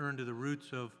be returned to the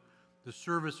roots of the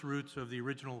service roots of the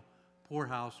original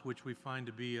poorhouse, which we find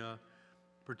to be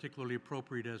particularly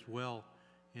appropriate as well.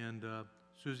 And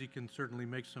Susie can certainly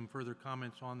make some further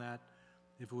comments on that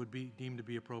if it would be deemed to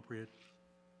be appropriate.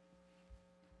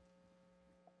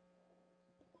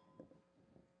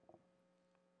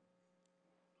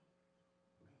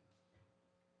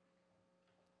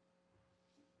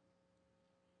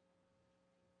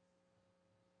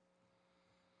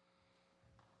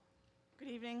 Good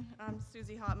evening. I'm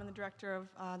Susie Hotman, the director of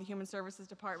the Human Services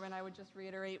Department. I would just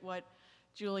reiterate what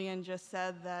Julian just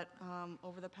said, that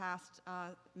over the past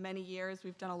many years,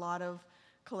 we've done a lot of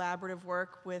collaborative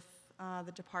work with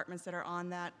the departments that are on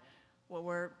that what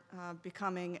we're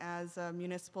becoming as a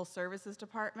municipal services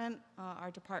department. Our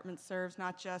department serves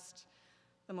not just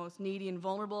the most needy and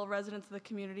vulnerable residents of the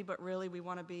community, but really we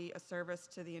want to be a service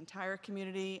to the entire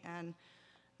community, and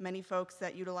many folks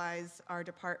that utilize our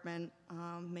department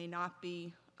may not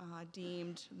be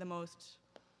deemed the most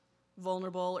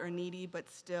vulnerable or needy, but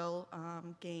still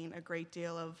gain a great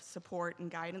deal of support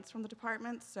and guidance from the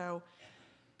department. So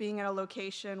being at a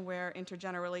location where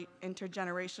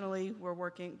intergenerationally we're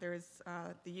working, there's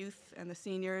the youth and the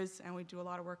seniors, and we do a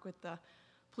lot of work with the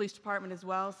police department as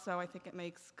well, so I think it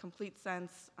makes complete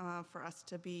sense for us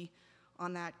to be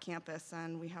on that campus,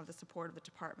 and we have the support of the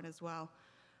department as well.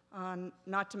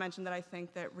 Not to mention that I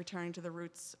think that returning to the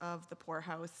roots of the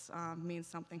poorhouse means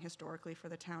something historically for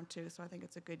the town too, so I think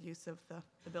it's a good use of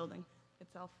the building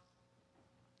itself.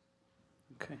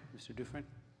 Okay, Mr. Dufresne?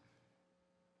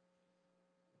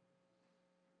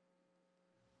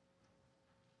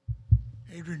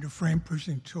 Adrian Dufresne,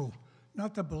 Precinct 2.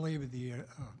 Not to belabor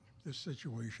this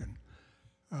situation.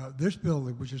 This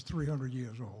building, which is 300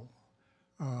 years old,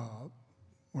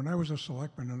 when I was a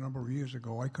selectman a number of years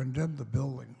ago, I condemned the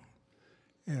building,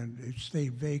 and it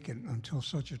stayed vacant until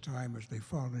such a time as they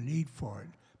found a need for it.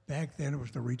 Back then, it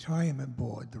was the retirement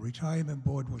board. The retirement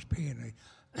board was paying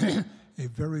a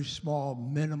very small,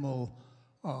 minimal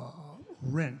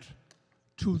rent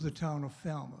to the town of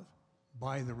Falmouth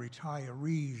by the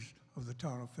retirees of the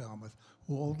town of Falmouth,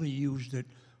 who only used it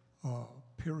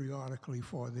periodically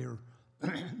for their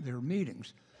their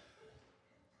meetings.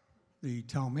 The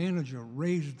town manager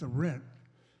raised the rent,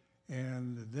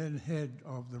 and the then head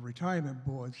of the retirement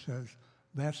board says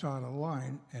that's out of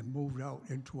line, and moved out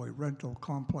into a rental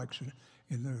complex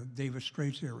in the Davis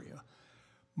Straits area.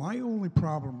 My only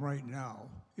problem right now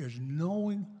is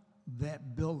knowing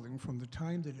that building from the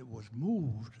time that it was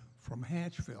moved from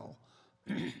Hatchville.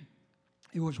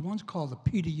 It was once called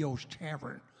the PDO's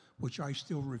Tavern, which I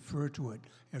still refer to it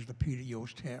as the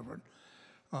PDO's Tavern.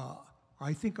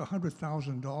 I think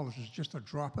 $100,000 is just a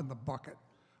drop in the bucket.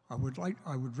 I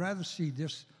would rather see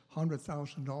this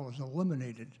 $100,000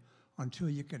 eliminated until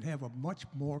you can have a much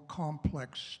more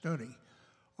complex study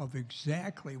of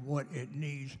exactly what it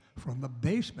needs from the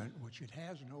basement, which it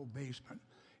has no basement.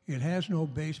 It has no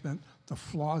basement. The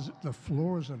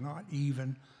floors are not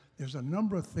even. There's a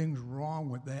number of things wrong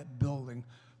with that building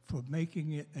for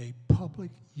making it a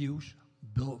public use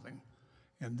building.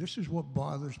 And this is what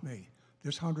bothers me.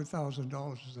 This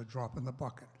 $100,000 is a drop in the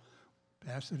bucket.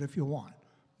 Pass it if you want.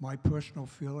 My personal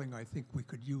feeling, I think we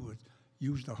could use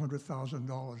the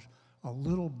 $100,000 a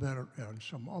little better on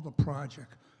some other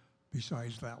project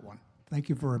besides that one. Thank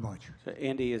you very much. So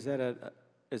Andy, is that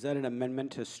an amendment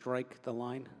to strike the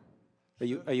line?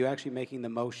 Are you actually making the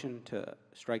motion to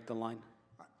strike the line?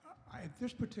 At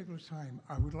this particular time,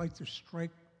 I would like to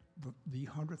strike the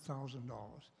 $100,000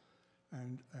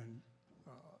 and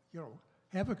you know,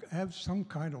 have some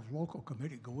kind of local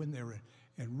committee go in there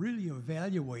and really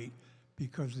evaluate,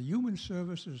 because the Human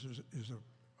Services is a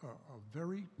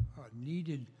very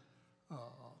needed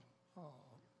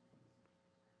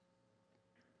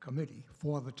committee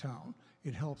for the town.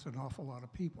 It helps an awful lot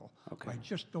of people. Okay. I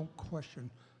just question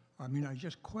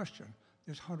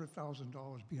this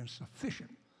 $100,000 being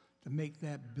sufficient to make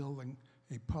that building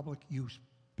a public use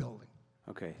building.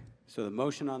 Okay, so the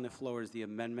motion on the floor is the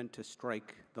amendment to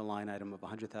strike the line item of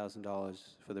 $100,000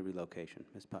 for the relocation.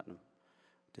 Ms. Putnam.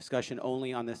 Discussion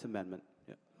only on this amendment.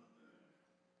 Yep.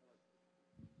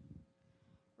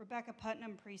 Rebecca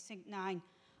Putnam, Precinct 9.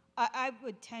 I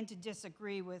would tend to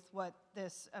disagree with what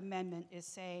this amendment is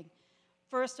saying.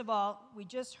 First of all, we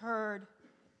just heard,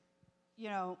 you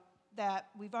know, that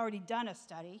we've already done a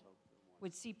study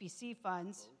with CPC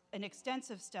funds, an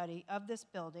extensive study of this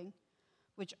building,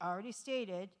 which already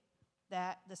stated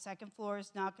that the second floor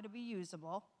is not going to be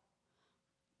usable.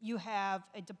 You have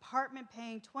a department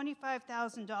paying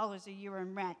 $25,000 a year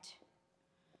in rent.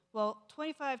 Well,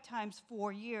 25 times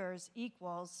 4 years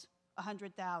equals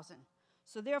 $100,000.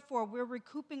 So therefore, we're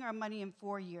recouping our money in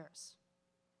 4 years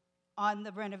on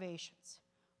the renovations.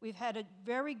 We've had a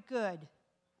very good,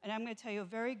 and I'm going to tell you, a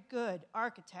very good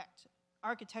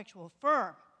architectural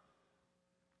firm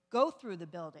go through the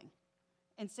building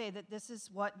and say that this is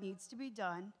what needs to be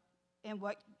done and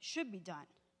what should be done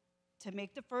to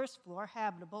make the first floor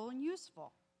habitable and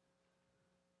useful.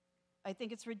 I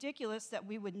think it's ridiculous that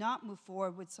we would not move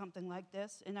forward with something like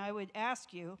this, and I would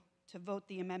ask you to vote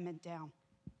the amendment down.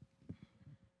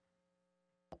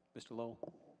 Mr. Lowell.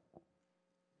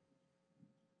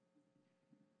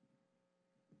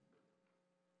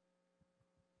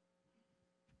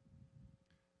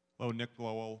 Hello, Nick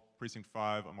Lowell, Precinct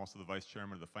 5. I'm also the Vice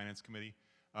Chairman of the Finance Committee.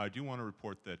 I do want to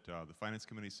report that the Finance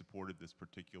Committee supported this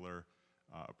particular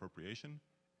appropriation,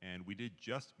 and we did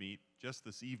just meet just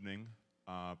this evening,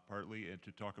 partly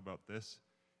to talk about this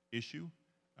issue,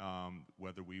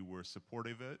 whether we were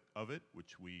supportive of it,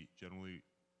 which we generally,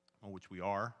 which we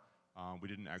are. We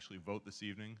didn't actually vote this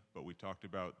evening, but we talked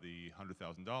about the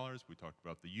 $100,000, we talked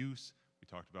about the use, we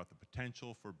talked about the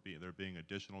potential for there being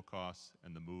additional costs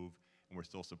and the move, and we're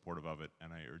still supportive of it,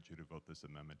 and I urge you to vote this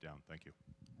amendment down. Thank you.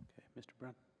 Okay, Mr.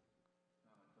 Brown.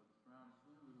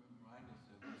 Remind us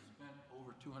that we spent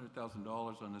over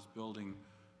 $200,000 on this building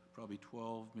probably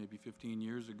 12, maybe 15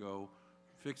 years ago,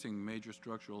 fixing major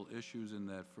structural issues in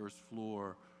that first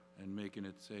floor and making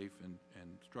it safe and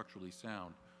structurally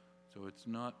sound. So it's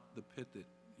not the pit that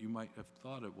you might have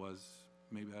thought it was.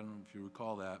 Maybe, I don't know if you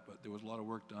recall that, but there was a lot of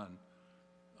work done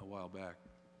a while back.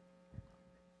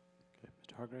 Okay,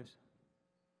 Mr. Hargraves.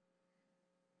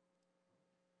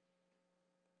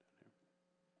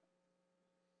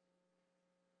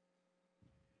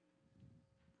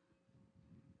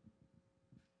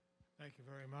 Thank you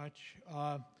very much.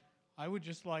 I would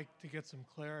just like to get some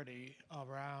clarity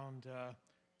around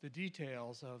the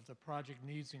details of the project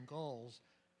needs and goals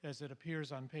as it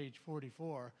appears on page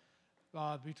 44.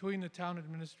 Between the town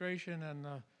administration and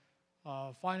the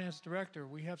finance director,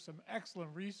 we have some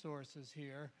excellent resources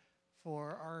here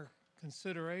for our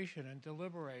consideration and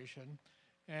deliberation,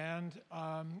 and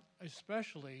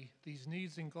especially these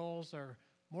needs and goals are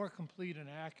more complete and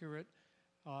accurate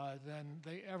than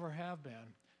they ever have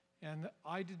been. And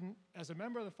I didn't, as a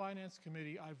member of the Finance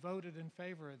Committee, I voted in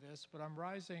favor of this, but I'm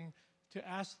rising to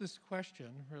ask this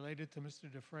question related to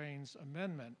Mr. Dufresne's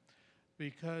amendment,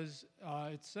 because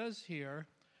it says here,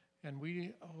 and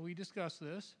we discussed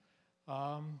this,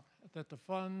 that the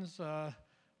funds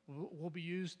will be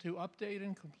used to update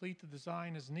and complete the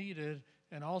design as needed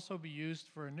and also be used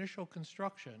for initial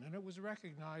construction. And it was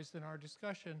recognized in our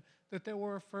discussion that there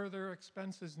were further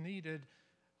expenses needed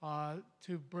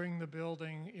to bring the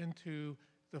building into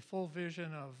the full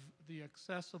vision of the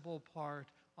accessible part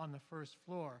on the first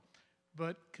floor.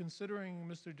 But considering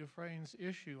Mr. Dufresne's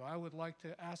issue, I would like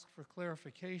to ask for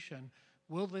clarification.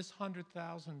 Will this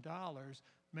 $100,000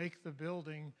 make the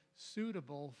building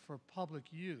suitable for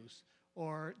public use?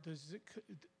 Or is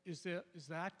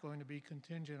that going to be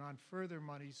contingent on further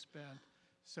money spent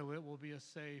so it will be a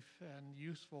safe and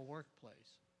useful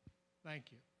workplace?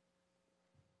 Thank you.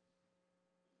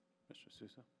 Mr.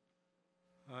 Sousa.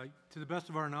 To the best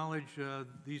of our knowledge,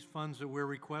 these funds that we're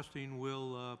requesting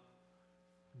will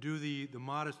do the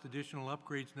modest additional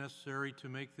upgrades necessary to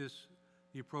make this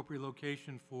the appropriate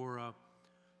location for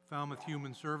Falmouth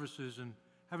Human Services. And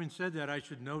having said that, I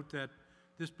should note that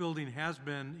this building has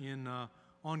been in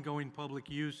ongoing public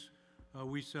use.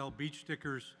 We sell beach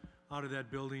stickers out of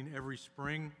that building every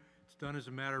spring. It's done as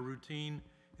a matter of routine.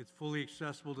 It's fully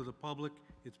accessible to the public.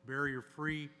 It's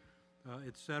barrier-free,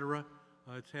 et cetera.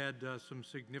 It's had some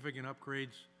significant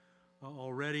upgrades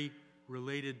already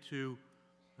related to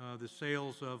the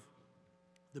sales of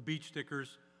the beach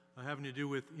stickers having to do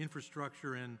with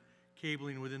infrastructure and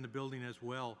cabling within the building as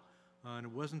well. And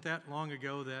it wasn't that long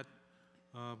ago that,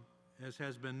 as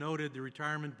has been noted, the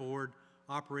retirement board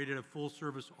operated a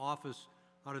full-service office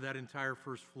out of that entire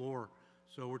first floor.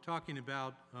 So we're talking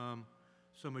about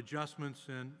some adjustments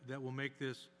and that will make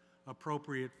this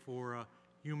appropriate for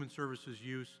human services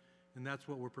use, and that's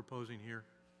what we're proposing here.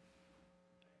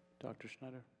 Dr.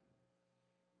 Schneider.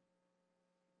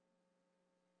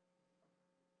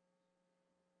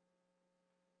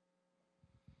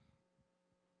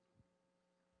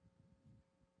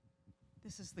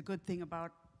 This is the good thing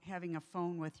about having a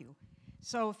phone with you.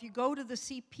 So if you go to the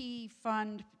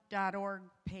cpfund.org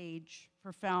page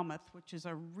for Falmouth, which is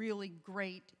a really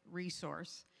great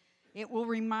resource, it will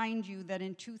remind you that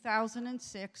in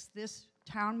 2006, this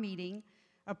town meeting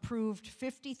approved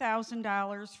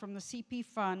 $50,000 from the CP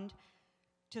fund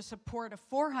to support a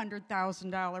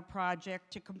 $400,000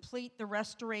 project to complete the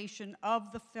restoration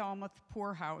of the Falmouth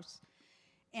Poorhouse.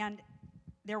 And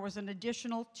there was an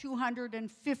additional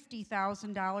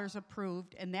 $250,000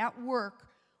 approved, and that work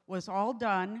was all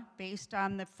done based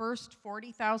on the first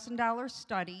 $40,000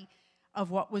 study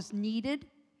of what was needed,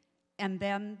 and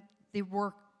then the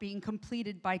work being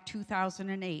completed by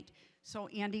 2008. So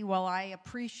Andy, while I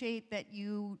appreciate that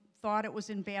you thought it was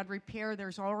in bad repair,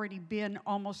 there's already been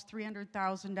almost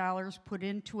 $300,000 put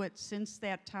into it since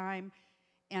that time,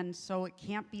 and so it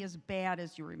can't be as bad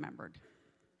as you remembered.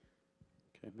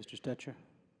 Okay, Mr. Stetcher.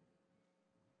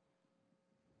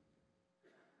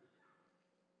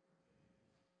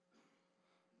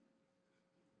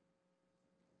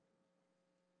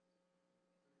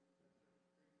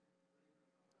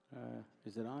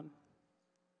 Is it on?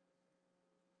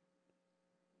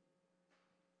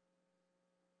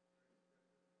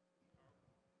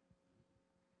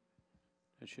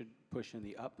 should push in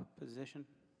the up position.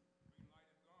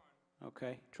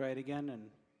 Okay, try it again and.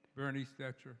 Bernie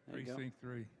Stetcher, There you go. Precinct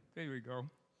 3. There we go.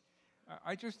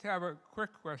 I just have a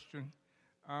quick question.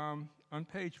 On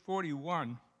page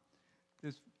 41,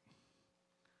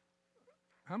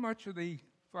 how much of the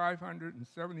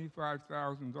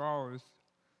 $575,000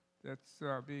 that's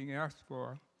being asked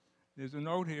for? There's a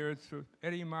note here, it's for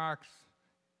Eddie Marks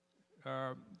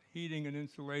heating and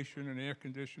insulation and air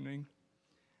conditioning,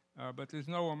 but there's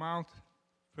no amount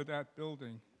for that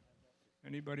building.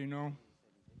 Anybody know?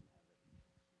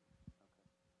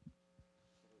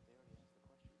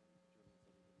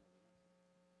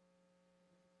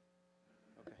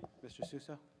 Mr.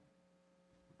 Suso?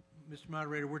 Mr.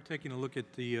 Moderator, we're taking a look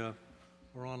at the, our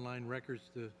online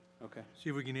records to see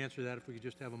if we can answer that, if we could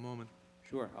just have a moment.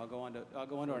 Sure, I'll go on to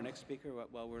our next speaker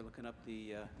while we're looking up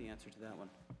the answer to that one.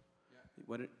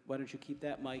 Why don't you keep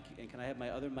that mic, and can I have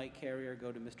my other mic carrier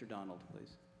go to Mr. Donald,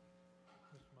 please?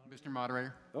 Mr.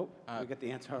 Moderator? Oh, we got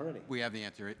the answer already. We have the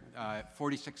answer.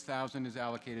 46,000 is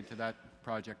allocated to that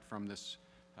project from this,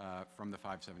 from the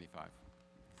 575.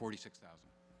 46,000.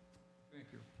 Thank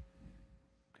you.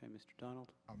 Okay, Mr.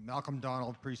 Donald? Malcolm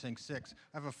Donald, Precinct 6.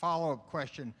 I have a follow-up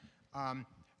question. I'm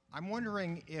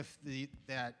wondering if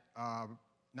that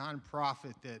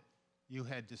nonprofit that you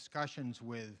had discussions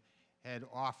with had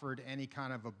offered any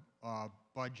kind of a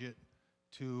budget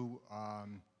to,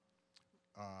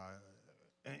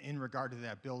 in regard to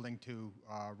that building, to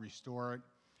restore it.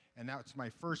 And that's my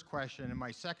first question. And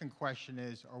my second question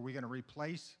is, are we going to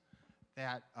replace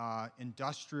that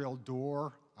industrial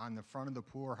door on the front of the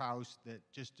poorhouse that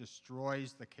just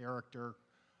destroys the character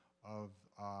of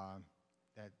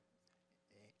that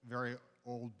very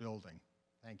old building?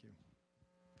 Thank you.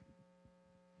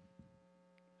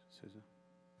 Susan?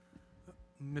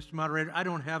 Mr. Moderator, I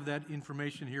don't have that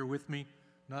information here with me,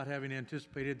 not having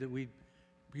anticipated that we'd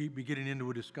be getting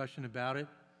into a discussion about it.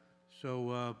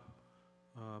 So,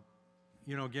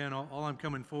 you know, again, all I'm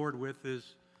coming forward with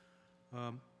is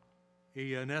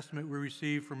an estimate we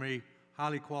received from a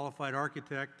highly qualified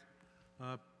architect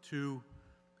to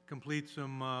complete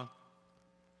some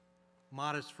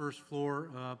modest first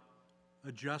floor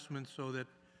adjustments so that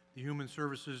the Human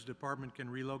Services Department can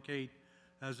relocate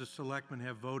as the selectmen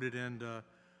have voted and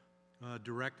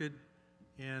directed.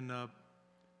 And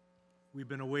we've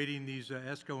been awaiting these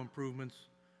ESCO improvements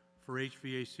for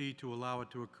HVAC to allow it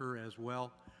to occur as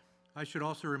well. I should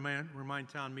also remind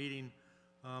town meeting,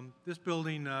 this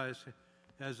building, as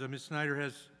Ms. Snyder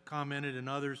has commented and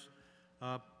others,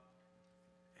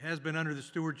 has been under the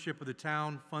stewardship of the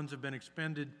town. Funds have been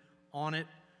expended on it.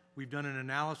 We've done an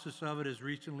analysis of it as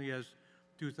recently as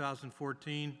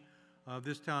 2014.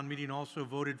 This town meeting also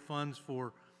voted funds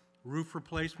for roof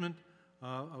replacement,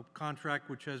 a contract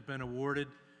which has been awarded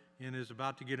and is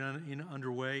about to get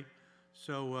underway.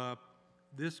 So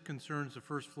this concerns the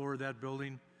first floor of that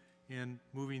building and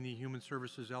moving the human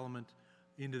services element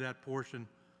into that portion.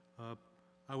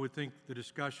 I would think the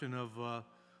discussion of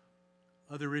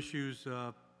other issues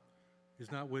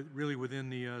is not really within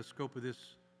the scope of this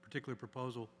particular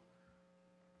proposal.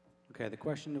 Okay, the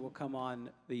question will come on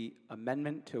the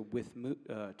amendment to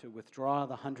withdraw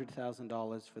the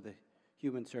 $100,000 for the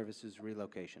Human Services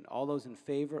relocation. All those in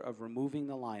favor of removing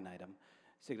the line item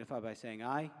signify by saying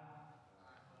aye.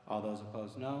 All those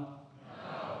opposed, no.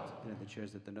 And the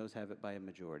chairs that the noes have it by a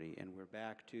majority. And we're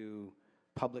back to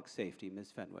public safety.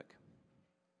 Ms. Fenwick.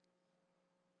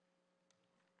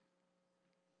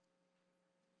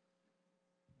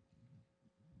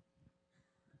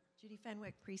 Judy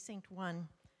Fenwick, Precinct 1.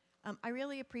 I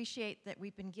really appreciate that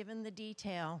we've been given the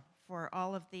detail for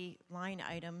all of the line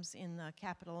items in the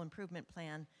capital improvement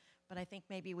plan, but I think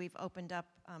maybe we've opened up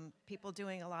people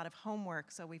doing a lot of homework,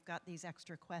 so we've got these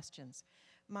extra questions.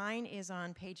 Mine is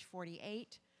on page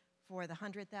 48 for the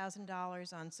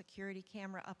 $100,000 on security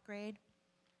camera upgrade.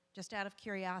 Just out of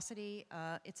curiosity,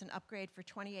 it's an upgrade for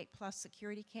 28 plus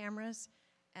security cameras,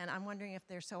 and I'm wondering if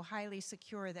they're so highly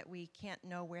secure that we can't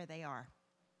know where they are.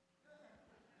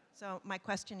 So my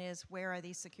question is, where are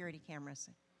these security cameras?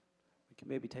 We can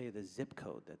maybe tell you the zip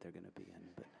code that they're going to be in,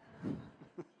 but.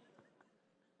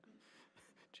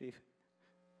 Chief.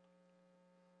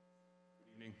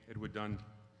 Good evening, Edward Dunn,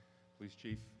 Police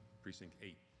Chief, Precinct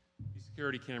 8. These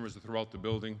security cameras are throughout the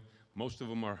building. Most of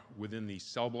them are within the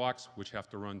cell blocks, which have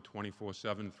to run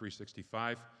 24/7,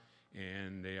 365,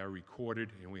 and they are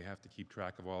recorded, and we have to keep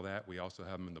track of all that. We also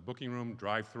have them in the booking room,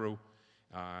 drive-through,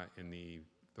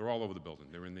 they're all over the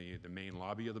building. They're in the main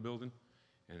lobby of the building,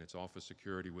 and it's all for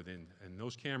security within. And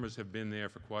those cameras have been there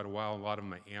for quite a while. A lot of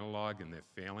them are analog, and they're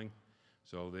failing,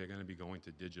 so they're going to be going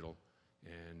to digital,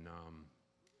 and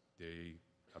they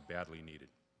are badly needed.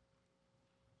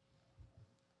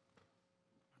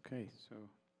 Okay, so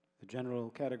the general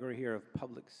category here of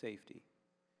public safety.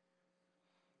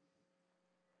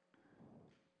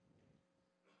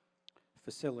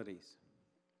 Facilities.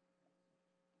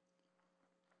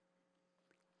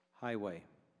 Highway.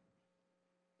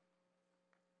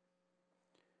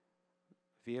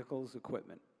 Vehicles,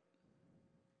 equipment.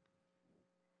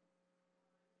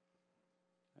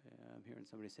 I'm hearing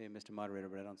somebody say Mr. Moderator,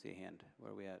 but I don't see a hand.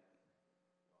 Where are we at?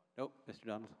 Nope, Mr.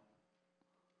 Donald.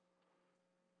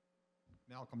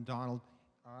 Malcolm Donald.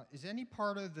 Is any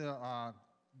part of the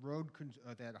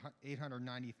that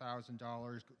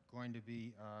 $890,000 going to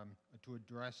be to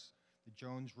address the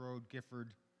Jones Road,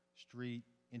 Gifford Street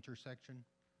intersection,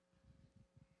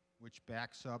 which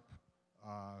backs up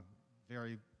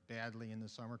very badly in the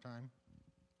summertime?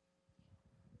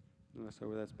 So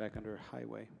that's back under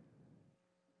highway.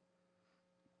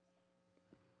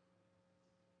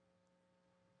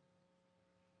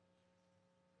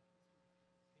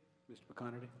 Mr.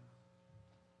 McConerty.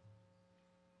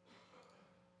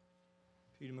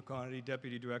 Peter McConerty,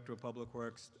 Deputy Director of Public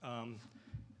Works.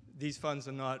 These funds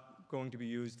are not going to be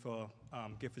used for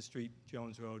Gifford Street,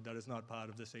 Jones Road. That is not part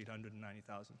of this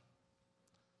 $890,000.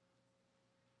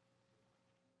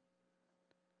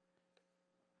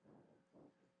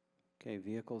 Okay,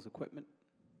 vehicles, equipment.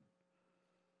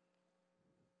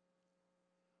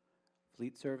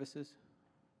 Fleet services.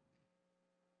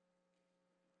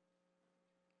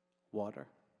 Water.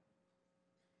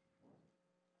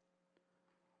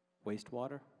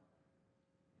 Wastewater.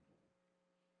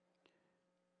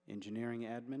 Engineering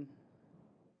admin.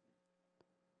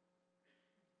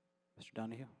 Mr.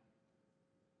 Donahue.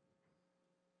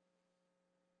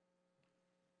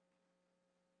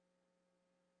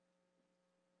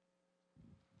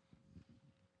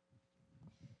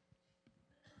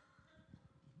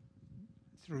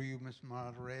 Through you, Mr.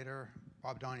 Moderator,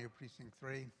 Bob Donahue, Precinct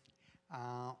 3.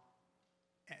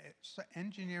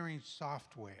 Engineering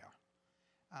software.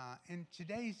 In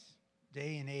today's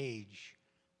day and age,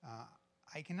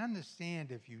 I can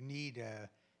understand if you need a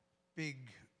big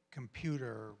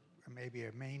computer, maybe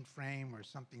a mainframe or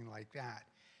something like that.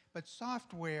 But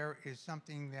software is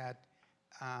something that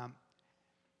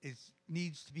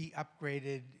needs to be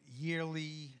upgraded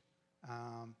yearly,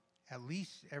 at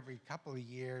least every couple of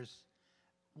years.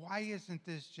 Why isn't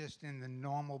this just in the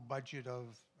normal budget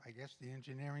of, I guess, the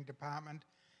engineering department?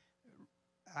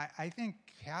 I think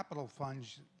capital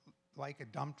funds, like a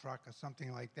dump truck or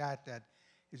something like that, that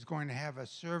is going to have a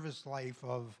service life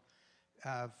of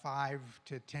 5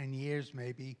 to 10 years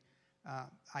maybe,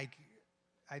 I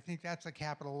think that's a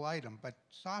capital item. But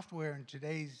software in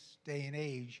today's day and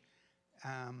age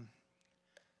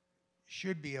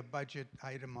should be a budget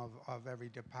item of every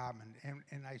department.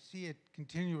 And I see it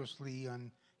continuously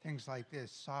on things like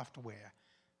this, software.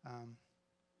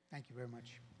 Thank you very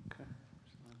much. Okay.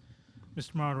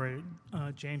 Mr. Moderator,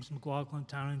 James McLaughlin,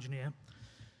 Town Engineer.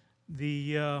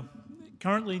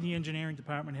 Currently, the engineering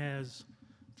department has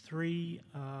 3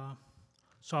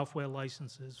 software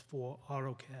licenses for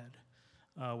AutoCAD,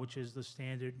 which is the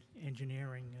standard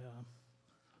engineering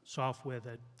software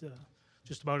that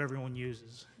just about everyone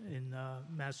uses in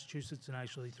Massachusetts and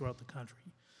actually throughout the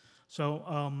country.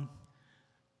 So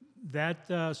that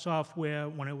software,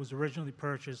 when it was originally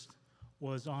purchased,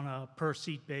 was on a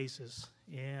per-seat basis,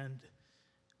 and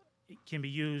it can be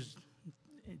used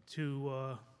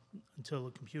to until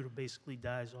the computer basically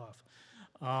dies off.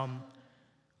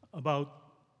 About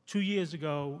 2 years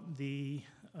ago, the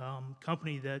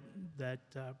company that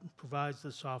provides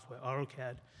the software,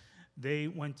 AutoCAD, they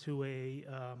went to a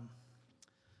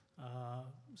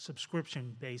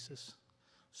subscription basis.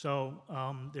 So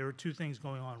there are 2 things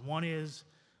going on. One is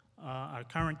our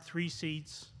current 3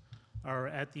 seats are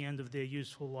at the end of their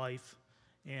useful life,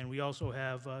 and we also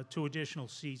have 2 additional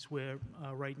seats where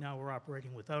right now we're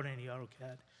operating without any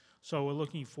AutoCAD. So we're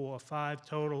looking for 5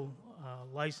 total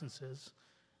licenses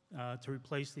to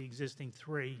replace the existing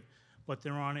 3, but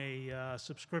they're on a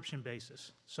subscription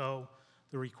basis. So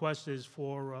the request is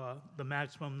for the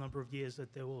maximum number of years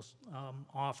that they will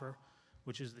offer,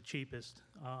 which is the cheapest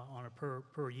on a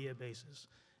per year basis,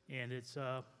 and it's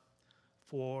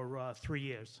for 3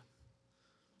 years.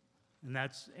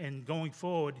 And going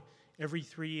forward, every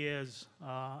 3 years,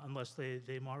 unless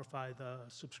they modify the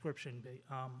subscription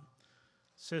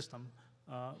system,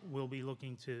 we'll be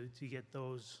looking to get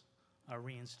those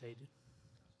reinstated.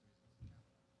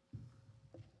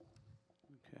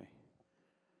 Okay.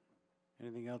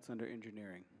 Anything else under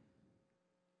engineering?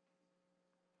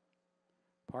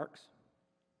 Parks?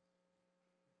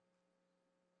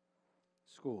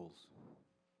 Schools?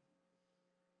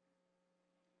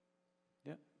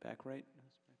 Yeah, back right.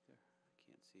 That's back there. I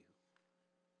can't see who.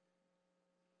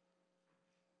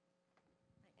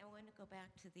 go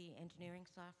back to the engineering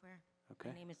software? Okay.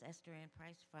 My name is Esther Ann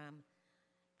Price from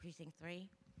Precinct 3.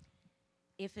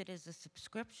 If it is a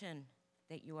subscription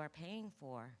that you are paying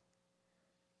for,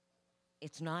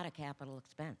 it's not a capital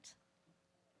expense.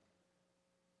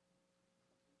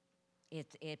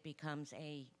 It becomes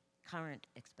a current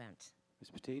expense. Ms.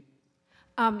 Petit?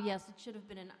 Yes, it should have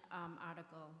been an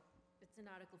Article, it's in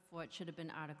Article 4, it should have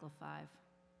been Article 5.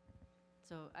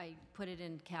 So I put it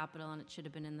in capital, and it should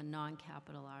have been in the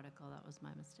non-capital article. That was my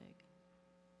mistake.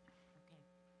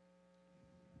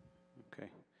 Okay.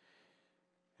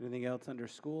 Anything else under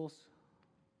schools?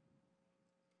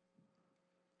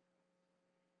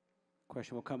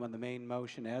 Question will come on the main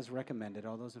motion as recommended.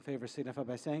 All those in favor signify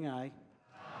by saying aye.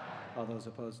 Aye. All those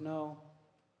opposed, no.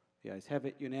 The ayes have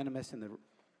it, unanimous, and the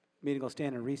meeting will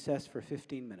stand in recess for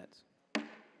 15 minutes.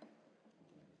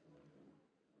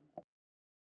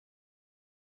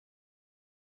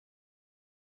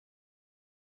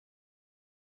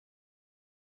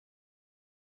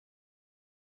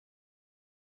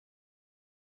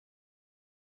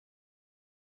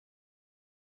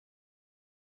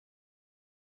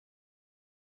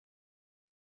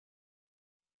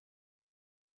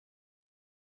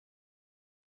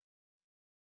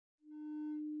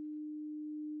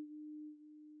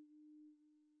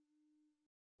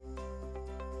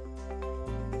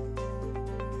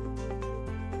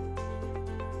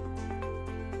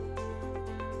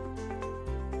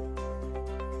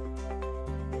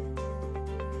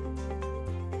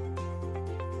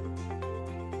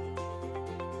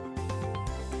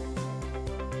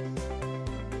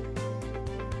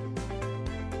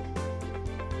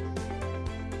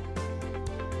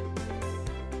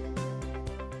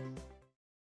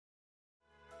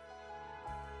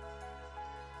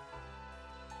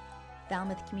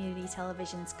 Falmouth Community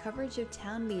Television's coverage of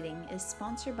town meeting is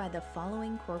sponsored by the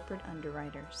following corporate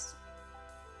underwriters.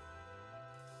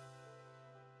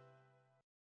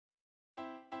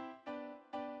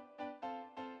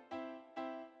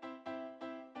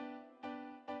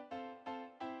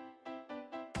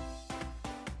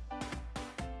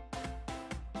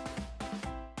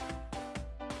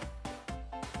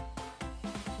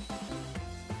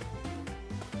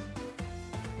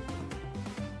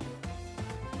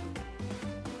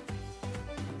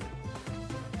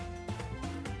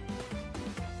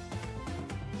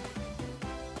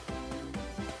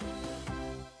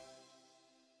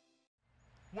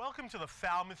 Welcome to the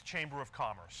Falmouth Chamber of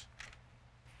Commerce.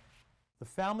 The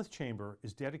Falmouth Chamber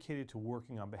is dedicated to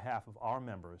working on behalf of our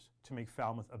members to make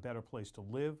Falmouth a better place to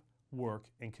live, work,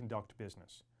 and conduct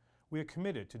business. We are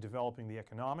committed to developing the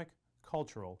economic,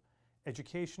 cultural,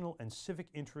 educational, and civic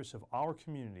interests of our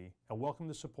community and welcome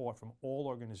the support from all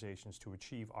organizations to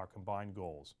achieve our combined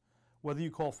goals. Whether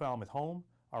you call Falmouth home,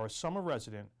 are a summer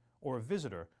resident, or a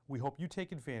visitor, we hope you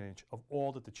take advantage of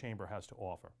all that the Chamber has to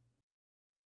offer.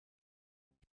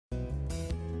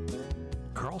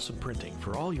 Carlson Printing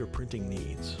for all your printing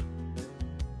needs.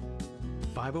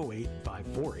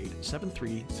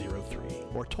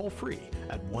 508-548-7303 or toll free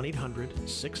at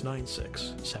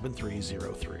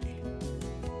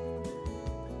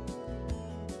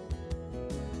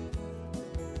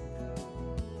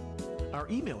 1-800-696-7303. Our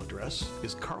email address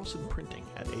is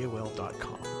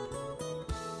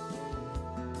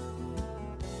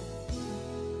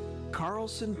carlsonprinting@aol.com.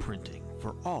 Carlson Printing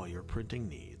for all your printing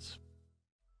needs.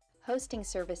 Hosting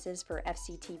services for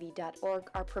fctv.org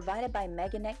are provided by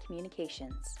Meganet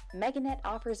Communications. Meganet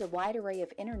offers a wide array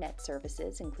of internet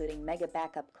services including Mega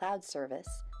Backup Cloud Service,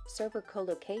 server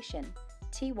colocation,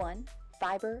 T1,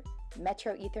 fiber,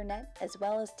 Metro Ethernet, as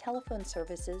well as telephone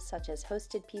services such as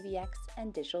hosted PBX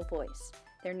and digital voice.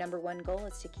 Their #1 goal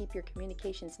is to keep your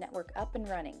communications network up and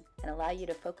running and allow you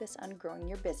to focus on growing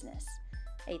your business.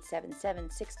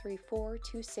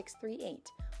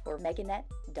 877-634-2638 or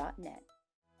meganet.net.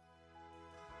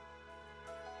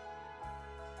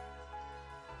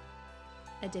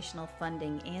 Additional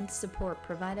funding and support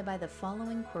provided by the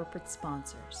following corporate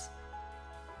sponsors.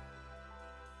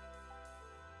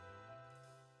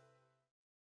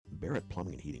 Barrett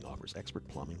Plumbing and Heating offers expert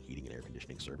plumbing, heating, and air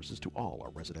conditioning services to all our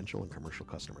residential and commercial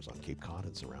customers on Cape Cod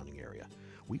and surrounding area.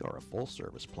 We are a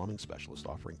full-service plumbing specialist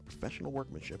offering professional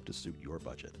workmanship to suit your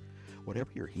budget. Whatever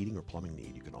your heating or plumbing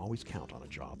need, you can always count on a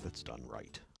job that's done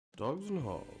right. Dogs and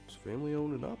Hogs, family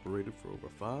owned and operated for over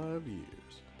 5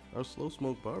 years. Our slow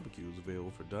smoke barbecue is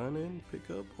available for dine-in,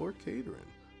 pickup, or catering,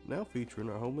 now featuring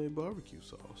our homemade barbecue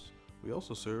sauce. We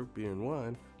also serve beer and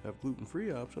wine, have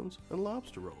gluten-free options, and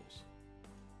lobster rolls.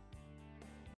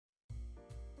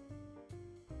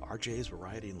 RJ's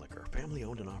Variety and Liquor, family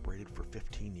owned and operated for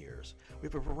 15 years. We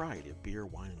have a variety of beer,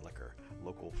 wine, and liquor,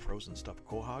 local frozen stuffed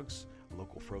quahogs,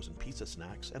 local frozen pizza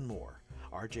snacks, and more.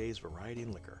 RJ's Variety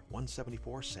and Liquor,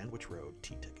 174 Sandwich Road,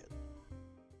 T-Ticket.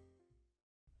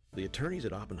 The attorneys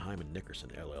at Oppenheim & Nickerson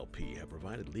LLP have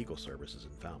provided legal services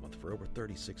in Falmouth for over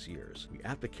 36 years. We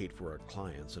advocate for our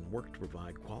clients and work to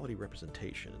provide quality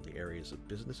representation in the areas of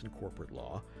business and corporate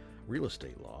law, real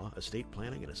estate law, estate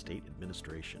planning, and estate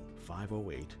administration.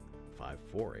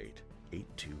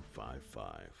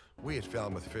 508-548-8255. We at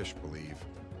Falmouth Fish believe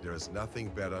there is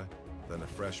nothing better than a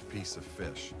fresh piece of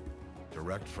fish,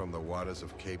 direct from the waters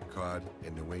of Cape Cod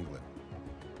in New England.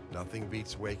 Nothing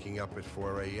beats waking up at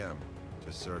 4 a.m.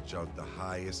 to search out the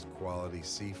highest quality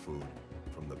seafood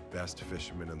from the best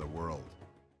fishermen in the world.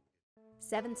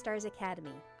 7 Stars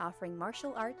Academy, offering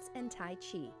martial arts and Tai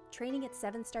Chi. Training at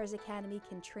 7 Stars Academy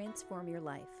can transform your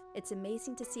life. It's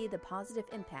amazing to see the positive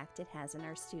impact it has on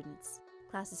our students.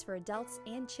 Classes for adults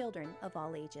and children of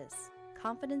all ages.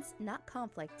 Confidence, not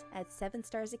conflict, at 7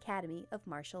 Stars Academy of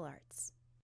Martial Arts.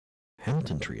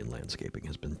 Hamilton Tree and Landscaping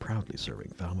has been proudly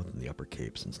serving Falmouth and the Upper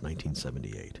Cape since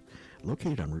 1978.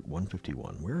 Located on Route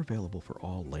 151, we're available for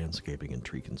all landscaping and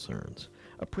tree concerns.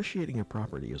 Appreciating your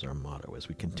property is our motto as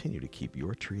we continue to keep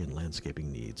your tree and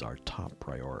landscaping needs our top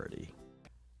priority.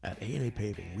 At A&A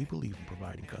Paving, we believe in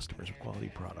providing customers with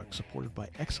quality products supported by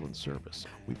excellent service.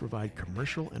 We provide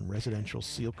commercial and residential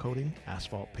seal coating,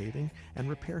 asphalt paving, and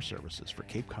repair services for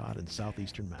Cape Cod and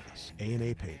southeastern Mass.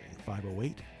 A&A Paving,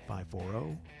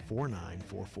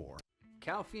 508-540-4944.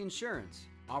 Calfee Insurance,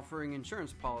 offering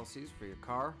insurance policies for your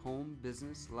car, home,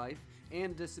 business, life,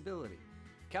 and disability.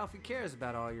 Calfee cares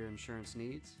about all your insurance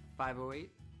needs.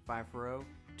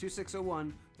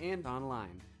 508-540-2601 and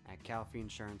online at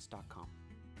calfeeinsurance.com.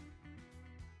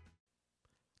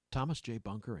 Thomas J.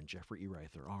 Bunker and Jeffrey E.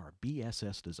 Reither are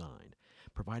BSS Design,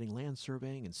 providing land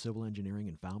surveying and civil engineering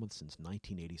in Falmouth since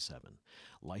 1987.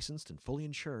 Licensed and fully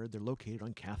insured, they're located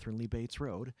on Catherine Lee Bates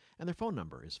Road, and their phone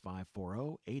number is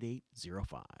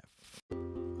 540-8805.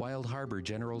 Wild Harbor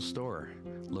General Store,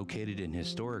 located in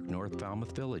historic North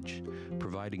Falmouth Village,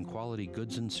 providing quality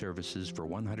goods and services for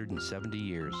 170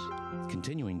 years.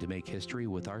 Continuing to make history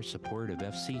with our support of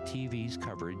FCTV's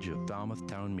coverage of Falmouth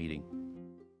Town Meeting.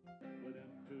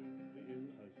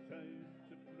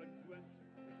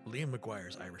 Liam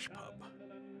McGuire's Irish Pub.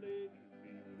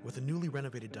 With a newly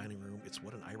renovated dining room, it's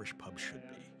what an Irish pub should be.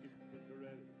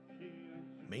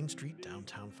 Main Street,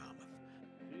 downtown Falmouth.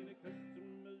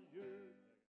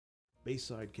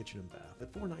 Bayside Kitchen and Bath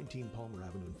at 419 Palmer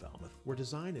Avenue in Falmouth, where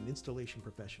design and installation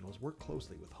professionals work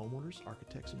closely with homeowners,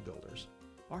 architects, and builders,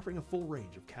 offering a full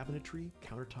range of cabinetry,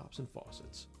 countertops, and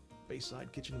faucets.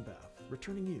 Bayside Kitchen and Bath,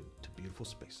 returning you to beautiful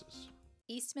spaces.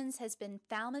 Eastman's has been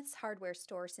Falmouth's hardware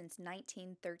store since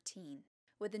 1913.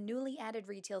 With a newly added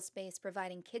retail space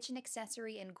providing kitchen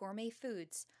accessory and gourmet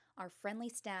foods, our friendly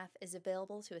staff is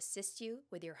available to assist you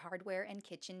with your hardware and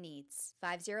kitchen needs.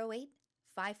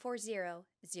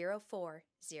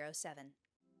 508-540-0407.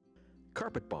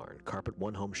 Carpet Barn, Carpet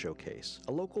One Home Showcase,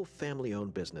 a local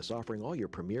family-owned business offering all your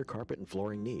premier carpet and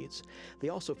flooring needs. They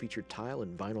also feature tile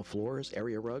and vinyl floors,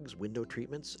 area rugs, window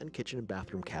treatments, and kitchen and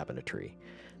bathroom cabinetry,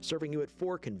 serving you at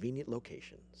 4 convenient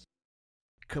locations.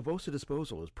 Cavosa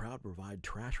Disposal is proud to provide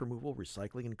trash removal,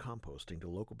 recycling, and composting to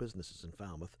local businesses in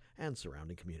Falmouth and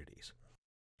surrounding communities.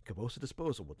 Cavosa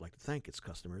Disposal would like to thank its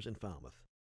customers in Falmouth.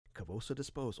 Cavosa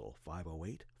Disposal,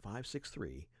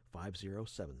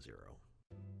 508-563-5070.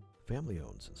 Family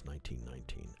owned since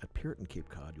 1919, at Puritan Cape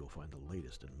Cod you'll find the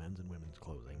latest in men's and women's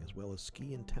clothing, as well as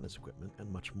ski and tennis equipment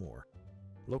and much more.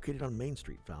 Located on Main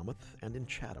Street, Falmouth, and in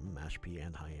Chatham, Mashpee,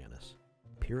 and Hyannis.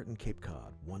 Puritan Cape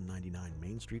Cod, 199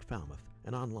 Main Street, Falmouth,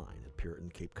 and online at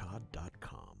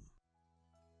puritanCapeCod.com.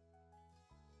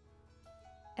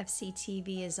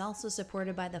 FCTV is also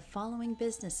supported by the following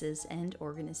businesses and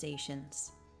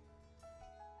organizations.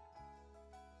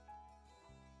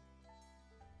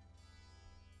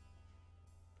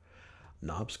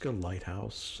 Nobska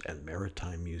Lighthouse and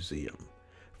Maritime Museum,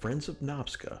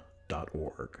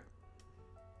 friendsofnobska.org.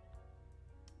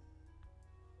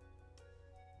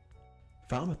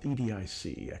 Falmouth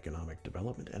EDIC, Economic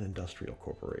Development and Industrial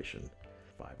Corporation,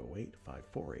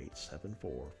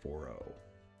 508-548-7440.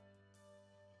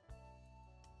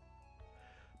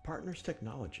 Partners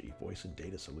Technology, Voice and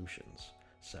Data Solutions,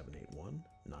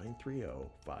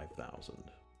 781-930-5000.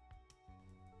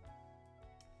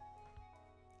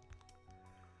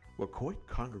 Wacoit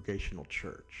Congregational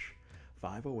Church,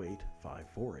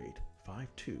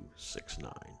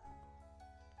 508-548-5269.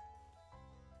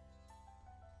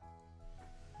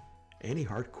 Annie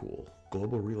Hartcool,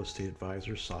 Global Real Estate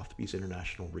Advisor, Sotheby's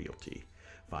International Realty,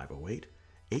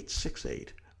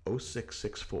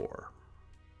 508-868-0664.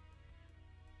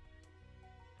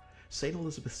 St.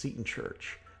 Elizabeth Seton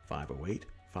Church,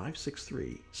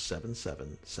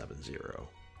 508-563-7770.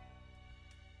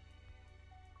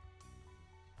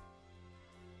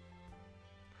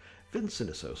 Vincent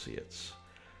Associates,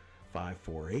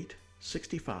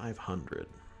 548-6500.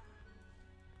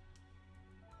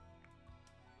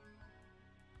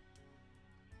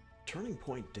 Turning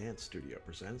Point Dance Studio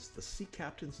presents the Sea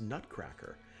Captain's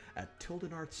Nutcracker at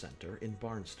Tilden Arts Center in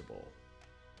Barnstable.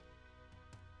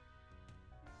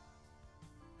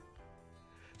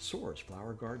 Soares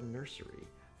Flower Garden Nursery,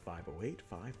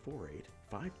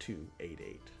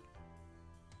 508-548-5288.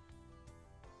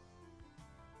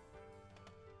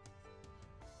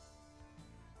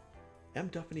 M.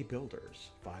 Duffany Builders,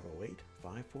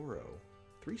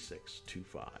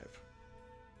 508-540-3625.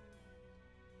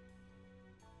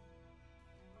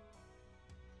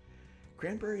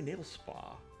 Cranberry Nail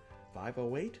Spa,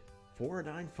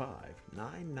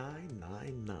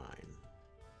 508-495-9999.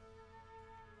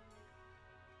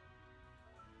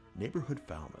 Neighborhood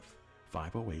Falmouth,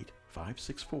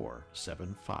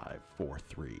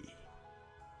 508-564-7543.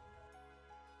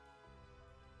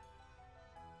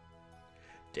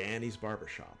 Danny's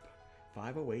Barbershop,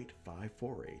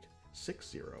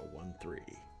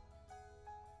 508-548-6013.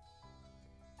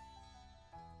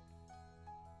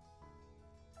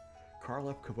 Carl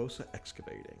F. Cavosa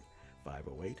Excavating,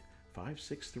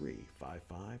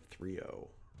 508-563-5530.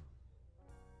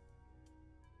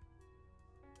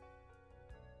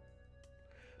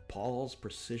 Paul's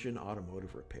Precision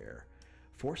Automotive Repair,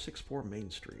 464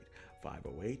 Main Street,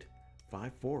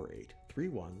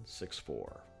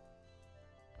 508-548-3164.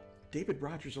 David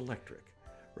Rogers Electric,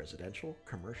 residential,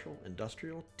 commercial,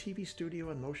 industrial, TV studio,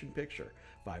 and motion picture,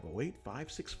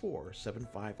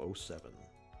 508-564-7507.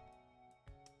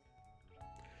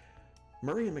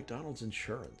 Murray and McDonald's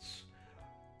Insurance,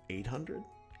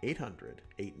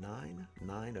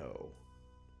 800-800-8990.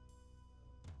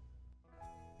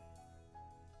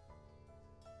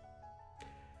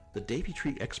 The Davy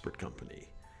Tree Expert Company,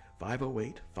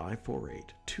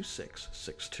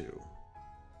 508-548-2662.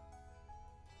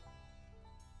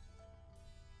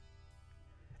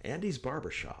 Andy's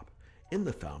Barbershop in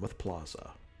the Falmouth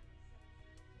Plaza.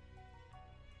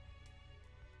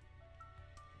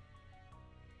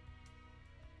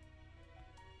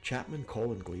 Chapman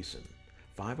Cole and Gleason,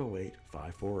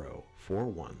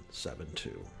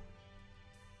 508-540-4172.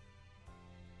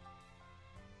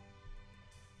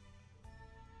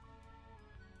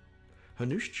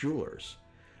 Hanush Jewelers,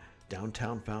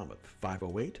 downtown Falmouth,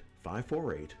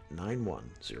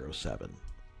 508-548-9107.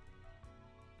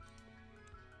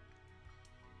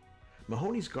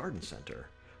 Mahoney's Garden Center,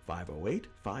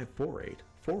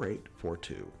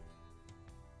 508-548-4842.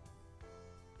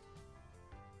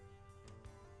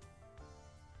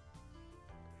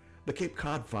 The Cape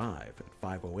Cod 5 at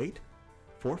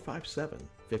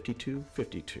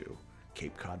 508-457-5252,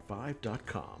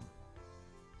 capecod5.com.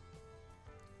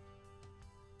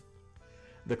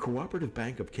 The Cooperative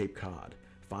Bank of Cape Cod,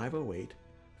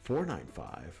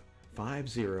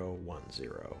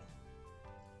 508-495-5010.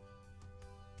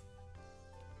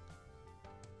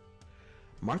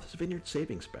 Martha's Vineyard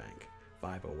Savings Bank,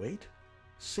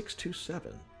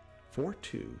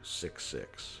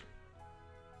 508-627-4266.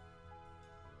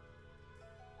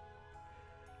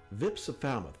 VIPS of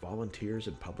Falmouth Volunteers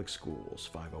in Public Schools,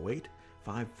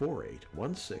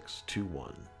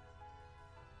 508-548-1621.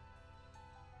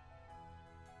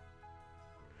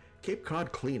 Cape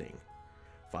Cod Cleaning,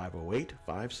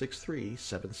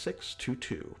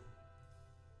 508-563-7622.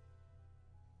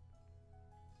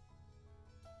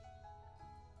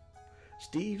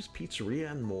 Steve's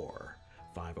Pizzeria and More,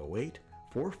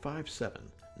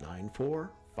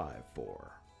 508-457-9454.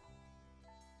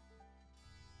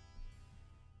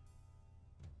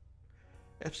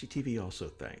 FCTV also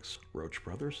thanks Roach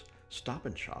Brothers, Stop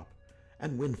and Shop,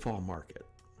 and Windfall Market.